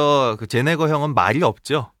시리즈에서 제네거 형은 말이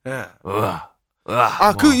없죠. 네.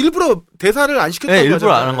 일부러 대사를 안 시켰던 거잖아요.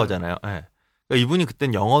 일부러 안 한 거잖아요. 네. 그러니까 이분이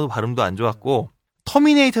그땐 영어도 발음도 안 좋았고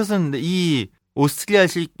터미네이터는 이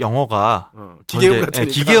오스트리아식 영어가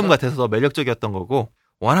기계음 같아서 더 매력적이었던 거고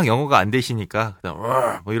워낙 영어가 안 되시니까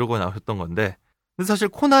그냥 뭐 이러고 나오셨던 건데 근데 사실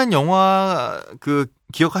코난 영화 그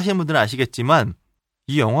기억하시는 분들은 아시겠지만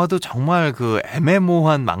이 영화도 정말 그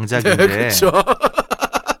애매모호한 망작인데 그렇죠.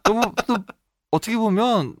 또 어떻게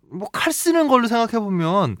보면 뭐 칼 쓰는 걸로 생각해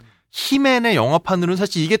보면 히맨의 영화판으로는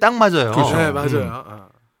사실 이게 딱 맞아요. 그렇죠. 네, 맞아요.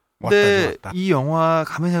 근데 이 영화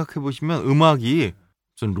가만히 생각해 보시면 음악이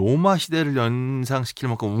좀 로마 시대를 연상시킬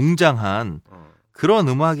만큼 웅장한 그런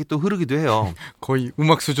음악이 또 흐르기도 해요. 거의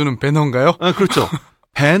음악 수준은 배너인가요? 아, 그렇죠.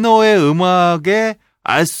 배너의 음악에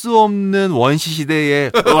알 수 없는 원시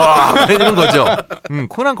시대에 와 이런 거죠.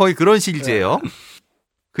 코난 거의 그런 시리즈예요.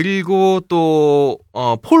 그리고 또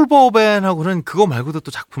폴 버벤하고는 그거 말고도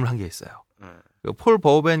또 작품을 한 게 있어요. 폴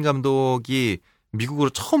버벤 감독이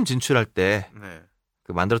미국으로 처음 진출할 때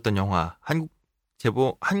그 만들었던 영화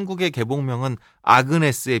한국의 개봉명은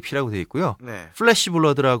아그네스의 피라고 되어 있고요. 플래시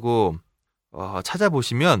블러드라고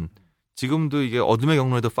찾아보시면 지금도 이게 어둠의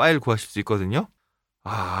경로에도 파일 구하실 수 있거든요.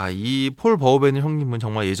 이 폴 버벤 형님은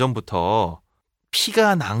정말 예전부터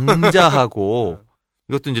피가 낭자하고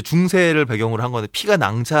이것도 이제 중세를 배경으로 한 건데 피가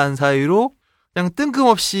낭자한 사이로 그냥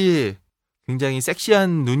뜬금없이 굉장히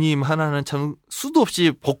섹시한 누님 하나는 참 수도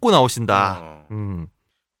없이 벗고 나오신다.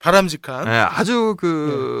 바람직한. 네, 아주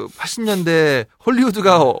 80년대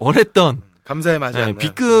홀리우드가 원했던 감사에 맞지 않는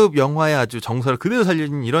B급 영화의 아주 정서를 그대로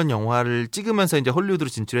살린 이런 영화를 찍으면서 이제 헐리우드로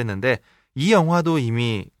진출했는데 이 영화도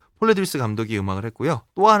이미 폴 레드리스 감독이 음악을 했고요.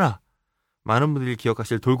 또 하나 많은 분들이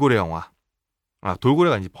기억하실 돌고래 영화.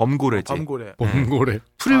 돌고래가 아니지 범고래지. 범고래.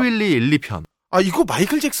 프리윌리 1, 2편. 이거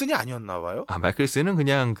마이클 잭슨이 아니었나 봐요? 마이클 잭슨은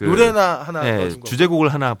그냥 노래나 하나 넣어준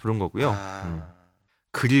주제곡을 하나 부른 거고요.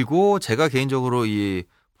 그리고 제가 개인적으로 이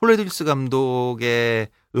폴 레드리스 감독의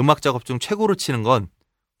음악 작업 중 최고로 치는 건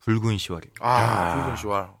붉은 10월입니다. 붉은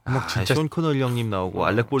 10월. 음악 진짜 션 코너리 형님 나오고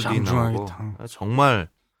알렉 볼드윈 나오고 장. 정말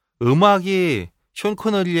음악이 션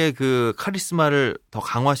코너리의 그 카리스마를 더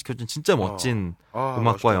강화시켜준 진짜 멋진 음악과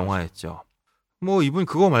멋있다. 영화였죠. 뭐 이분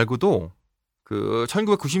그거 말고도 그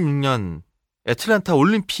 1996년 애틀랜타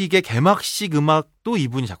올림픽의 개막식 음악도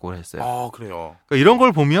이분이 작곡을 했어요. 그래요. 그러니까 이런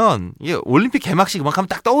걸 보면 이게 올림픽 개막식 음악하면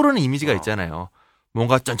딱 떠오르는 이미지가 있잖아요.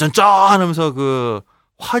 뭔가 짠짠짠 하면서 그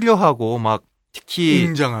화려하고 막 특히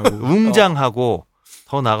웅장하고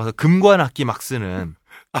더 나아가서 금관 악기 막 쓰는.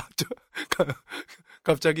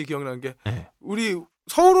 갑자기 기억난 게 우리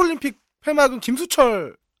서울올림픽 폐막은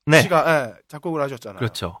김수철 씨가 작곡을 하셨잖아요.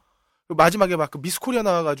 그렇죠. 마지막에 막 그 미스코리아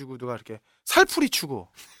나와가지고 누가 이렇게 살풀이 추고.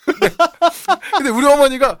 근데 우리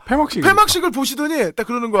어머니가 폐막식을 보시더니 딱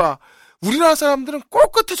그러는 거야. 우리나라 사람들은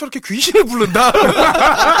꼭 끝에 저렇게 귀신을 부른다.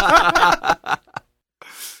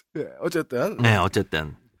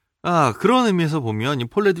 어쨌든. 그런 의미에서 보면 이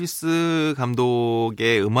폴 레드리스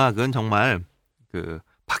감독의 음악은 정말 그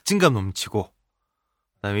박진감 넘치고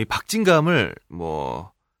그다음에 이 박진감을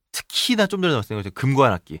뭐 특히나 좀 전에 말씀드린 것처럼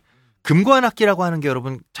금관악기. 금관악기라고 하는 게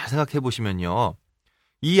여러분 잘 생각해 보시면요.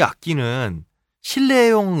 이 악기는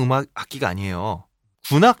실내용 음악 악기가 아니에요.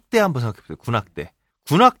 군악대 한번 생각해 보세요. 군악대.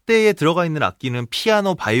 군악대에 들어가 있는 악기는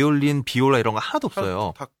피아노, 바이올린, 비올라 이런 거 하나도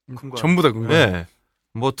없어요. 전부 다 금관. 네.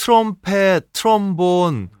 뭐 트럼펫,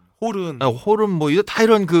 트럼본, 호른 뭐 다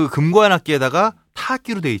이런 그 금관 악기에다가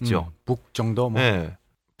타악기로 돼 있죠. 북 정도 뭐. 네.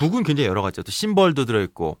 북은 굉장히 여러 가지죠. 또 심벌도 들어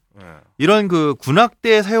있고. 이런 그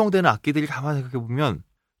군악대에 사용되는 악기들이 가만히 생각해 보면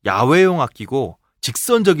야외용 악기고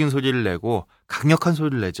직선적인 소리를 내고 강력한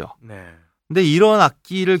소리를 내죠. 근데 이런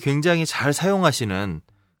악기를 굉장히 잘 사용하시는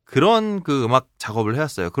그런 그 음악 작업을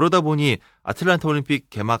해왔어요. 그러다 보니 아틀란타 올림픽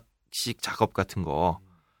개막식 작업 같은 거.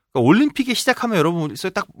 그러니까 올림픽이 시작하면 여러분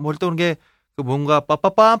딱 머리 떠오르는 게 그 뭔가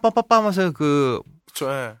빠빠빰 하면서 그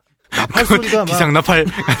나팔 소리가 막 기상 나팔.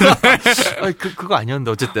 그거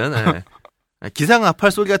아니었는데 어쨌든 기상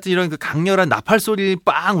나팔 소리 같은 이런 그 강렬한 나팔 소리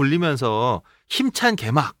빵 울리면서 힘찬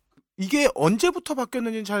개막. 이게 언제부터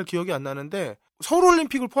바뀌었는지는 잘 기억이 안 나는데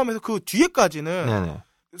서울올림픽을 포함해서 그 뒤에까지는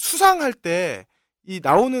수상할 때 이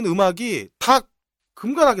나오는 음악이 다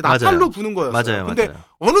금관악기 나팔로 부는 거였어요. 근데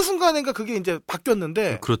어느 순간인가 그게 이제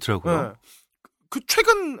바뀌었는데 그렇더라고요. 그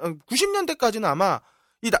최근 90년대까지는 아마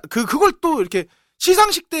그걸 또 이렇게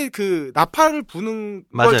시상식 때 그 나팔을 부는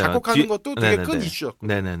걸 작곡하는 것도 되게 큰 이슈였고.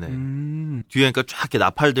 뒤에 그러니까 쫙 이렇게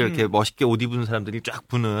나팔들 이렇게 멋있게 옷 입은 사람들이 쫙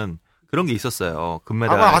부는 그런 게 있었어요.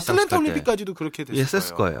 금메달. 아마 아틀랜타 올림픽까지도 그렇게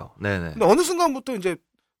됐을 거예요. 네네. 근데 어느 순간부터 이제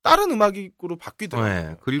다른 음악으로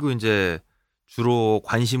바뀌더라고요. 그리고 이제 주로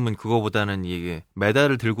관심은 그거보다는 이게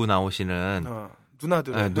메달을 들고 나오시는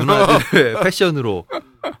누나들의 패션으로.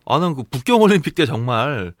 나는 그 북경 올림픽 때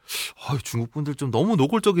정말 중국 분들 좀 너무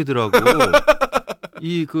노골적이더라고.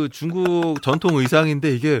 이 그 중국 전통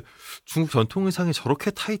의상인데 이게 중국 전통 의상이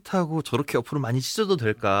저렇게 타이트하고 저렇게 옆으로 많이 찢어도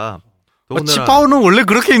될까? 치파오는 원래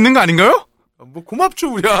그렇게 입는 거 아닌가요? 뭐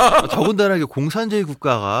고맙죠 우리야. 더군다나 이게 공산주의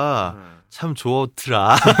국가가 참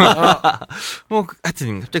좋더라. 뭐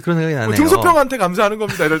하여튼 갑자기 그런 생각이 나네요. 등소평한테 감사하는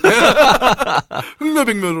겁니다 이럴 때.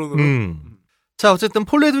 흑묘백묘론으로. 자 어쨌든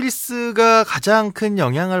폴레두리스가 가장 큰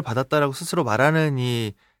영향을 받았다라고 스스로 말하는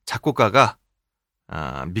이 작곡가가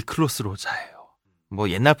미클로스 로자예요. 뭐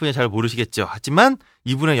옛날 분이 잘 모르시겠죠. 하지만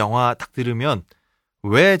이분의 영화 딱 들으면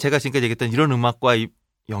왜 제가 지금까지 얘기했던 이런 음악과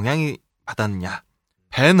영향이 받았느냐.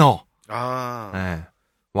 배너, 네.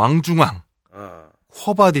 왕중왕,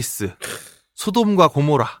 쿼바디스, 소돔과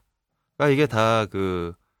고모라. 그러니까 이게 다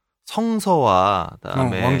그 성서와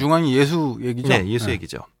다음에 왕중왕이 예수 얘기죠. 네, 예수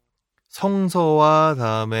얘기죠. 성서와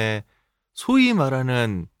다음에 소위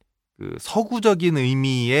말하는 그 서구적인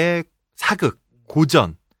의미의 사극,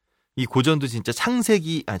 고전. 이 고전도 진짜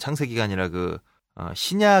창세기가 아니라 그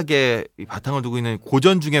신약의 바탕을 두고 있는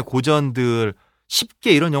고전 중에 고전들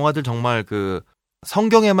쉽게 이런 영화들 정말 그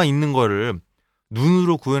성경에만 있는 거를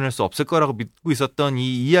눈으로 구현할 수 없을 거라고 믿고 있었던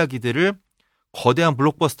이 이야기들을 거대한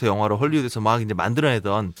블록버스터 영화로 헐리우드에서 막 이제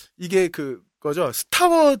만들어내던 이게 그거죠.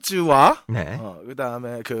 스타워즈와 네.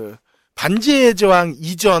 그다음에 그 반지의 제왕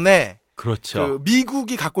이전에 그렇죠. 그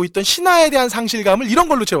미국이 갖고 있던 신화에 대한 상실감을 이런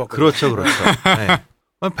걸로 채웠거든요. 그렇죠. 네.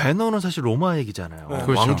 배너는 사실 로마 얘기잖아요. 네.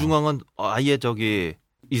 그렇죠. 왕중왕은 아예 저기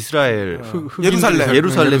이스라엘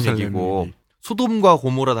예루살렘 얘기고 소돔과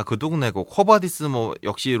고모라 다 그 동네고 쿼바디스 뭐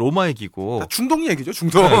역시 로마 얘기고 중동 얘기죠.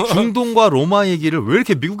 중동. 네, 중동과 로마 얘기를 왜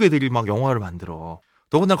이렇게 미국 애들이 막 영화를 만들어.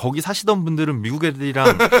 더군다나 거기 사시던 분들은 미국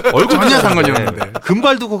애들이랑 얼굴 전혀 상관이 없는데.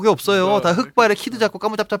 금발도 거기 없어요. 다 흑발에 키도 작고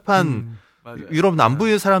까무잡잡한 유럽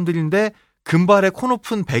남부의 사람들인데 금발에 코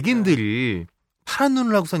높은 백인들이 파란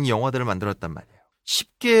눈을 하고선 이 영화들을 만들었단 말이에요.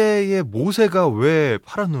 10개의 모세가 왜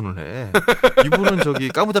파란 눈을 해? 이분은 저기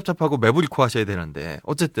까무잡잡하고 매부리코 하셔야 되는데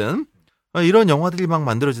어쨌든 이런 영화들이 막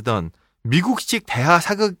만들어지던 미국식 대하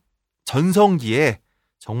사극 전성기에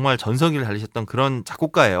정말 전성기를 달리셨던 그런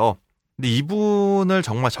작곡가예요. 근데 이분을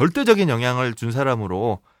정말 절대적인 영향을 준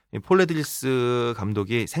사람으로 폴레드리스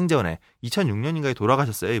감독이 생전에 2006년인가에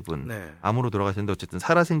돌아가셨어요. 이분. 네. 암으로 돌아가셨는데 어쨌든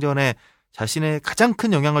살아생전에 자신의 가장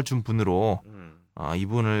큰 영향을 준 분으로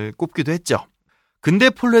이분을 꼽기도 했죠.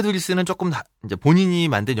 근데 폴레드리스는 조금 이제 본인이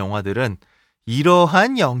만든 영화들은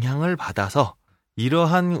이러한 영향을 받아서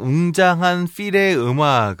이러한 웅장한 필의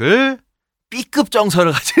음악을 B급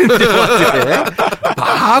정서를 가지는 영화들에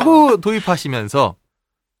마구 도입하시면서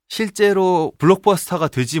실제로 블록버스터가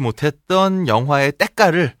되지 못했던 영화의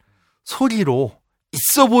때깔을 소리로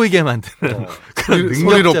있어 보이게 만드는 그런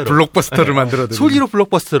능력자로. 소리로 블록버스터를 만들어드리는. 소리로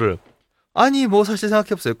블록버스터를. 아니 뭐 사실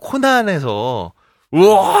생각해보세요. 코난에서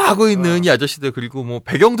우와 하고 있는 이 아저씨들 그리고 뭐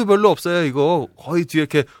배경도 별로 없어요. 이거 거의 뒤에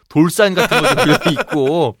이렇게 돌산 같은 것도 그려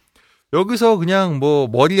있고 여기서 그냥 뭐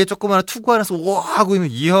머리에 조그마한 투구 하나서 우와 하고 있는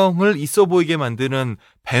이 형을 있어 보이게 만드는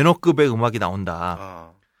배너급의 음악이 나온다.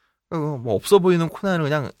 뭐 없어 보이는 코난을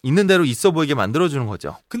그냥 있는 대로 있어 보이게 만들어주는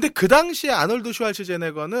거죠. 근데 그 당시에 아놀드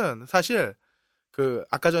슈왈츠제네거는 사실 그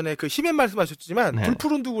아까 전에 그 히맨 말씀하셨지만 네.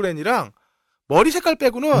 불푸른 두구렌이랑 머리 색깔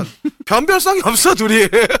빼고는 변별성이 없어 둘이.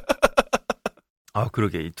 아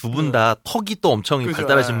그러게 두 분 다 턱이 또 엄청 그죠.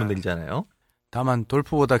 발달하신 분들이잖아요. 다만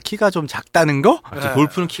돌프보다 키가 좀 작다는 거? 아,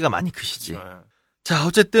 골프는 키가 많이 크시지. 자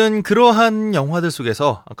어쨌든 그러한 영화들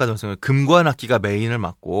속에서 아까 전에 금관 악기가 메인을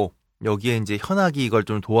맡고 여기에 이제 현악이 이걸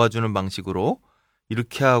좀 도와주는 방식으로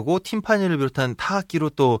이렇게 하고 팀파니를 비롯한 타악기로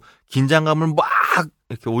또 긴장감을 막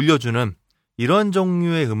이렇게 올려주는 이런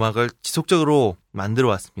종류의 음악을 지속적으로 만들어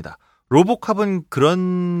왔습니다. 로보캅은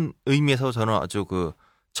그런 의미에서 저는 아주 그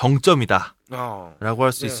정점이다 라고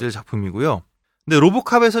할 수 있을 작품이고요. 근데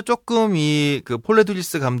로보캅에서 조금 이 그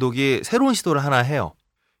폴레두리스 감독이 새로운 시도를 하나 해요.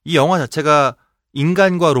 이 영화 자체가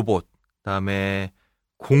인간과 로봇, 그다음에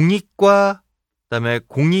공익과 그다음에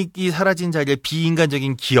공익이 사라진 자리에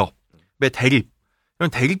비인간적인 기업의 대립, 이런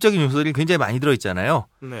대립적인 요소들이 굉장히 많이 들어 있잖아요.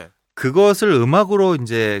 네. 그것을 음악으로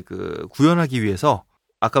이제 그 구현하기 위해서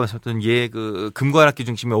아까 말씀드렸던 그 금관악기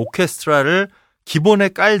중심의 오케스트라를 기본에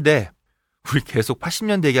깔되 우리 계속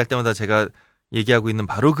 80년대 얘기할 때마다 제가 얘기하고 있는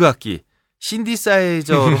바로 그 악기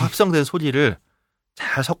신디사이저로 합성된 소리를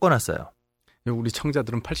잘 섞어놨어요. 우리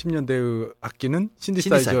청자들은 80년대의 악기는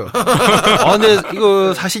신디사이저. 아, 근데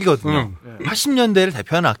이거 사실이거든요. 80년대를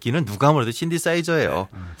대표하는 악기는 누가 아무래도 신디사이저예요.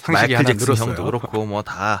 상식이 마이클 하나 잭슨 늘었어요. 형도 그렇고 뭐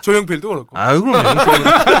다. 조용필도 그렇고. 아, 그럼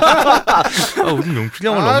우리 용필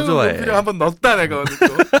형을 너무 좋아해. 용필 형 한번 넣었다 내가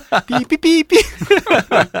또. 삐삐삐삐.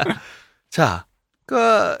 자,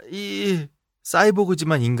 그러니까 이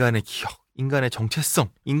사이보그지만 인간의 기억, 인간의 정체성,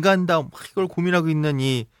 인간다움 이걸 고민하고 있는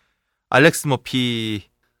이 알렉스 머피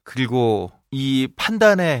그리고 이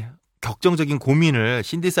판단의 격정적인 고민을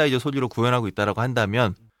신디사이저 소리로 구현하고 있다라고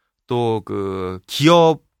한다면 또 그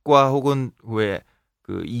기업과 혹은 왜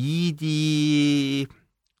그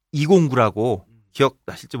ED209라고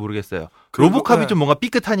기억나실지 모르겠어요. 로보캅이 좀 뭔가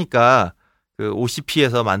삐끗하니까 그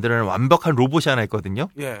OCP에서 만들어낸 완벽한 로봇이 하나 있거든요.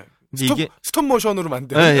 예. 이게 스톱 모션으로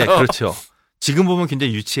만든. 예, 그렇죠. 지금 보면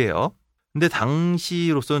굉장히 유치해요. 근데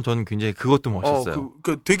당시로서는 저는 굉장히 그것도 멋있었어요.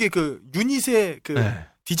 되게 그 유닛의 그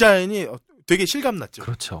디자인이 되게 실감났죠.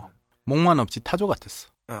 그렇죠. 목만 없지 타조 같았어.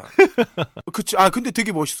 그치. 근데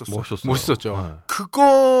되게 멋있었어요. 멋있었죠.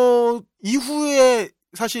 그거 이후에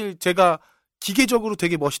사실 제가 기계적으로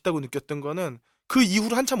되게 멋있다고 느꼈던 거는 그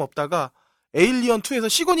이후로 한참 없다가 에일리언 2에서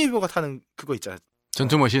시고니 위버가 타는 그거 있잖아요.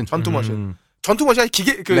 전투머신. 전투머신 아니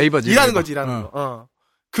기계 레이버지, 일하는 레이버. 거지 일하는 거.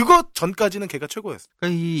 그거 전까지는 걔가 최고였어.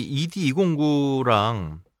 그러니까 이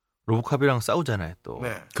ED209랑 로보캅이랑 싸우잖아요, 또.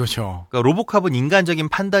 네. 그렇죠. 그러니까 로보캅은 인간적인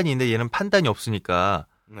판단이 있는데 얘는 판단이 없으니까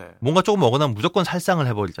네. 뭔가 조금 어긋나면 무조건 살상을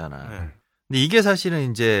해버리잖아. 네. 근데 이게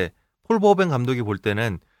사실은 이제 폴 버호벤 감독이 볼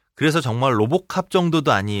때는 그래서 정말 로보캅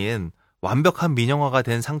정도도 아닌 완벽한 민영화가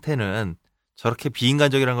된 상태는 저렇게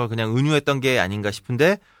비인간적이라는 걸 그냥 은유했던 게 아닌가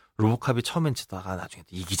싶은데 로보캅이 처음엔 치다가 나중에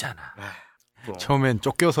이기잖아. 처음엔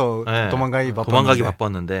쫓겨서 도망가기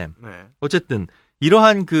바빴는데 어쨌든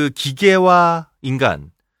이러한 그 기계와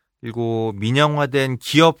인간 그리고 민영화된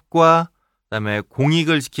기업과 그다음에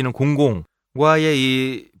공익을 지키는 공공과의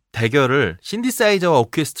이 대결을 신디사이저와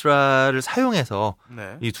오케스트라를 사용해서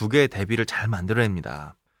이 두 개의 대비를 잘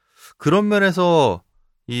만들어냅니다. 그런 면에서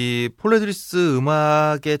이 폴레드리스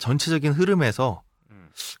음악의 전체적인 흐름에서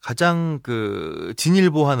가장 그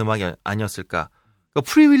진일보한 음악이 아니었을까.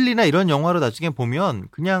 그러니까 프리윌리나 이런 영화로 나중에 보면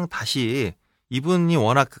그냥 다시 이분이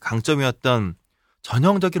워낙 그 강점이었던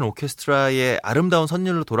전형적인 오케스트라의 아름다운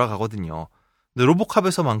선율로 돌아가거든요. 근데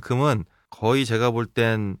로보캅에서만큼은 거의 제가 볼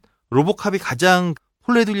땐 로보캅이 가장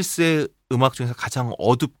폴레드리스의 음악 중에서 가장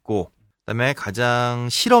어둡고 그다음에 가장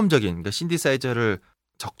실험적인 그러니까 신디사이저를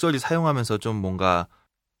적절히 사용하면서 좀 뭔가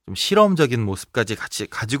좀 실험적인 모습까지 같이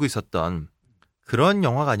가지고 있었던 그런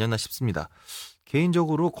영화가 아니었나 싶습니다.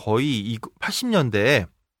 개인적으로 거의 80년대에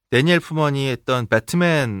데니엘 푸먼이 했던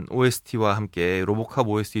배트맨 OST와 함께 로보캅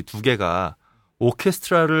OST 두 개가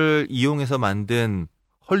오케스트라를 이용해서 만든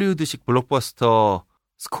헐리우드식 블록버스터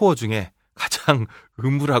스코어 중에 가장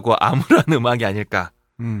음울하고 암울한 음악이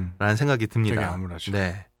아닐까라는 생각이 듭니다. 되게 암울하죠.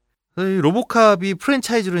 네. 로보캅이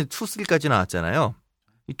프랜차이즈로 2, 3까지 나왔잖아요.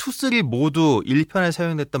 이 2, 3 모두 1편에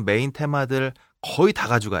사용됐던 메인 테마들 거의 다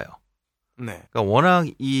가져가요. 네. 그러니까 워낙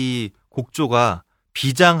이 곡조가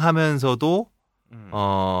비장하면서도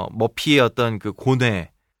머피의 어떤 그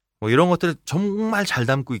고뇌 뭐 이런 것들을 정말 잘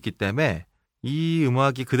담고 있기 때문에 이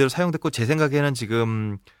음악이 그대로 사용됐고 제 생각에는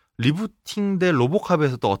지금 리부팅된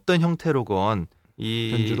로보캅에서도 어떤 형태로건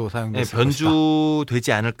이 변주로 사용됐을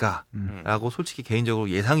변주되지 않을까라고 솔직히 개인적으로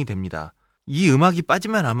예상이 됩니다. 이 음악이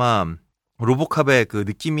빠지면 아마 로보캅의 그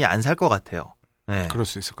느낌이 안 살 것 같아요. 네. 그럴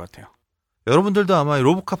수 있을 것 같아요. 여러분들도 아마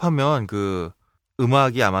로보캅 하면 그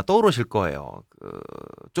음악이 아마 떠오르실 거예요.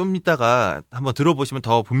 좀 이따가 한번 들어보시면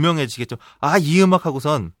더 분명해지겠죠. 이 음악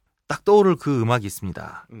하고선 딱 떠오를 그 음악이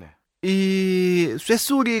있습니다. 네. 이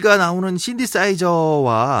쇳소리가 나오는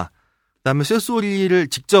신디사이저와 그다음에 쇳소리를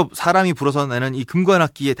직접 사람이 불어서 내는 이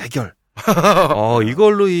금관악기의 대결.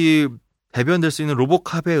 이걸로 이 대변될 수 있는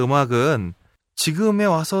로보캅의 음악은 지금에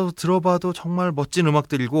와서 들어봐도 정말 멋진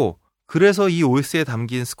음악들이고 그래서 이 OS에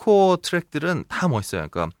담긴 스코어 트랙들은 다 멋있어요.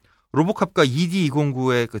 그러니까 로보캅과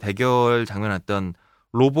ED209의 그 대결 장면했던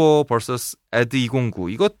로보 vs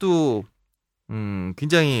ED209 이것도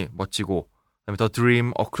굉장히 멋지고 그다음에 The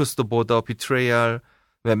Dream, Across the Border, Betrayal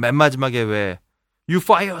맨 마지막에 왜 You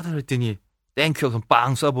fired 했더니 땡큐 하고서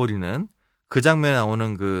빵 쏴버리는 그 장면에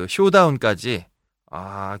나오는 그 쇼다운까지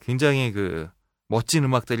굉장히 그 멋진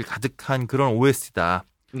음악들이 가득한 그런 OST다.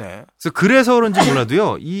 네. 그래서 그런지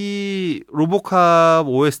몰라도요. 이 로보캅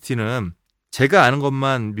OST는 제가 아는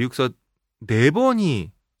것만 미국서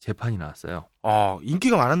 4번이 재판이 나왔어요.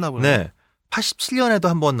 인기가 많았나 보네. 네. 87년에도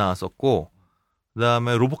한 번 나왔었고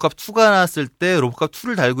그다음에 로보캅 2가 나왔을 때 로보캅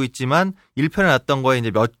 2를 달고 있지만 1편에 나왔던 거에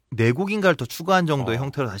이제 4곡인가를 더 추가한 정도의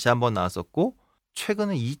형태로 다시 한 번 나왔었고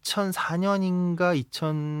최근에 2004년인가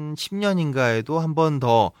 2010년인가에도 한 번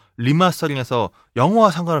더 리마스터링해서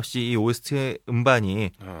영어와 상관없이 이 OST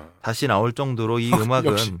음반이 다시 나올 정도로 이 음악은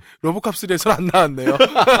역시 로보캅 3에서는 안 나왔네요.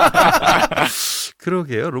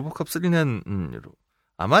 그러게요. 로보캅 3는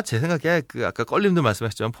아마 제 생각에 그 아까 껄림도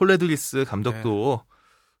말씀하셨지만 폴 레드리스 감독도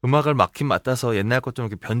음악을 맞긴 맞다서 옛날 것 좀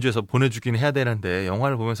이렇게 변주해서 보내주긴 해야 되는데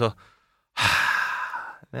영화를 보면서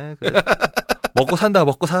그래. 먹고 산다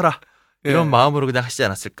먹고 살아 이런 마음으로 그냥 하시지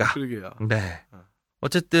않았을까. 그러게요. 네.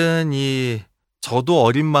 어쨌든 저도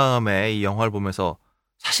어린 마음에 이 영화를 보면서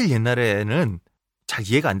사실 옛날에는 잘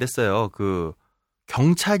이해가 안 됐어요. 그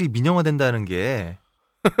경찰이 민영화된다는 게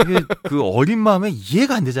이게 그 어린 마음에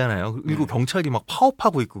이해가 안 되잖아요. 그리고 경찰이 막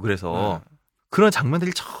파업하고 있고 그래서 그런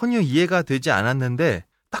장면들이 전혀 이해가 되지 않았는데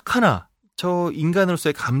딱 하나 저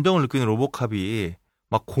인간으로서의 감정을 느끼는 로보캅이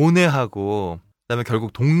막 고뇌하고 그다음에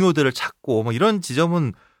결국 동료들을 찾고 뭐 이런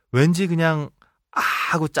지점은 왠지 그냥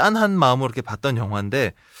하고 짠한 마음으로 이렇게 봤던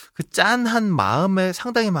영화인데 그 짠한 마음에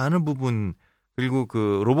상당히 많은 부분 그리고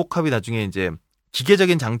그 로보캅이 나중에 이제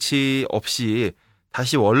기계적인 장치 없이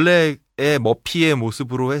다시 원래의 머피의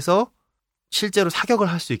모습으로 해서 실제로 사격을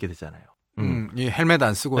할 수 있게 되잖아요. 이 헬멧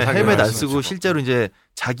안 쓰고 헬멧 안 쓰고 실제로 이제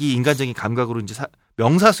자기 인간적인 감각으로 이제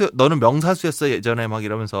너는 명사수였어 예전에 막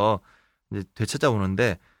이러면서 이제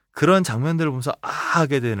되찾아오는데 그런 장면들을 보면서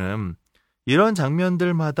하게 되는 이런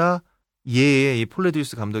장면들마다 이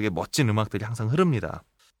폴레디우스 감독의 멋진 음악들이 항상 흐릅니다.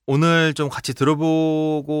 오늘 좀 같이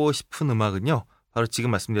들어보고 싶은 음악은요. 바로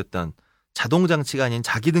지금 말씀드렸던 자동장치가 아닌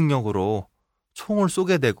자기 능력으로 총을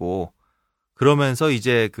쏘게 되고 그러면서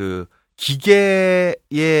이제 그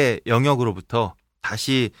기계의 영역으로부터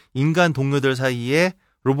다시 인간 동료들 사이에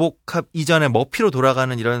로보캅 이전의 머피로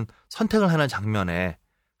돌아가는 이런 선택을 하는 장면에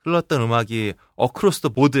흘렀던 음악이 어크로스 더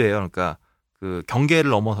보드예요. 그러니까 그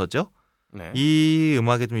경계를 넘어서죠. 네. 이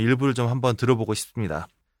음악의 좀 일부를 좀 한번 들어보고 싶습니다.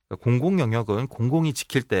 공공 영역은 공공이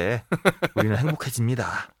지킬 때 우리는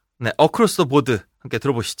행복해집니다. 네, 어크로스 더 보드 함께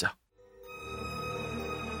들어보시죠.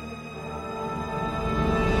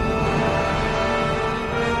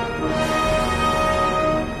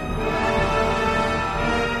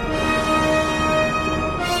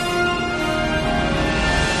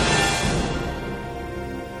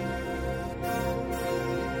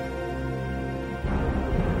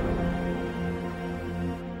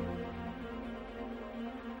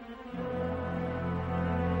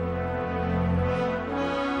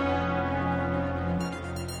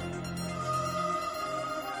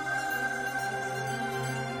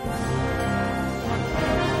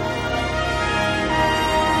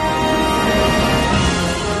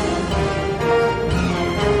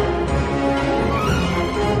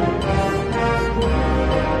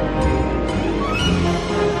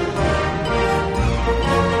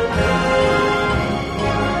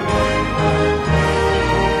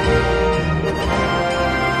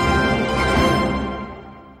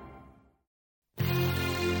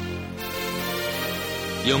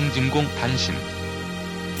 영진공 단신.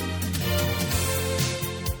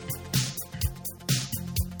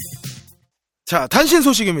 자, 단신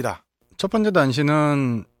소식입니다. 첫 번째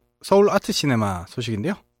단신은 서울 아트시네마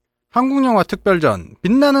소식인데요. 한국영화 특별전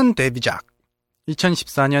빛나는 데뷔작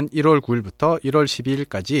 2014년 1월 9일부터 1월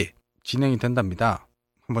 12일까지 진행이 된답니다.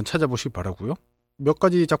 한번 찾아보시기 바라고요. 몇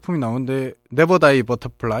가지 작품이 나오는데 네버 다이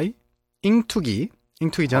버터플라이, 잉투기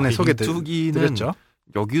전에 소개드렸죠.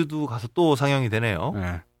 여기도 가서 또 상영이 되네요.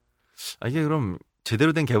 네. 이게 그럼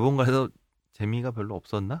제대로 된 개봉가에서 재미가 별로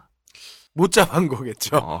없었나? 못 잡은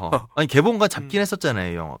거겠죠. 아니 개봉가 잡긴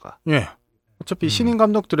했었잖아요, 이 영화가. 예. 어차피 신인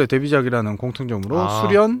감독들의 데뷔작이라는 공통점으로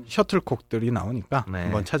수련 셔틀콕들이 나오니까 네.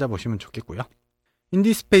 한번 찾아보시면 좋겠고요.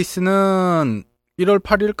 인디스페이스는 1월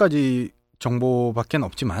 8일까지 정보밖에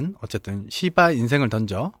없지만 어쨌든 시바 인생을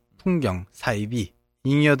던져, 풍경, 사이비,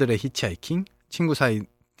 잉여들의 히치하이킹, 친구 사이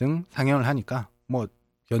등 상영을 하니까 뭐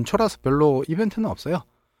연초라서 별로 이벤트는 없어요.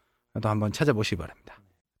 그래도 한번 찾아보시기 바랍니다.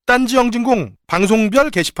 딴지 영진공 방송별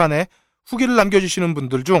게시판에 후기를 남겨주시는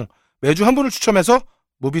분들 중 매주 한 분을 추첨해서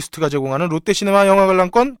무비스트가 제공하는 롯데시네마 영화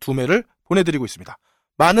관람권 2매를 보내드리고 있습니다.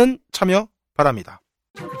 많은 참여 바랍니다.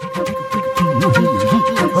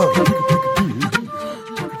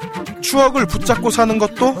 추억을 붙잡고 사는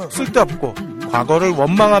것도 쓸데없고 과거를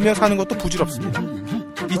원망하며 사는 것도 부질없습니다.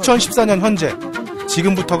 2014년 현재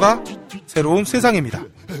지금부터가 새로운 세상입니다.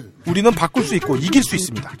 우리는 바꿀 수 있고 이길 수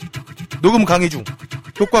있습니다. 녹음 강의 중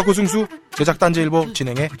효과 고승수 제작단지일보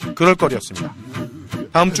진행의 그럴거리였습니다.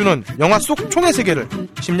 다음 주는 영화 속 총의 세계를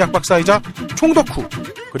심리학 박사이자 총덕후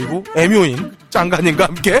그리고 애묘인 짱가님과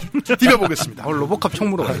함께 디벼보겠습니다. 로보캅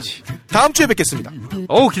총무로 가야지. 다음 주에 뵙겠습니다.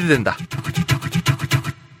 기대된다.